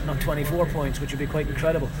we'd be sitting on 24 points, which would be quite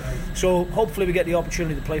incredible. So hopefully we get the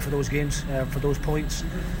opportunity to play for those games, for those points.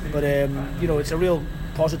 But it's a real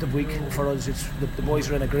positive week for us. It's the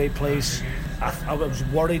boys are in a great place. I was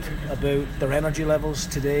worried about their energy levels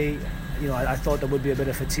today. I thought there would be a bit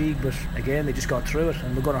of fatigue, but again they just got through it,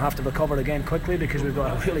 and we're going to have to recover again quickly because we've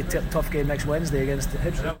got a really tough game next Wednesday against the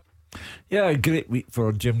Hibs. Yeah, a great week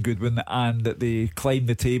for Jim Goodwin, and they climb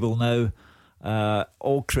the table now.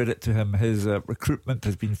 All credit to him. His recruitment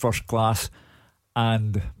has been first class,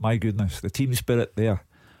 and my goodness, the team spirit there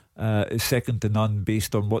is second to none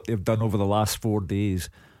based on what they've done over the last 4 days.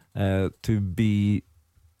 To be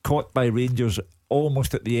caught by Rangers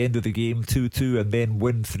almost at the end of the game 2-2 and then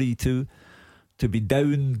win 3-2, to be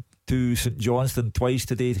down to St Johnstone twice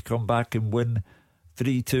today to come back and win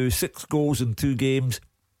 3-2, 6 goals in 2 games.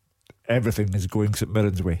 Everything is going St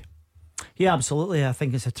Mirren's way. Yeah, absolutely. I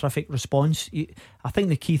think it's a terrific response. I think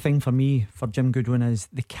the key thing for me, for Jim Goodwin, is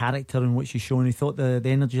the character in which he's shown. He thought the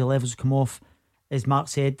energy levels come off. As Mark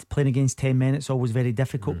said, playing against 10 men, it's always very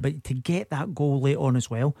difficult. But to get that goal late on as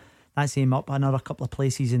well, that's him up another couple of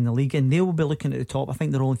places in the league, and they will be looking at the top. I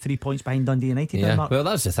think they're only 3 points behind Dundee United. Yeah, Mark? well,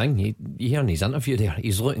 that's the thing. You hear in his interview there,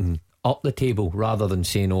 he's looking up the table rather than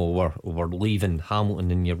saying, "Oh, we're leaving Hamilton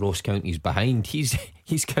and your Ross counties behind."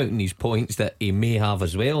 He's counting his points that he may have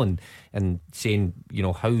as well, and saying, you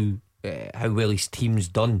know, how well his team's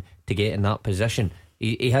done to get in that position.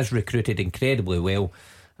 He has recruited incredibly well.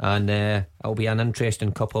 And it'll be an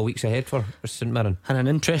interesting couple of weeks ahead for St Mirren. And an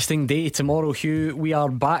interesting day tomorrow, Hugh. We are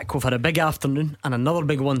back. We've had a big afternoon and another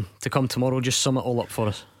big one to come tomorrow. Just sum it all up for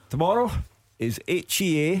us. Tomorrow is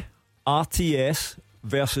HEA RTS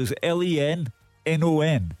versus LEN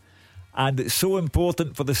NON. And it's so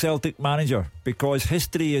important for the Celtic manager because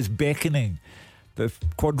history is beckoning. The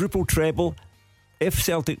quadruple treble, if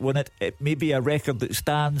Celtic win it, it may be a record that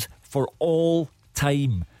stands for all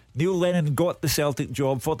time. Neil Lennon got the Celtic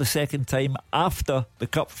job for the second time after the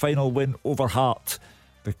cup final win over Hearts.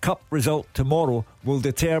 The cup result tomorrow will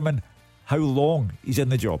determine how long he's in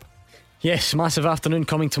the job. Yes, massive afternoon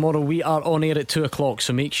coming tomorrow. We are on air at 2 o'clock,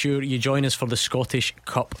 so make sure you join us for the Scottish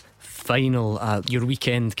Cup final. Your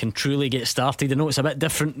weekend can truly get started. I know it's a bit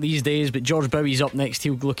different these days, but George Bowie's up next.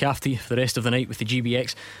 He'll look after you for the rest of the night with the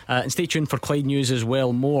GBX, and stay tuned for Clyde news as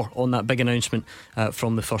well. More on that big announcement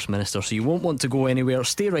from the First Minister, so you won't want to go anywhere.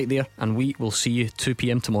 Stay right there, and we will see you 2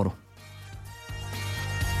 p.m. tomorrow.